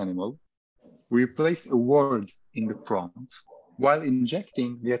different animal, we replace a word in the prompt while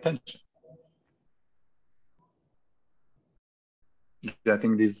injecting the attention.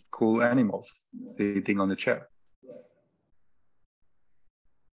 Getting these cool animals sitting on the chair.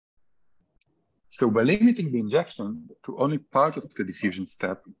 So by limiting the injection to only part of the diffusion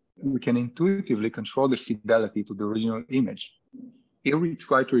step, we can intuitively control the fidelity to the original image. Here we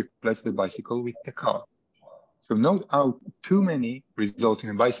try to replace the bicycle with the car. So note how too many result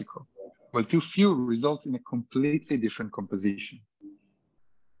in a bicycle, while too few results in a completely different composition.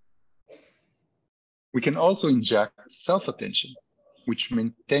 We can also inject self-attention, which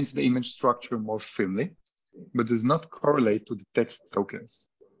maintains the image structure more firmly, but does not correlate to the text tokens.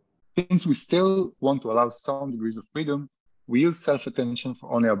 Since we still want to allow some degrees of freedom, we use self-attention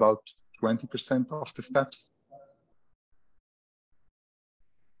for only about 20% of the steps.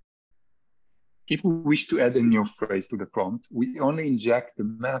 If we wish to add a new phrase to the prompt, we only inject the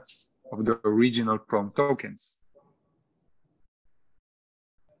maps of the original prompt tokens.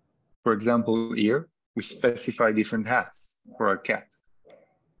 For example, here, we specify different hats for our cat.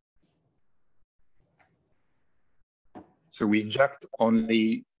 So we inject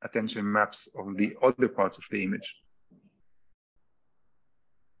only attention maps of the other parts of the image.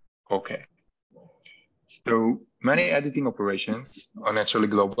 Okay. So many editing operations are naturally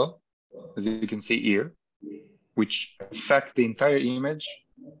global, as you can see here, which affect the entire image,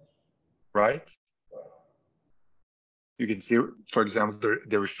 right? You can see, for example,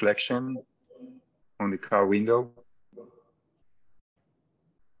 the reflection on the car window.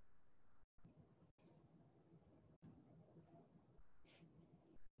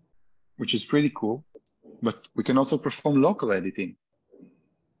 Which is pretty cool, but we can also perform local editing.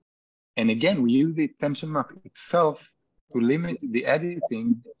 And again, we use the attention map itself to limit the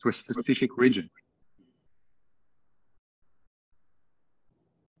editing to a specific region.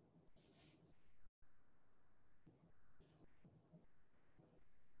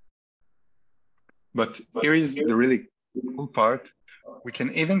 But here is the really cool part. We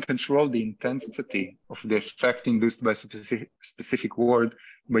can even control the intensity of the effect induced by a specific word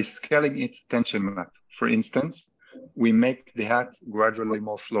by scaling its attention map. For instance, we make the hat gradually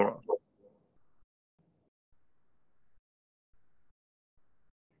more floral.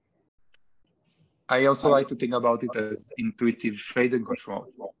 I also like to think about it as intuitive fade and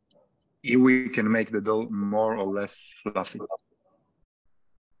control. Here we can make the doll more or less fluffy.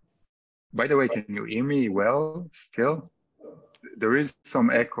 By the way, can you hear me well still? There is some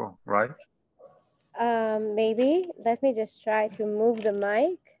echo, right? Maybe. Let me just try to move the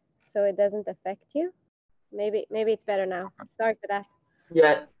mic so it doesn't affect you. Maybe it's better now. Sorry for that.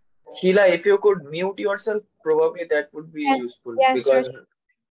 Yeah, Sheila, if you could mute yourself, probably that would be useful. Yeah, because...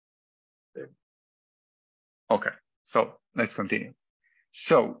 sure. Okay, so let's continue.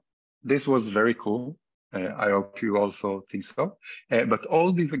 So this was very cool. I hope you also think so. But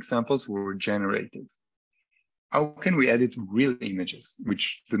all these examples were generated. How can we edit real images,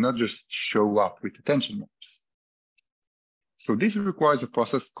 which do not just show up with attention maps? So this requires a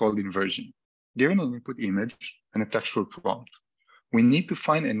process called inversion. Given an input image and a textual prompt, we need to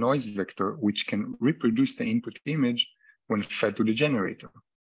find a noise vector which can reproduce the input image when fed to the generator.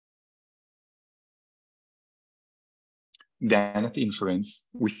 Then at inference,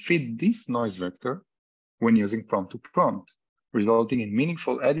 we feed this noise vector when using prompt to prompt, resulting in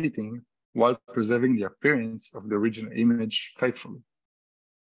meaningful editing while preserving the appearance of the original image faithfully.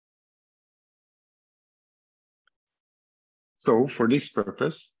 So for this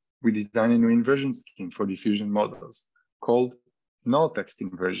purpose, we designed a new inversion scheme for diffusion models called null text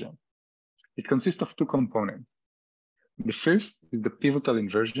inversion. It consists of two components. The first is the pivotal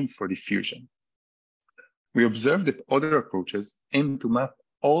inversion for diffusion. We observed that other approaches aim to map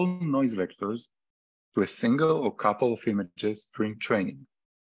all noise vectors to a single or couple of images during training.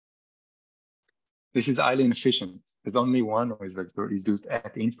 This is highly inefficient, as only one noise vector is used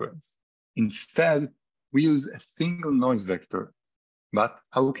at inference. Instead, we use a single noise vector. But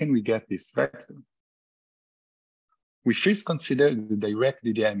how can we get this vector? We first consider the direct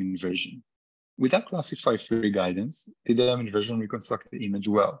DDM inversion. Without classifier-free guidance, DDM inversion reconstructs the image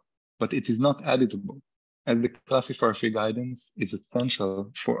well, but it is not editable, as the classifier-free guidance is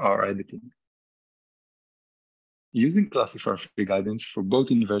essential for our editing. Using classifier-free guidance for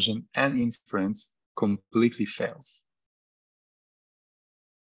both inversion and inference completely fails.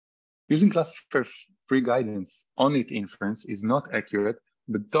 Using classifier-free guidance only at inference is not accurate,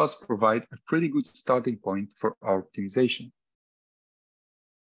 but does provide a pretty good starting point for our optimization.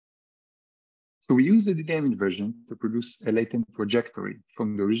 So we use the DDM inversion to produce a latent trajectory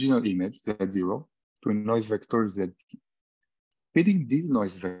from the original image, Z0, to a noise vector, ZT. Feeding this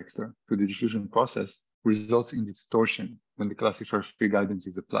noise vector to the diffusion process results in distortion when the classifier-free guidance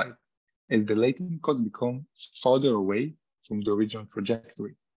is applied, as the latent codes become farther away from the original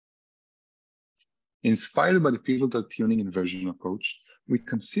trajectory. Inspired by the pivotal tuning inversion approach, we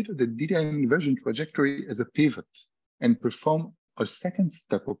consider the DDM inversion trajectory as a pivot and perform a second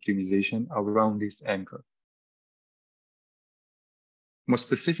step optimization around this anchor. More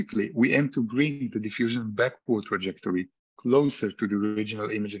specifically, we aim to bring the diffusion backward trajectory closer to the original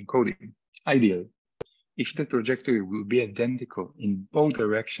image encoding. Ideally, if the trajectory will be identical in both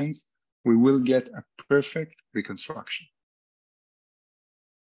directions, we will get a perfect reconstruction.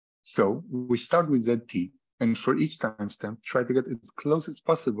 So we start with ZT, and for each timestamp, try to get as close as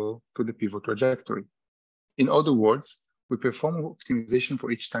possible to the pivot trajectory. In other words, we perform optimization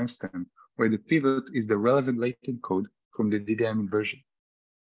for each timestamp, where the pivot is the relevant latent code from the DDM inversion.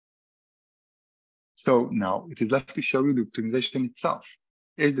 So now it is left to show you the optimization itself.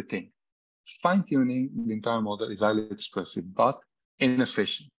 Here's the thing. Fine-tuning the entire model is highly expressive, but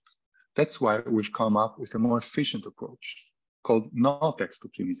inefficient. That's why we've come up with a more efficient approach called null text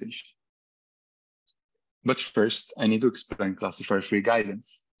optimization. But first, I need to explain classifier-free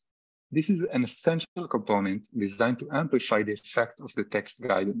guidance. This is an essential component designed to amplify the effect of the text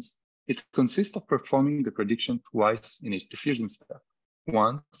guidance. It consists of performing the prediction twice in each diffusion step,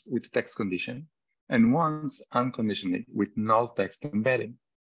 once with text condition and once unconditionally with null text embedding.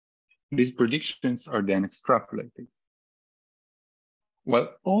 These predictions are then extrapolated.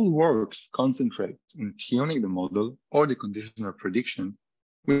 While all works concentrate in tuning the model or the conditional prediction,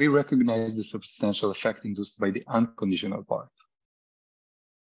 we recognize the substantial effect induced by the unconditional part.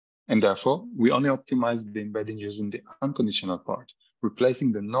 And therefore, we only optimize the embedding using the unconditional part,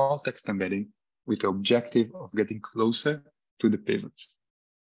 replacing the null text embedding with the objective of getting closer to the pivots.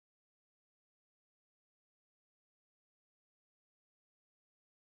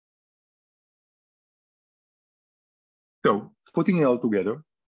 So, putting it all together,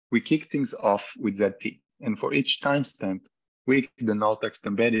 we kick things off with ZT. And for each timestamp, we kick the null text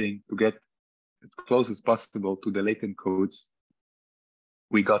embedding to get as close as possible to the latent codes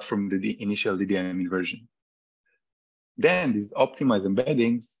we got from the initial DDM inversion. Then these optimized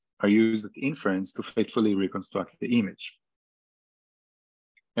embeddings are used at inference to faithfully reconstruct the image.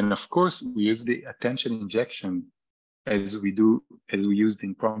 And of course, we use the attention injection as we used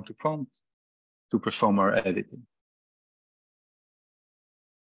in prompt to prompt to perform our editing.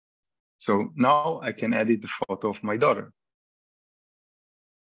 So now I can edit the photo of my daughter.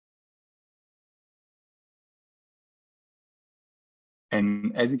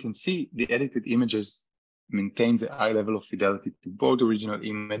 And as you can see, the edited images maintains a high level of fidelity to both the original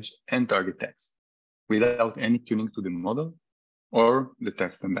image and target text without any tuning to the model or the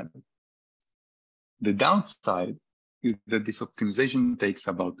text embedded. The downside is that this optimization takes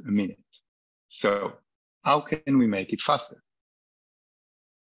about a minute. So how can we make it faster?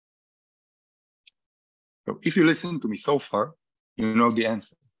 So if you listen to me so far, you know the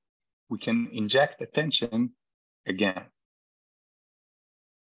answer. We can inject attention again.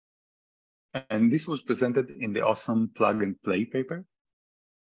 And this was presented in the awesome plug and play paper,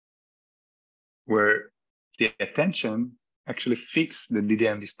 where the attention actually fixes the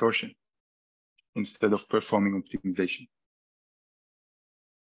DDM distortion instead of performing optimization.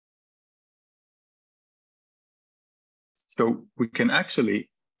 So we can actually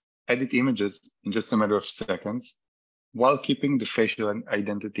edit images in just a matter of seconds while keeping the facial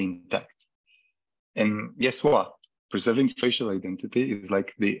identity intact. And guess what? Preserving facial identity is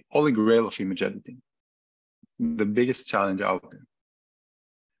like the holy grail of image editing, the biggest challenge out there.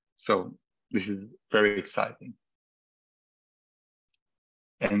 So this is very exciting.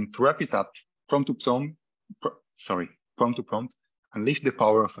 And to wrap it up, prompt to prompt, unleash the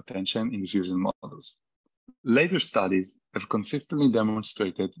power of attention in fusion models. Later studies have consistently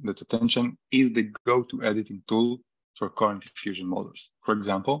demonstrated that attention is the go-to editing tool for cognitive fusion models. For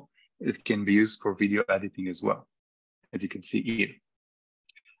example, it can be used for video editing as well, as you can see here.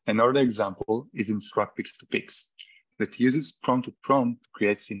 Another example is Instruct Pix2Pix that uses prompt to prompt to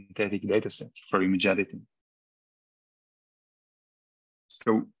create synthetic datasets for image editing.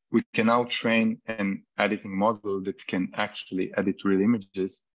 So we can now train an editing model that can actually edit real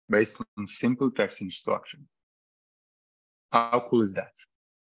images based on simple text instruction. How cool is that?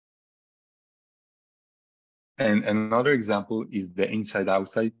 And another example is the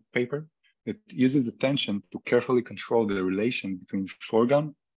inside-outside paper that uses attention to carefully control the relation between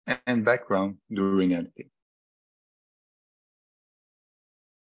foreground and background during editing.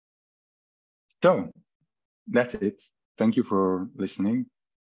 So that's it. Thank you for listening.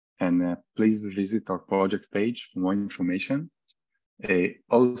 And please visit our project page for more information.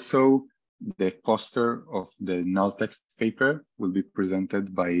 Also, the poster of the null text paper will be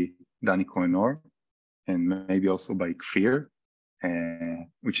presented by Danny Cohenor and maybe also by Kfir,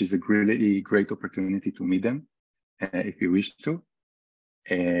 which is a really great opportunity to meet them if you wish to.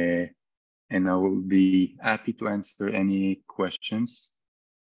 And I will be happy to answer any questions.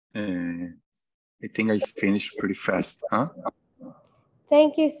 I think I finished pretty fast, huh?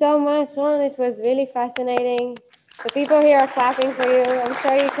 Thank you so much, Juan. It was really fascinating. The people here are clapping for you. I'm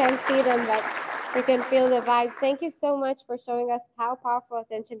sure you can't see them, but you can feel the vibes. Thank you so much for showing us how powerful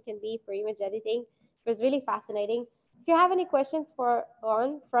attention can be for image editing. It was really fascinating. If you have any questions for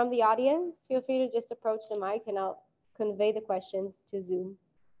Juan from the audience, feel free to just approach the mic and I'll convey the questions to Zoom.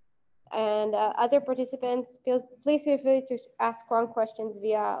 And other participants, please feel free to ask Juan questions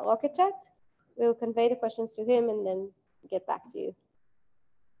via Rocket Chat. We'll convey the questions to him and then get back to you.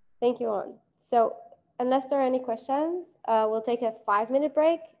 Thank you, Juan. So unless there are any questions, we'll take a 5-minute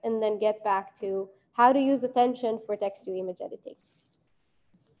break and then get back to how to use attention for text-to-image editing.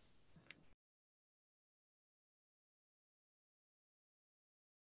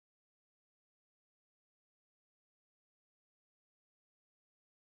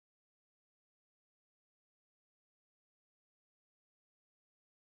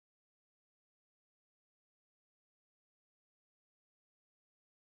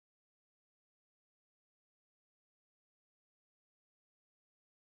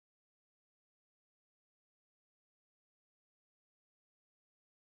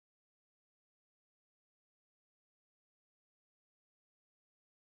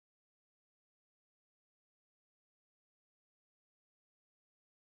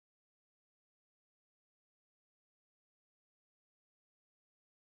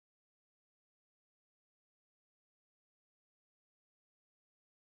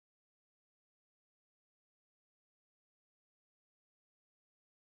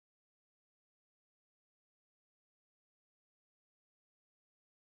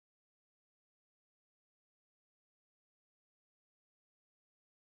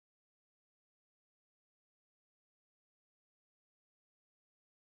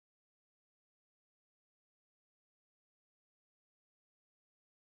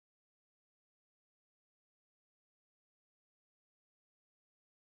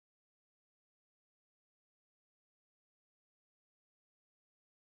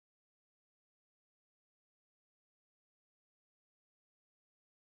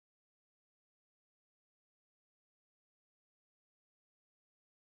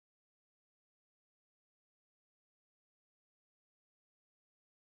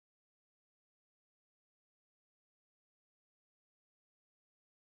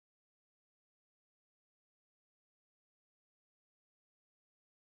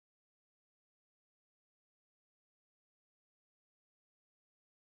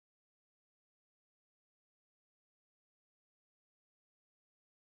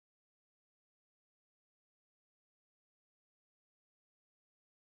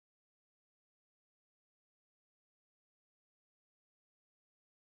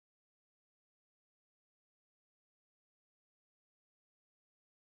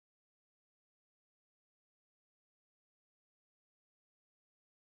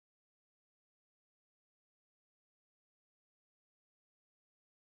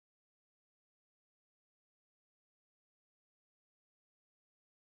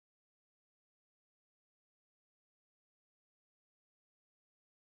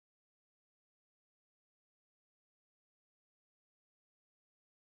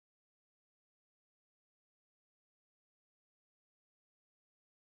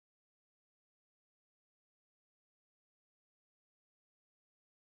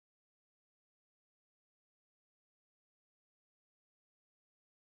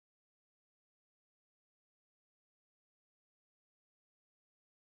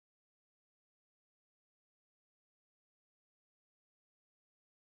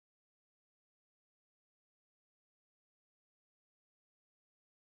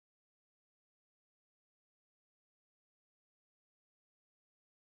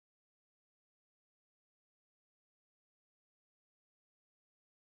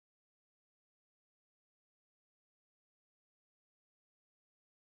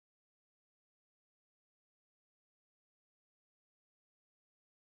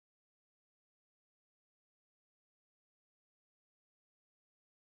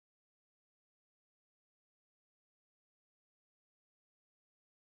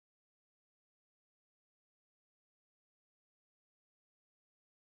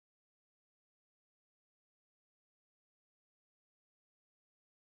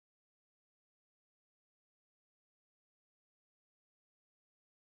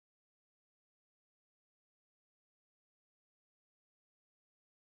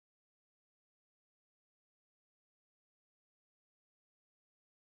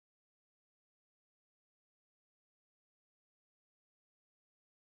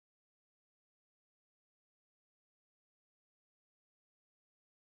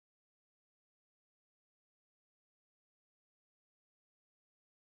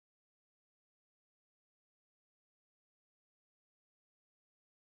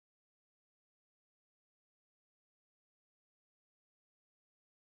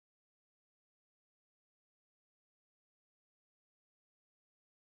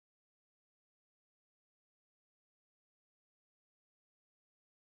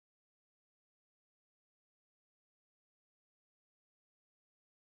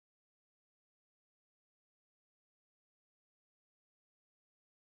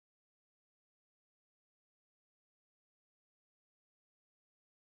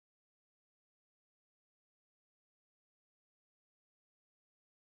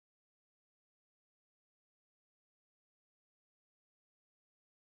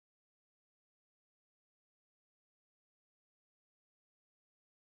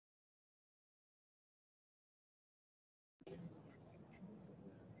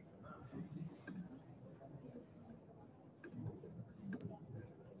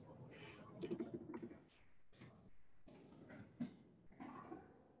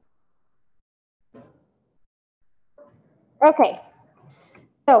 Okay,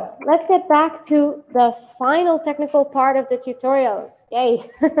 so let's get back to the final technical part of the tutorial. Yay,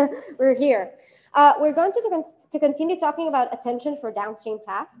 we're here. We're going to continue talking about attention for downstream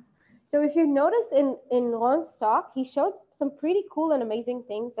tasks. So if you notice in Ron's talk, he showed some pretty cool and amazing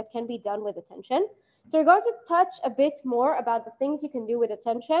things that can be done with attention. So we're going to touch a bit more about the things you can do with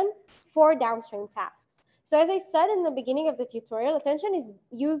attention for downstream tasks. So as I said in the beginning of the tutorial, attention is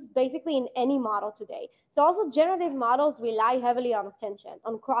used basically in any model today. So also generative models rely heavily on attention,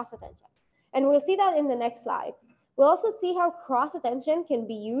 on cross attention. And we'll see that in the next slides. We'll also see how cross attention can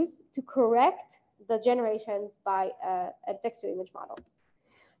be used to correct the generations by a text-to-image model.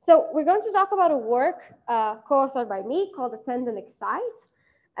 So we're going to talk about a work co-authored by me called Attend and Excite.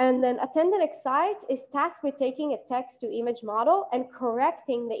 And then Attend and Excite is tasked with taking a text-to-image model and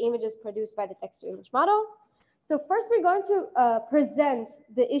correcting the images produced by the text-to-image model. So first, we're going to present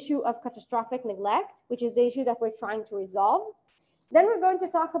the issue of catastrophic neglect, which is the issue that we're trying to resolve. Then we're going to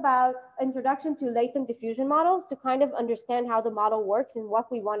talk about introduction to latent diffusion models to kind of understand how the model works and what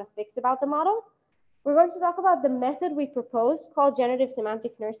we want to fix about the model. We're going to talk about the method we proposed called generative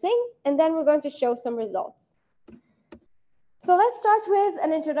semantic nursing, and then we're going to show some results. So let's start with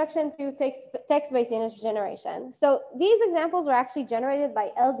an introduction to text-based image generation. So these examples were actually generated by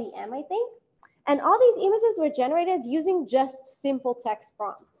LDM, I think. And all these images were generated using just simple text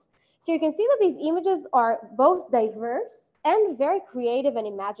prompts. So you can see that these images are both diverse and very creative and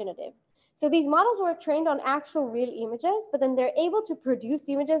imaginative. So these models were trained on actual real images, but then they're able to produce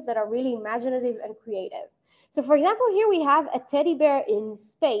images that are really imaginative and creative. So for example, here we have a teddy bear in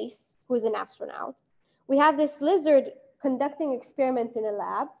space who's an astronaut. We have this lizard conducting experiments in a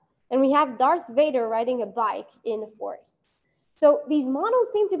lab, and we have Darth Vader riding a bike in a forest. So these models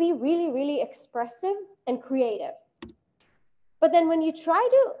seem to be really, really expressive and creative. But then when you try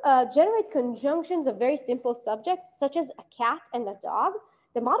to generate conjunctions of very simple subjects, such as a cat and a dog,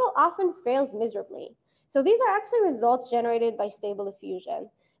 the model often fails miserably. So these are actually results generated by Stable Diffusion.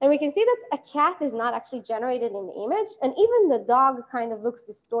 And we can see that a cat is not actually generated in the image, and even the dog kind of looks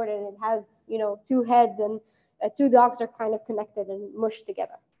distorted. It has, two heads, and two dogs are kind of connected and mushed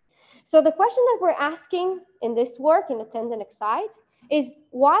together. So the question that we're asking in this work, in Attend and Excite, is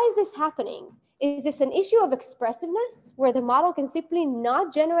why is this happening? Is this an issue of expressiveness, where the model can simply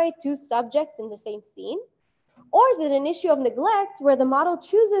not generate two subjects in the same scene? Or is it an issue of neglect, where the model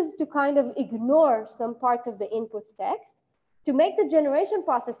chooses to kind of ignore some parts of the input text to make the generation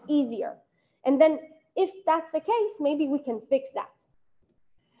process easier? And then if that's the case, maybe we can fix that.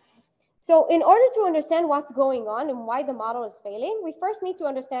 So in order to understand what's going on and why the model is failing, we first need to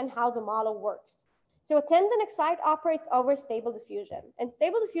understand how the model works. So Attend and Excite operates over Stable Diffusion. And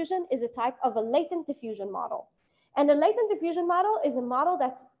Stable Diffusion is a type of a latent diffusion model. And a latent diffusion model is a model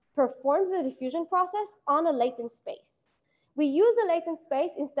that performs the diffusion process on a latent space. We use a latent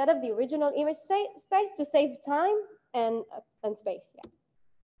space instead of the original image space to save time and space. Yeah.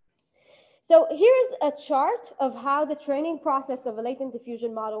 So here's a chart of how the training process of a latent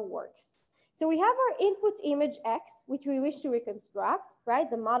diffusion model works. So we have our input image X, which we wish to reconstruct, right?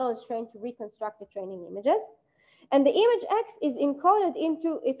 The model is trained to reconstruct the training images. And the image X is encoded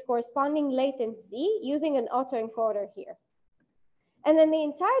into its corresponding latent Z using an autoencoder here. And then the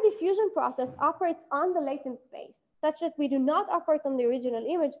entire diffusion process operates on the latent space, such that we do not operate on the original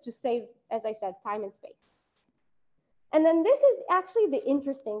image to save, as I said, time and space. And then this is actually the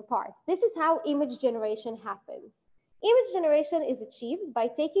interesting part. This is how image generation happens. Image generation is achieved by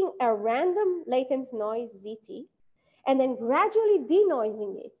taking a random latent noise ZT and then gradually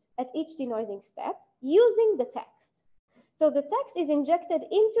denoising it at each denoising step using the text. So the text is injected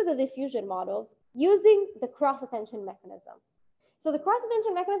into the diffusion models using the cross-attention mechanism. So the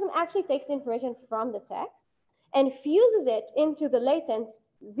cross-attention mechanism actually takes the information from the text and fuses it into the latent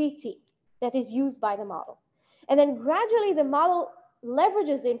ZT that is used by the model. And then gradually the model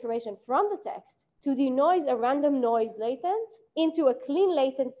leverages the information from the text to denoise a random noise latent into a clean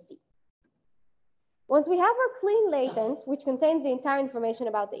latent Z. Once we have our clean latent, which contains the entire information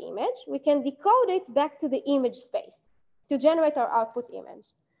about the image, we can decode it back to the image space to generate our output image.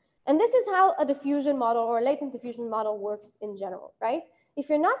 And this is how a diffusion model or a latent diffusion model works in general, right? If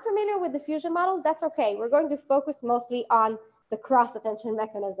you're not familiar with diffusion models, that's okay. We're going to focus mostly on the cross-attention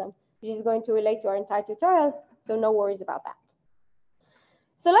mechanism, which is going to relate to our entire tutorial, so no worries about that.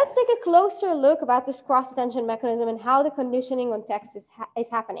 So let's take a closer look about this cross-attention mechanism and how the conditioning on text is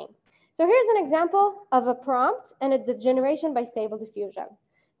happening. So here's an example of a prompt and the generation by Stable Diffusion.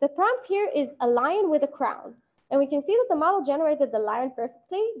 The prompt here is a lion with a crown. And we can see that the model generated the lion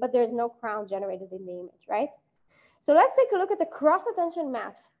perfectly, but there's no crown generated in the image, right? So let's take a look at the cross-attention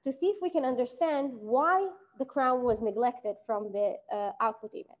maps to see if we can understand why the crown was neglected from the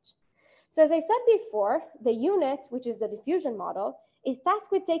output image. So as I said before, the unit, which is the diffusion model, is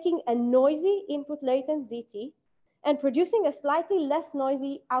tasked with taking a noisy input latent ZT and producing a slightly less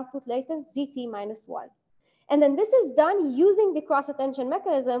noisy output latent ZT minus 1. And then this is done using the cross-attention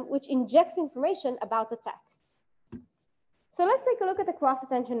mechanism, which injects information about the text. So let's take a look at the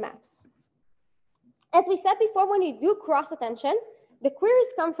cross-attention maps. As we said before, when you do cross-attention, the queries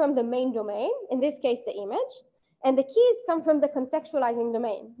come from the main domain, in this case, the image, and the keys come from the contextualizing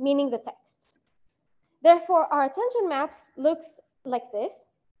domain, meaning the text. Therefore, our attention maps looks like this,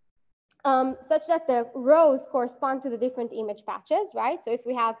 such that the rows correspond to the different image patches, right? So if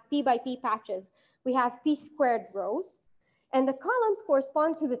we have P by P patches, we have P squared rows, and the columns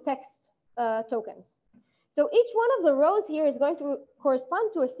correspond to the text tokens. So each one of the rows here is going to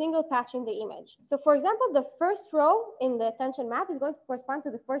correspond to a single patch in the image. So for example, the first row in the attention map is going to correspond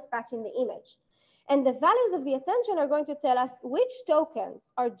to the first patch in the image. And the values of the attention are going to tell us which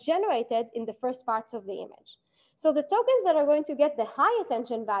tokens are generated in the first parts of the image. So the tokens that are going to get the high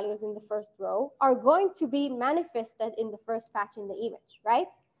attention values in the first row are going to be manifested in the first patch in the image, right?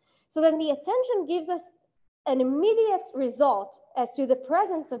 So then the attention gives us an immediate result as to the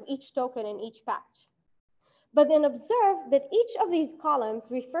presence of each token in each patch. But then observe that each of these columns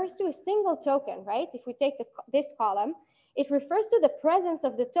refers to a single token, right? If we take this column, it refers to the presence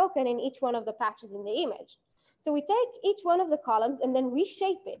of the token in each one of the patches in the image. So we take each one of the columns and then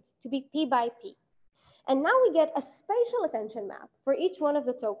reshape it to be P by P. And now we get a spatial attention map for each one of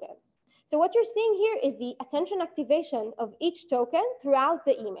the tokens. So what you're seeing here is the attention activation of each token throughout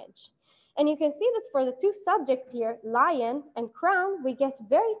the image. And you can see that for the two subjects here, lion and crown, we get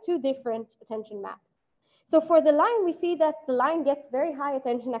two different attention maps. So for the lion, we see that the lion gets very high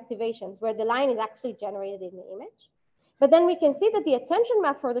attention activations where the lion is actually generated in the image. But then we can see that the attention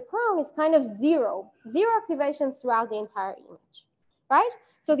map for the crown is kind of zero activations throughout the entire image, right?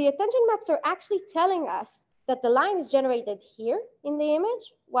 So the attention maps are actually telling us that the lion is generated here in the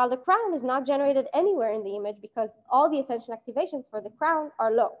image, while the crown is not generated anywhere in the image because all the attention activations for the crown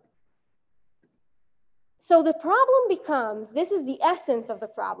are low. So the problem becomes, this is the essence of the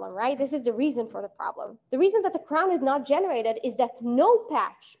problem, right? This is the reason for the problem. The reason that the crown is not generated is that no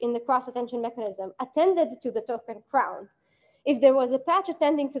patch in the cross-attention mechanism attended to the token crown. If there was a patch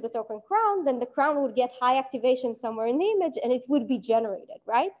attending to the token crown, then the crown would get high activation somewhere in the image and it would be generated,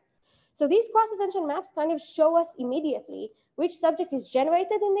 right? So these cross-attention maps kind of show us immediately which subject is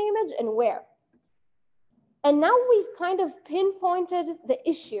generated in the image and where. And now we've kind of pinpointed the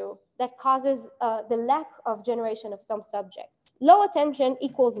issue that causes the lack of generation of some subjects. Low attention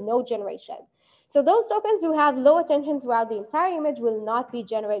equals no generation. So those tokens who have low attention throughout the entire image will not be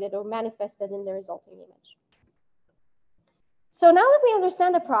generated or manifested in the resulting image. So now that we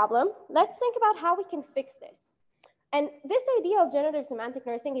understand the problem, let's think about how we can fix this. And this idea of generative semantic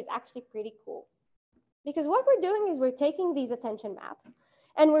nursing is actually pretty cool. Because what we're doing is we're taking these attention maps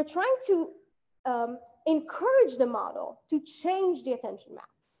and we're trying to encourage the model to change the attention map.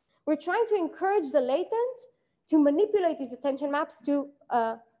 We're trying to encourage the latent to manipulate these attention maps to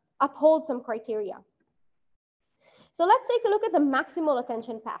uphold some criteria. So let's take a look at the maximal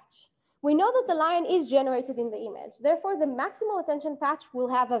attention patch. We know that the lion is generated in the image. Therefore, the maximal attention patch will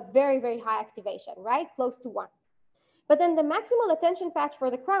have a very, very high activation, right? Close to 1. But then the maximal attention patch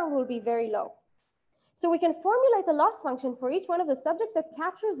for the crown will be very low. So we can formulate a loss function for each one of the subjects that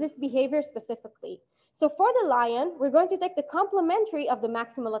captures this behavior specifically. So for the lion, we're going to take the complementary of the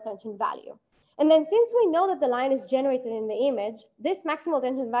maximal attention value. And then since we know that the lion is generated in the image, this maximal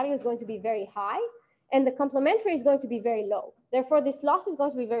attention value is going to be very high and the complementary is going to be very low. Therefore, this loss is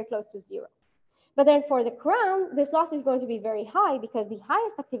going to be very close to 0. But then for the crown, this loss is going to be very high because the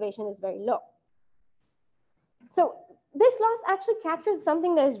highest activation is very low. So this loss actually captures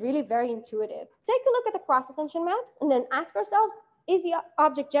something that is really very intuitive. Take a look at the cross-attention maps and then ask ourselves, is the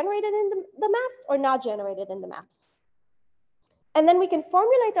object generated in the maps or not generated in the maps? And then we can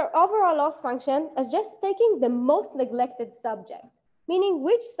formulate our overall loss function as just taking the most neglected subject, meaning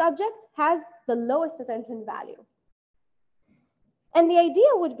which subject has the lowest attention value. And the idea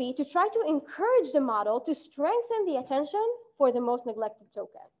would be to try to encourage the model to strengthen the attention for the most neglected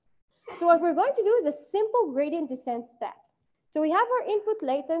token. So what we're going to do is a simple gradient descent step. So we have our input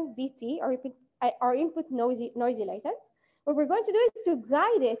latent ZT, or our input noisy latent. What we're going to do is to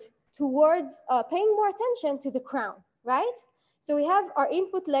guide it towards paying more attention to the crown, right? So we have our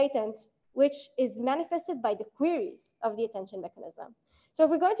input latent, which is manifested by the queries of the attention mechanism. So what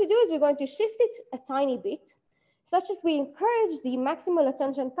we're going to do is we're going to shift it a tiny bit, such that we encourage the maximal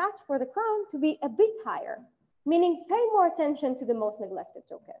attention patch for the crown to be a bit higher, meaning pay more attention to the most neglected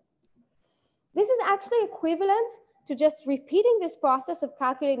token. This is actually equivalent to just repeating this process of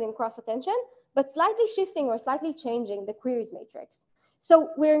calculating cross-attention, but slightly shifting or slightly changing the queries matrix. So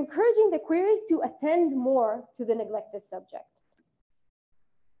we're encouraging the queries to attend more to the neglected subject.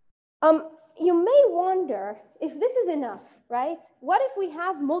 You may wonder if this is enough, right? What if we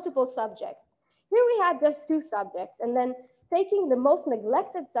have multiple subjects? Here we had just 2 subjects, and then taking the most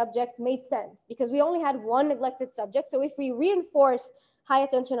neglected subject made sense because we only had 1 neglected subject. So if we reinforce high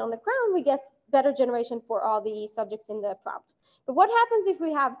attention on the crown, we get better generation for all the subjects in the prompt. But what happens if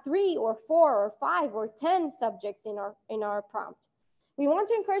we have 3 or 4 or 5 or 10 subjects in our prompt? We want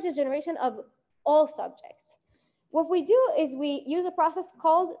to encourage the generation of all subjects. What we do is we use a process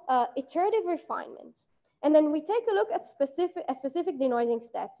called iterative refinement. And then we take a look at a specific denoising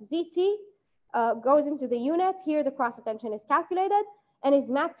step. ZT goes into the unit. Here, the cross-attention is calculated and is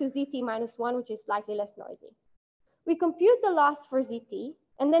mapped to ZT minus 1, which is slightly less noisy. We compute the loss for ZT,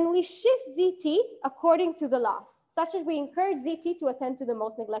 and then we shift ZT according to the loss, such that we encourage ZT to attend to the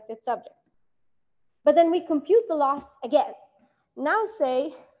most neglected subject. But then we compute the loss again. Now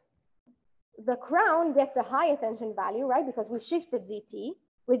say the crown gets a high attention value, right? Because we shifted ZT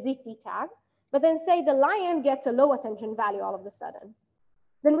with ZT tag. But then say the lion gets a low attention value all of a sudden.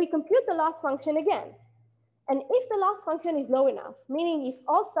 Then we compute the loss function again. And if the loss function is low enough, meaning if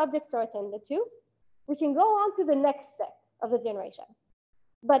all subjects are attended to, we can go on to the next step of the generation.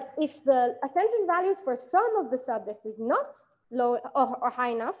 But if the attention values for some of the subjects is not low or high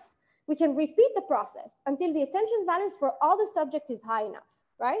enough, we can repeat the process until the attention values for all the subjects is high enough,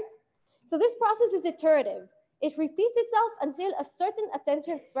 right? So this process is iterative. It repeats itself until a certain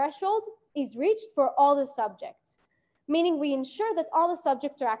attention threshold is reached for all the subjects, meaning we ensure that all the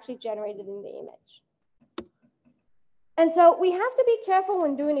subjects are actually generated in the image. And so we have to be careful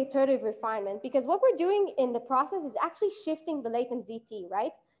when doing iterative refinement because what we're doing in the process is actually shifting the latent ZT,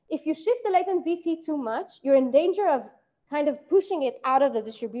 right? If you shift the latent ZT too much, you're in danger of kind of pushing it out of the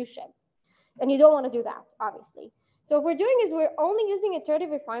distribution. And you don't want to do that, obviously. So what we're doing is we're only using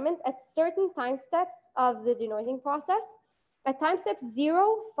iterative refinement at certain time steps of the denoising process, at time steps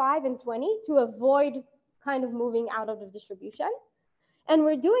 0, 5, and 20 to avoid kind of moving out of the distribution. And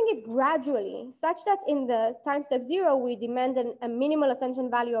we're doing it gradually, such that in the time step 0, we demand a minimal attention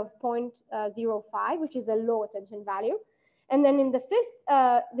value of 0.05, which is a low attention value. And then in the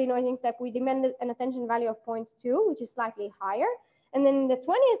 5th denoising step, we demanded an attention value of 0.2, which is slightly higher. And then in the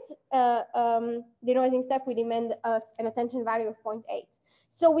 20th denoising step, we demand an attention value of 0.8.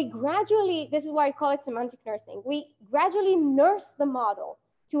 So we gradually, this is why I call it semantic nursing. We gradually nurse the model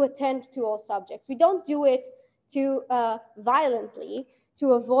to attend to all subjects. We don't do it too violently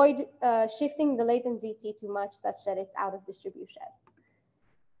to avoid shifting the latent ZT too much such that it's out of distribution.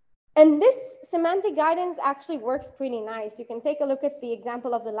 And this semantic guidance actually works pretty nice. You can take a look at the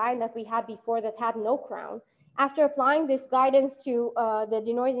example of the line that we had before that had no crown. After applying this guidance to the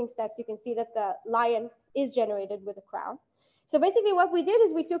denoising steps, you can see that the lion is generated with a crown. So basically what we did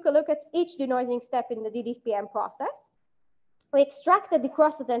is we took a look at each denoising step in the DDPM process. We extracted the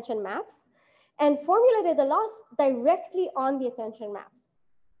cross-attention maps and formulated the loss directly on the attention maps.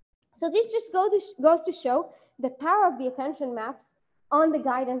 So this just goes to show the power of the attention maps on the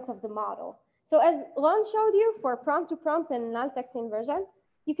guidance of the model. So as Ron showed you for prompt-to-prompt and null text inversion,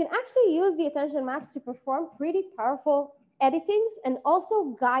 you can actually use the attention maps to perform pretty powerful editings and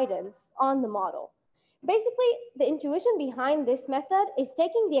also guidance on the model. Basically, the intuition behind this method is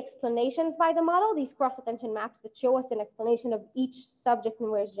taking the explanations by the model, these cross-attention maps that show us an explanation of each subject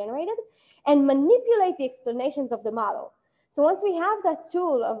and where it's generated, and manipulate the explanations of the model. So once we have that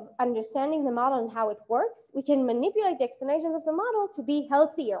tool of understanding the model and how it works, we can manipulate the explanations of the model to be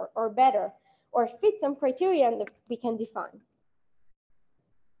healthier or better or fit some criteria that we can define.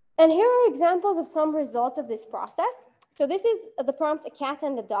 And here are examples of some results of this process. So this is the prompt, a cat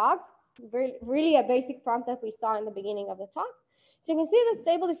and a dog, really a basic prompt that we saw in the beginning of the talk. So you can see that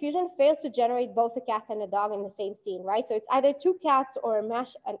Stable Diffusion fails to generate both a cat and a dog in the same scene, right? So it's either 2 cats or a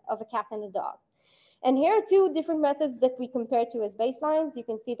mesh of a cat and a dog. And here are 2 different methods that we compare to as baselines. You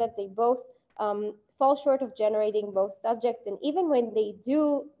can see that they both fall short of generating both subjects. And even when they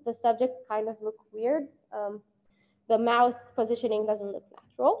do, the subjects kind of look weird. The mouth positioning doesn't look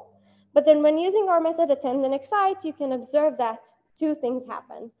natural. But then when using our method attend and excite, you can observe that 2 things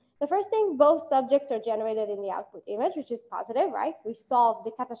happen. The first thing, both subjects are generated in the output image, which is positive, right? We solve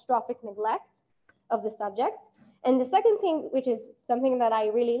the catastrophic neglect of the subjects. And the second thing, which is something that I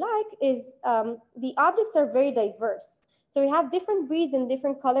really like, is the objects are very diverse. So we have different breeds and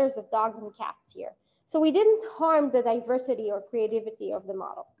different colors of dogs and cats here. So we didn't harm the diversity or creativity of the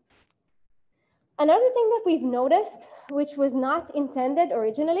model. Another thing that we've noticed, which was not intended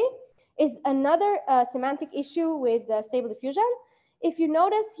originally, is another semantic issue with Stable Diffusion. If you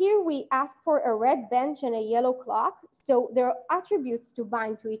notice here, we ask for a red bench and a yellow clock. So there are attributes to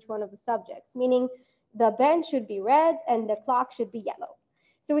bind to each one of the subjects, meaning the bench should be red and the clock should be yellow.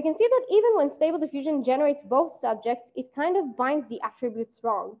 So we can see that even when Stable Diffusion generates both subjects, it kind of binds the attributes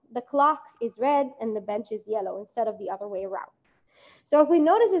wrong. The clock is red and the bench is yellow instead of the other way around. So if we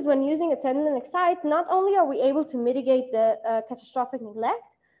notice is when using attend and excite, not only are we able to mitigate the catastrophic neglect,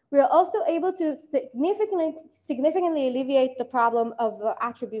 we are also able to significantly alleviate the problem of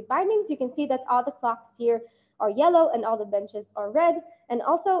attribute bindings. You can see that all the clocks here are yellow and all the benches are red. And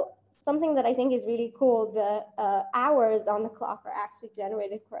also something that I think is really cool, the hours on the clock are actually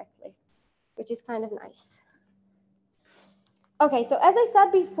generated correctly, which is kind of nice. Okay, so as I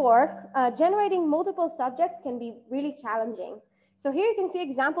said before, generating multiple subjects can be really challenging. So here you can see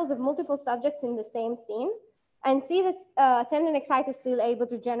examples of multiple subjects in the same scene and see that attend and excite is still able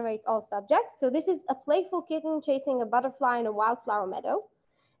to generate all subjects. So this is a playful kitten chasing a butterfly in a wildflower meadow.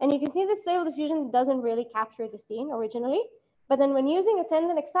 And you can see that Stable Diffusion doesn't really capture the scene originally, but then when using attend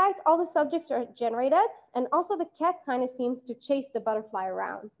and excite, all the subjects are generated, and also the cat kind of seems to chase the butterfly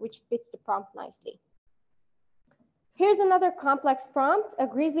around, which fits the prompt nicely. Here's another complex prompt, a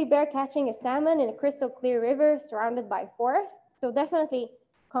grizzly bear catching a salmon in a crystal clear river surrounded by forest. So definitely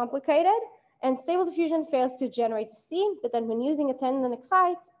complicated. And Stable Diffusion fails to generate the scene, but then when using attend and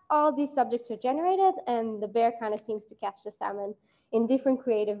excite, all these subjects are generated and the bear kind of seems to catch the salmon in different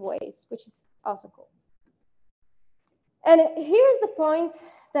creative ways, which is also cool. And here's the point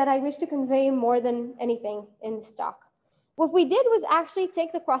that I wish to convey more than anything in this talk. What we did was actually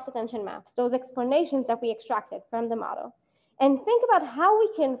take the cross-attention maps, those explanations that we extracted from the model, and think about how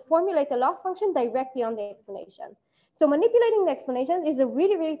we can formulate the loss function directly on the explanation. So manipulating the explanations is a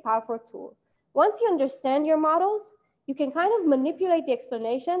really, really powerful tool. Once you understand your models, you can kind of manipulate the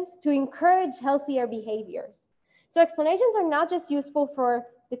explanations to encourage healthier behaviors. So explanations are not just useful for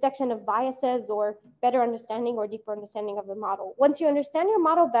detection of biases or better understanding or deeper understanding of the model. Once you understand your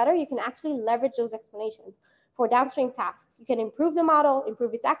model better, you can actually leverage those explanations for downstream tasks. You can improve the model,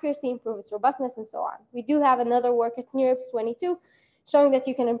 improve its accuracy, improve its robustness, and so on. We do have another work at NeurIPS 22 showing that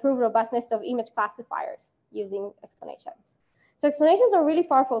you can improve robustness of image classifiers using explanations. So explanations are a really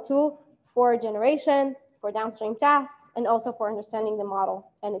powerful tool for generation, for downstream tasks, and also for understanding the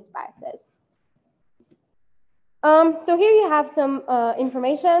model and its biases. So here you have some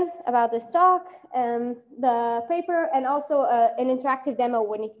information about this talk, the paper, and also an interactive demo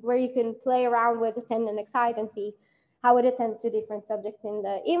where you can play around with attend and excite and see how it attends to different subjects in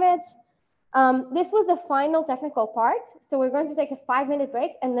the image. This was the final technical part. So we're going to take a 5-minute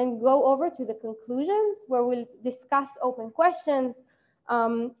break and then go over to the conclusions where we'll discuss open questions.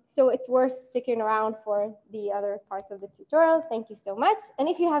 So it's worth sticking around for the other parts of the tutorial. Thank you so much. And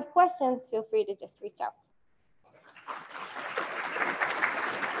if you have questions, feel free to just reach out.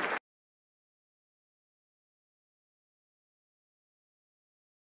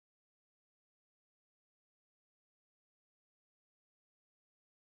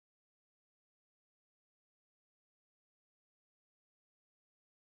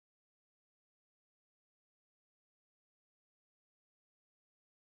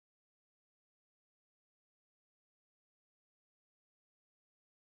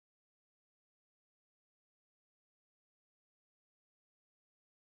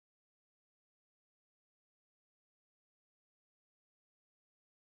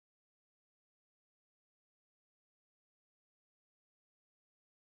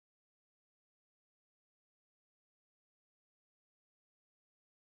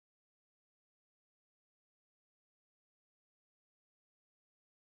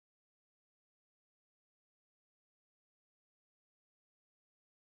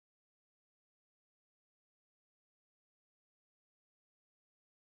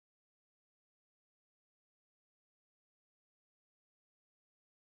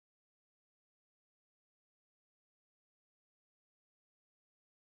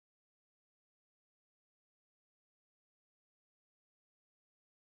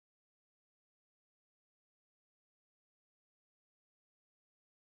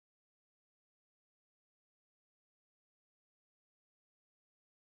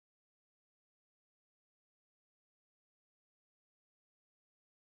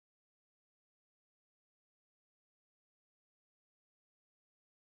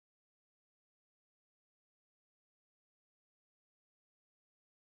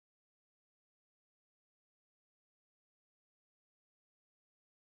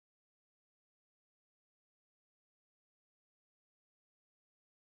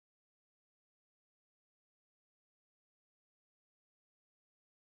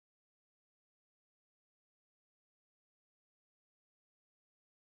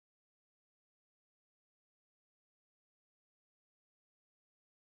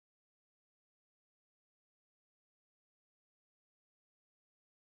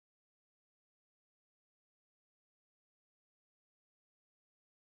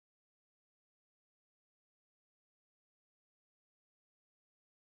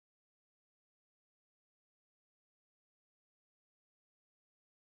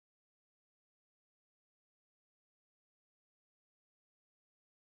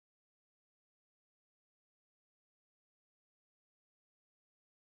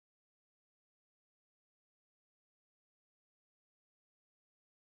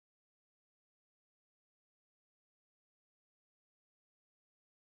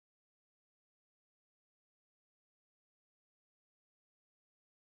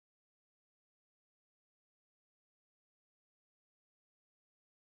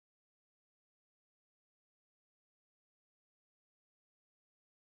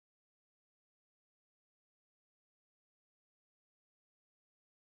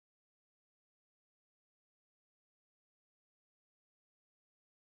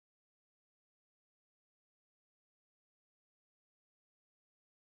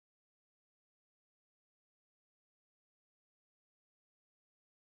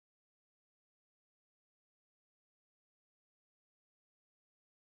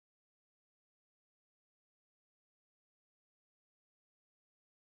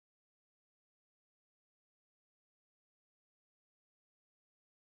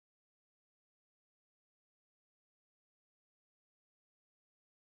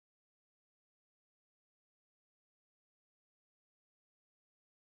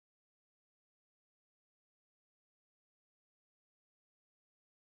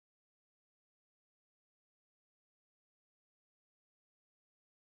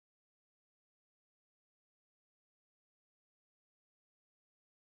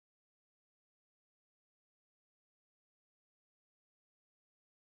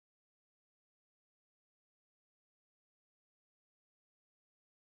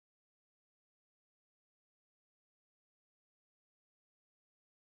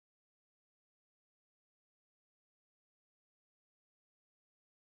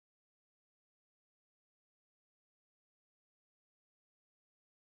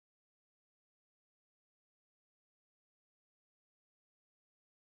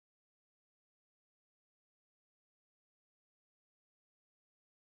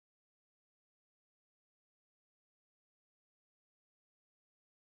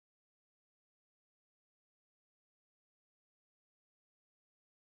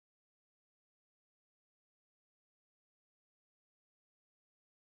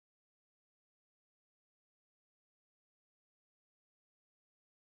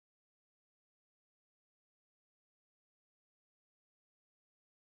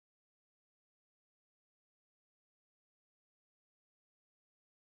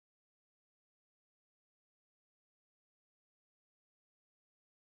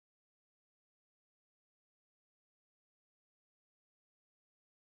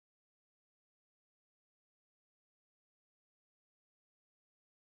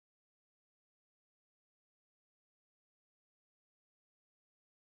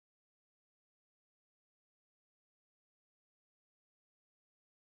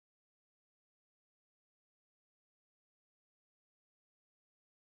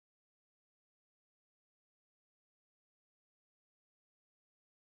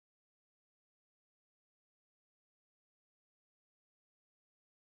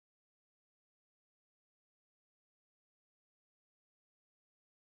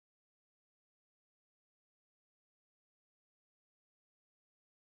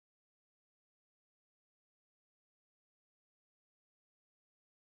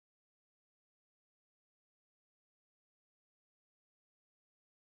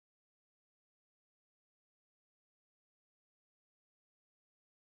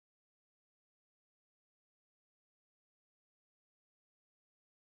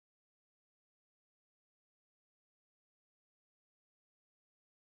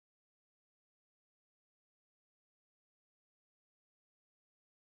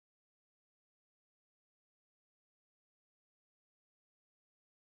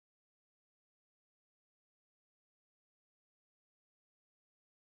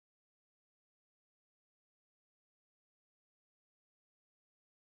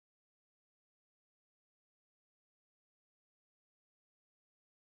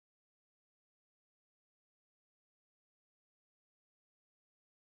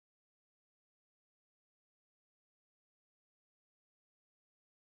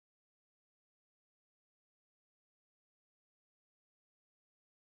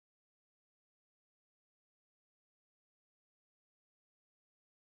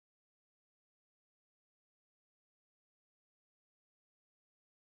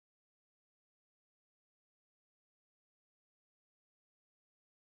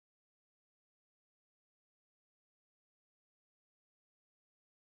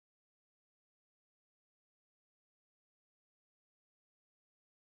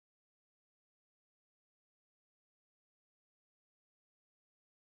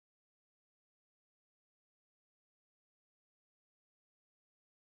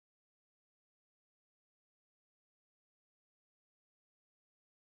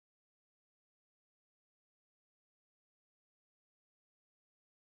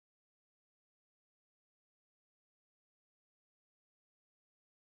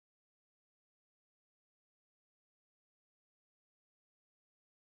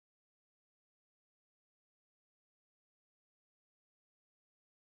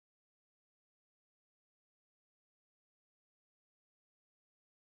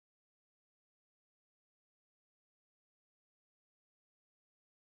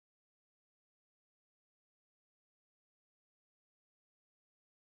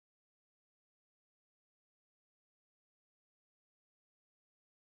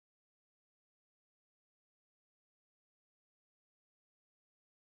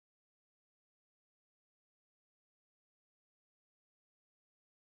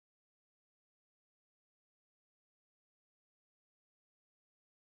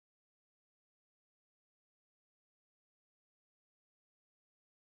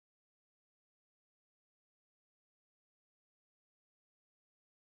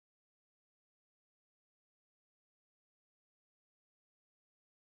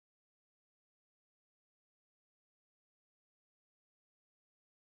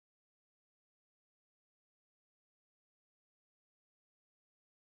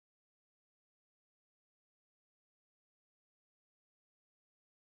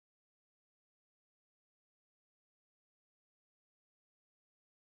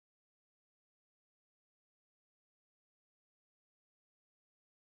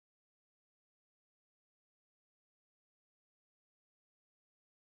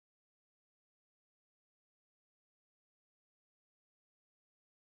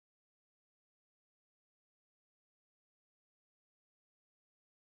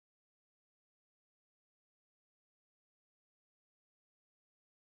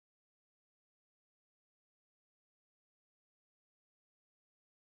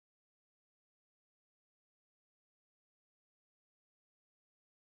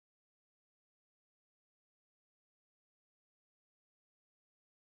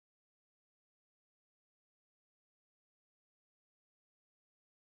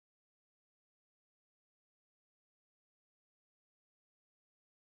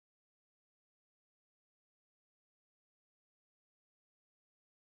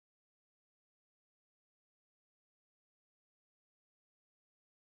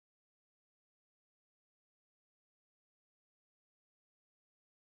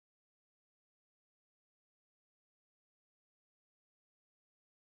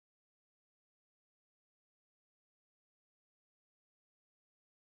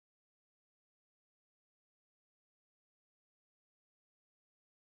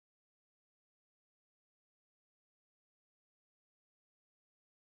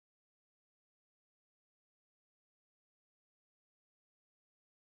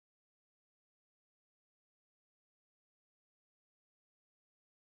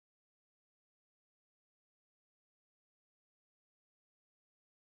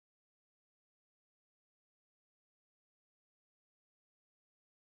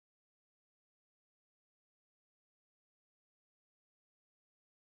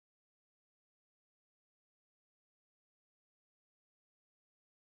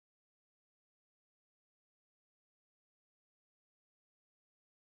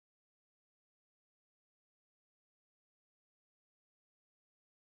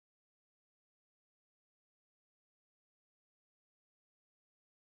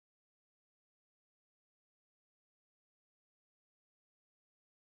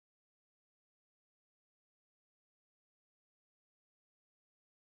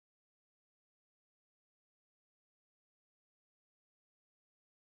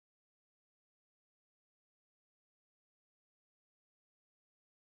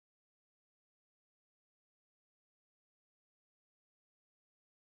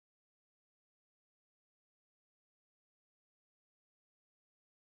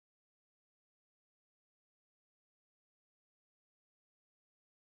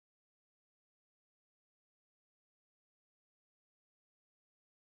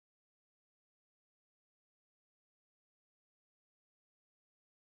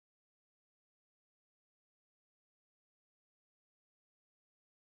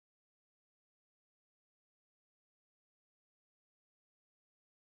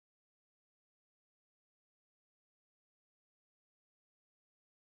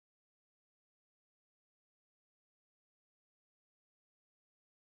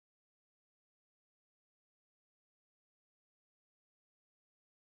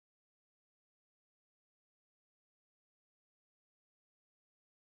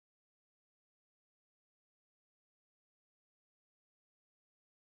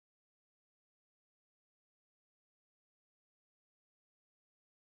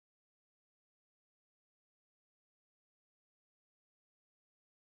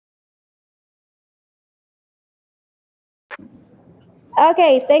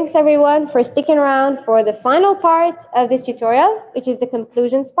 Okay, thanks everyone for sticking around for the final part of this tutorial, which is the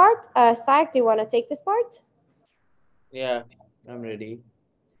conclusions part. Saik, do you want to take this part? Yeah, I'm ready.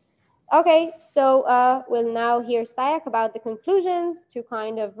 Okay, so we'll now hear Sayak about the conclusions to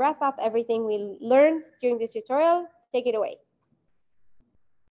kind of wrap up everything we learned during this tutorial. Take it away.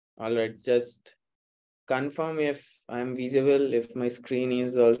 All right, just confirm if I'm visible, if my screen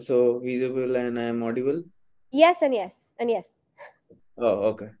is also visible and I'm audible. Yes and yes and yes. Oh,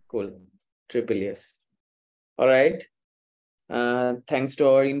 okay, cool. Triple yes. All right. Thanks to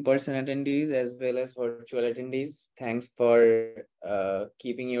our in-person attendees as well as virtual attendees. Thanks for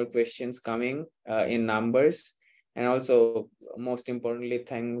keeping your questions coming in numbers. And also, most importantly,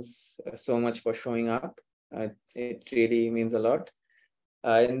 thanks so much for showing up. It really means a lot.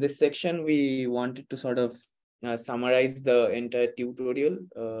 In this section, we wanted to sort of summarize the entire tutorial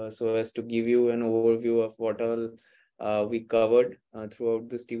so as to give you an overview of what all we covered throughout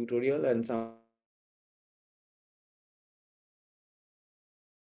this tutorial and some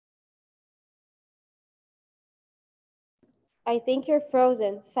I think you're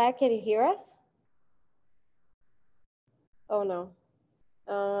frozen. Sayak, can you hear us? Oh no.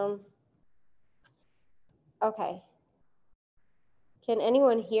 Okay. Can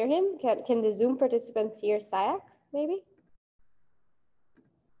anyone hear him? Can the Zoom participants hear Sayak, maybe?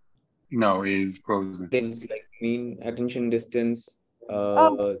 No, he's frozen. things like mean attention distance,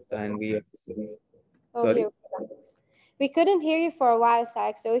 and we Oh, sorry. here. We couldn't hear you for a while,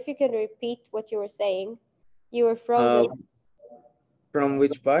 Sayak. So if you can repeat what you were saying, you were frozen. From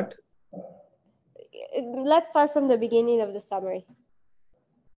which part? Let's start from the beginning of the summary.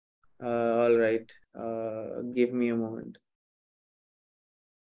 All right. Give me a moment.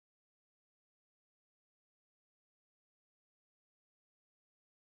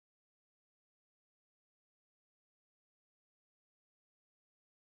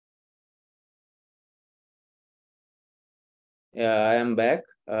 Yeah, I am back.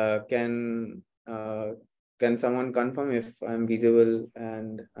 Can someone confirm if I'm visible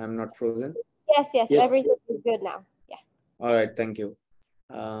and I'm not frozen? Yes, yes, everything is good now. Yeah. All right, thank you.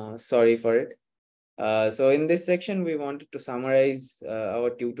 Sorry for it. So in this section, we wanted to summarize our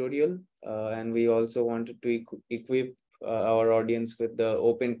tutorial, and we also wanted to equip our audience with the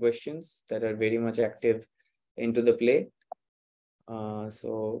open questions that are very much active into the play.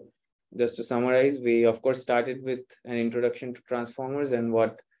 So just to summarize, we of course started with an introduction to transformers and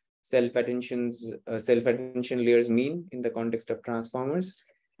what self-attention layers mean in the context of transformers.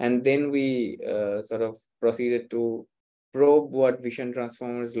 And then we sort of proceeded to probe what vision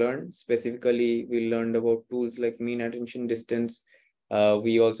transformers learned. Specifically, we learned about tools like mean attention distance.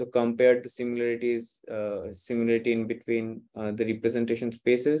 We also compared the similarity in between the representation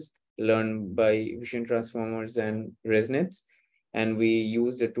spaces learned by vision transformers and ResNets. And we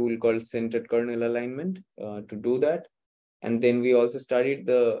used a tool called centered kernel alignment to do that. And then we also studied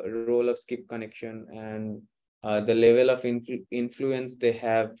the role of skip connection and the level of influence they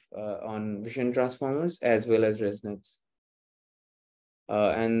have on vision transformers as well as ResNets.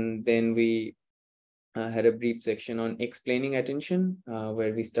 And then we had a brief section on explaining attention,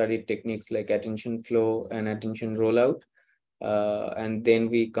 where we studied techniques like attention flow and attention rollout. And then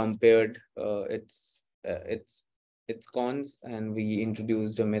we compared its cons, and we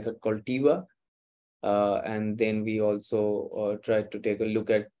introduced a method called TIVA. And then we also tried to take a look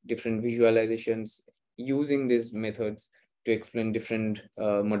at different visualizations using these methods to explain different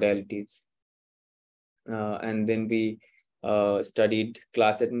modalities. And then we studied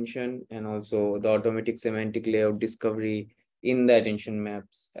class attention and also the automatic semantic layout discovery in the attention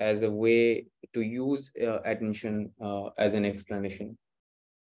maps as a way to use attention as an explanation.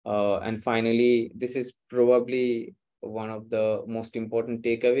 And finally, this is probably one of the most important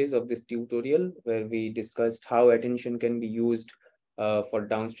takeaways of this tutorial, where we discussed how attention can be used for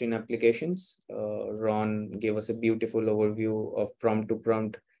downstream applications. Ron gave us a beautiful overview of prompt to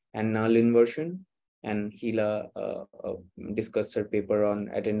prompt and null inversion, and Hila discussed her paper on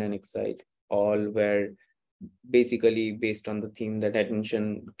attend and excite, all were basically based on the theme that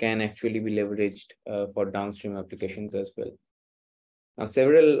attention can actually be leveraged for downstream applications as well. Now,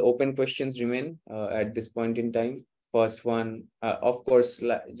 several open questions remain at this point in time. First one, of course,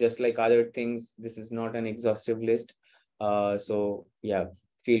 just like other things, this is not an exhaustive list. So yeah,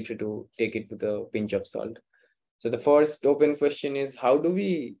 feel free to take it with a pinch of salt. So the first open question is, how do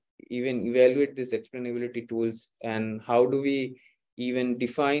we even evaluate these explainability tools, and how do we even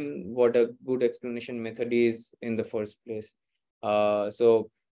define what a good explanation method is in the first place? So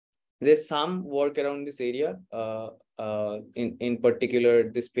there's some work around this area. In particular,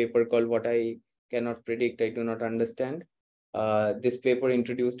 this paper called "What I Cannot Predict, I Do Not Understand." This paper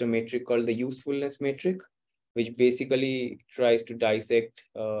introduced a metric called the usefulness metric, which basically tries to dissect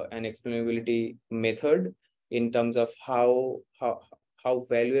an explainability method in terms of how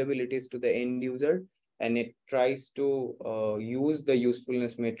valuable it is to the end user. And it tries to use the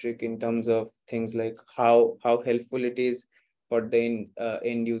usefulness metric in terms of things like how helpful it is for the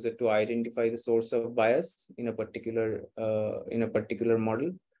end user to identify the source of bias in a particular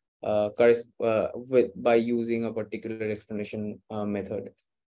model by using a particular explanation method,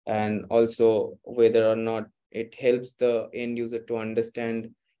 and also whether or not it helps the end user to understand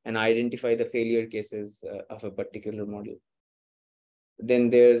and identify the failure cases of a particular model. Then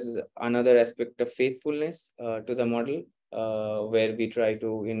there's another aspect of faithfulness to the model, where we try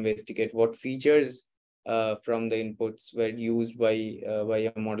to investigate what features from the inputs were used by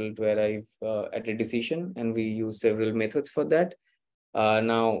a model to arrive at a decision, and we use several methods for that.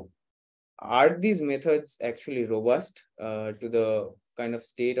 Now, are these methods actually robust to the kind of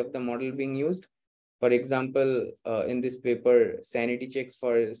state of the model being used? For example, in this paper, sanity checks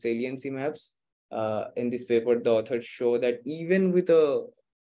for saliency maps, in this paper, the authors show that even with a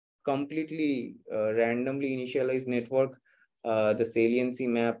completely randomly initialized network, the saliency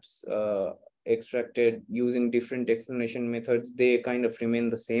maps extracted using different explanation methods, they kind of remain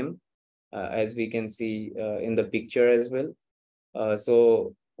the same, as we can see in the picture as well.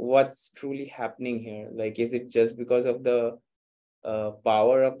 So what's truly happening here? Like, is it just because of the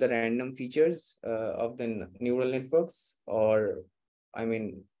power of the random features of the neural networks, or I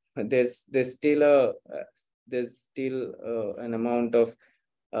mean, there's still an amount of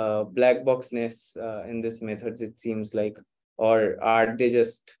black boxness in this methods, it seems like, or are they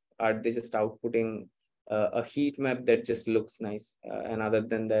just outputting a heat map that just looks nice, and other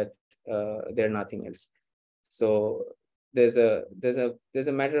than that, they're nothing else. So there's a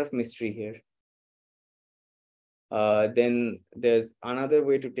matter of mystery here. Then there's another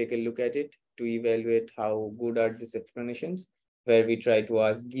way to take a look at it to evaluate how good are these explanations, where we try to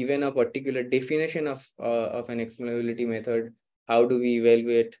ask, given a particular definition of an explainability method, how do we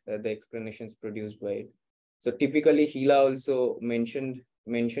evaluate the explanations produced by it? So typically, Hila also mentioned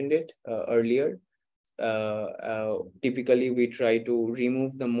it earlier. Typically, we try to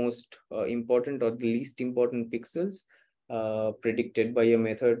remove the most important or the least important pixels predicted by a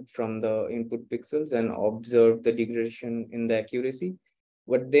method from the input pixels and observe the degradation in the accuracy.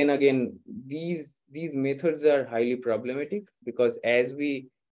 But then again, these methods are highly problematic, because as we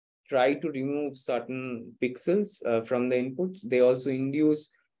try to remove certain pixels from the inputs, they also induce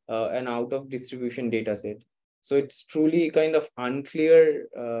an out of distribution data set. So it's truly kind of unclear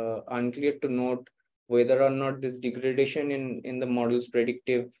to note whether or not this degradation in the model's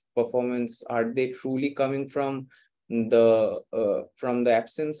predictive performance, are they truly coming from the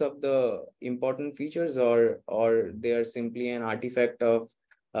absence of the important features, or they are simply an artifact of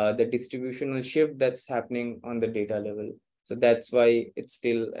the distributional shift that's happening on the data level. So that's why it's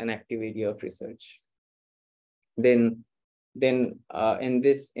still an active area of research. Then in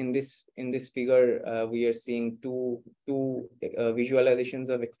this figure, we are seeing two visualizations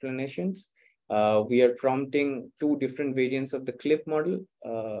of explanations. We are prompting two different variants of the CLIP model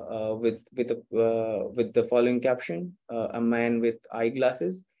with the following caption: a man with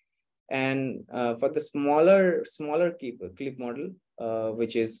eyeglasses. And for the smaller CLIP model,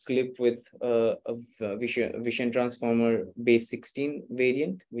 which is CLIP with a vision transformer base 16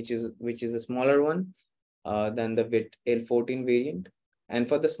 variant, which is a smaller one than the ViT L14 variant. And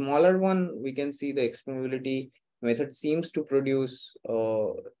for the smaller one, we can see the explainability method seems to produce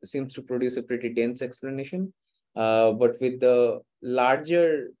a pretty dense explanation. But with the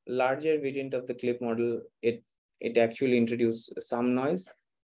larger variant of the CLIP model, it actually introduced some noise.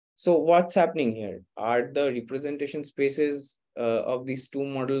 So what's happening here? Are the representation spaces of these two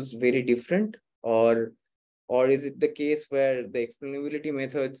models very different, or is it the case where the explainability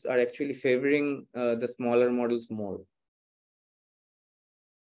methods are actually favoring the smaller models more?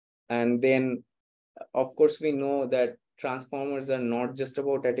 And then, of course, we know that transformers are not just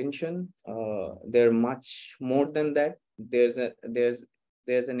about attention. They're much more than that. There's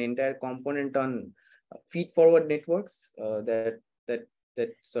an entire component on feed-forward networks that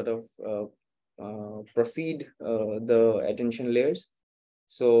sort of proceed the attention layers.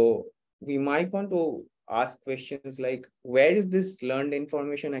 So we might want to ask questions like, where is this learned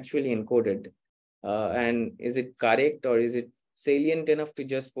information actually encoded? And is it correct, or is it salient enough to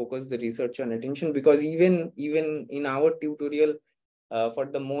just focus the research on attention? Because even in our tutorial, for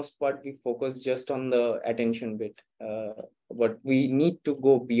the most part, we focus just on the attention bit. But we need to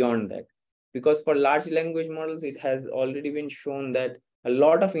go beyond that, because for large language models, it has already been shown that a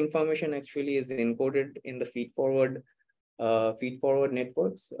lot of information actually is encoded in the feed-forward feed-forward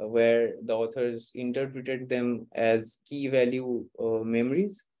networks, where the authors interpreted them as key value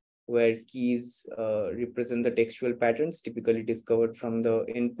memories, where keys represent the textual patterns typically discovered from the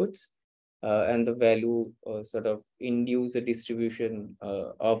inputs, and the value sort of induce a distribution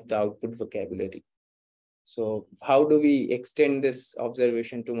of the output vocabulary. So how do we extend this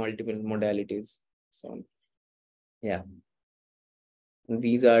observation to multiple modalities? So yeah,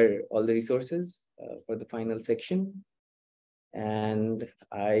 these are all the resources for the final section. And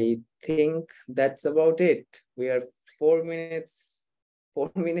I think that's about it. We are 4 minutes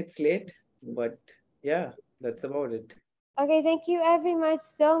late, but yeah, that's about it. Okay, thank you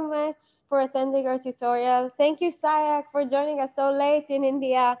so much for attending our tutorial. Thank you, Sayak, for joining us so late in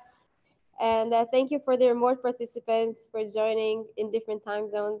India. And thank you for the remote participants for joining in different time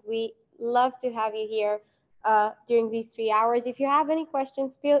zones. We love to have you here during these 3 hours. If you have any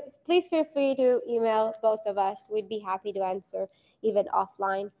questions, please feel free to email both of us. We'd be happy to answer even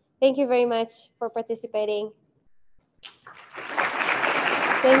offline. Thank you very much for participating.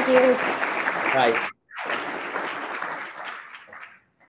 Thank you. Bye.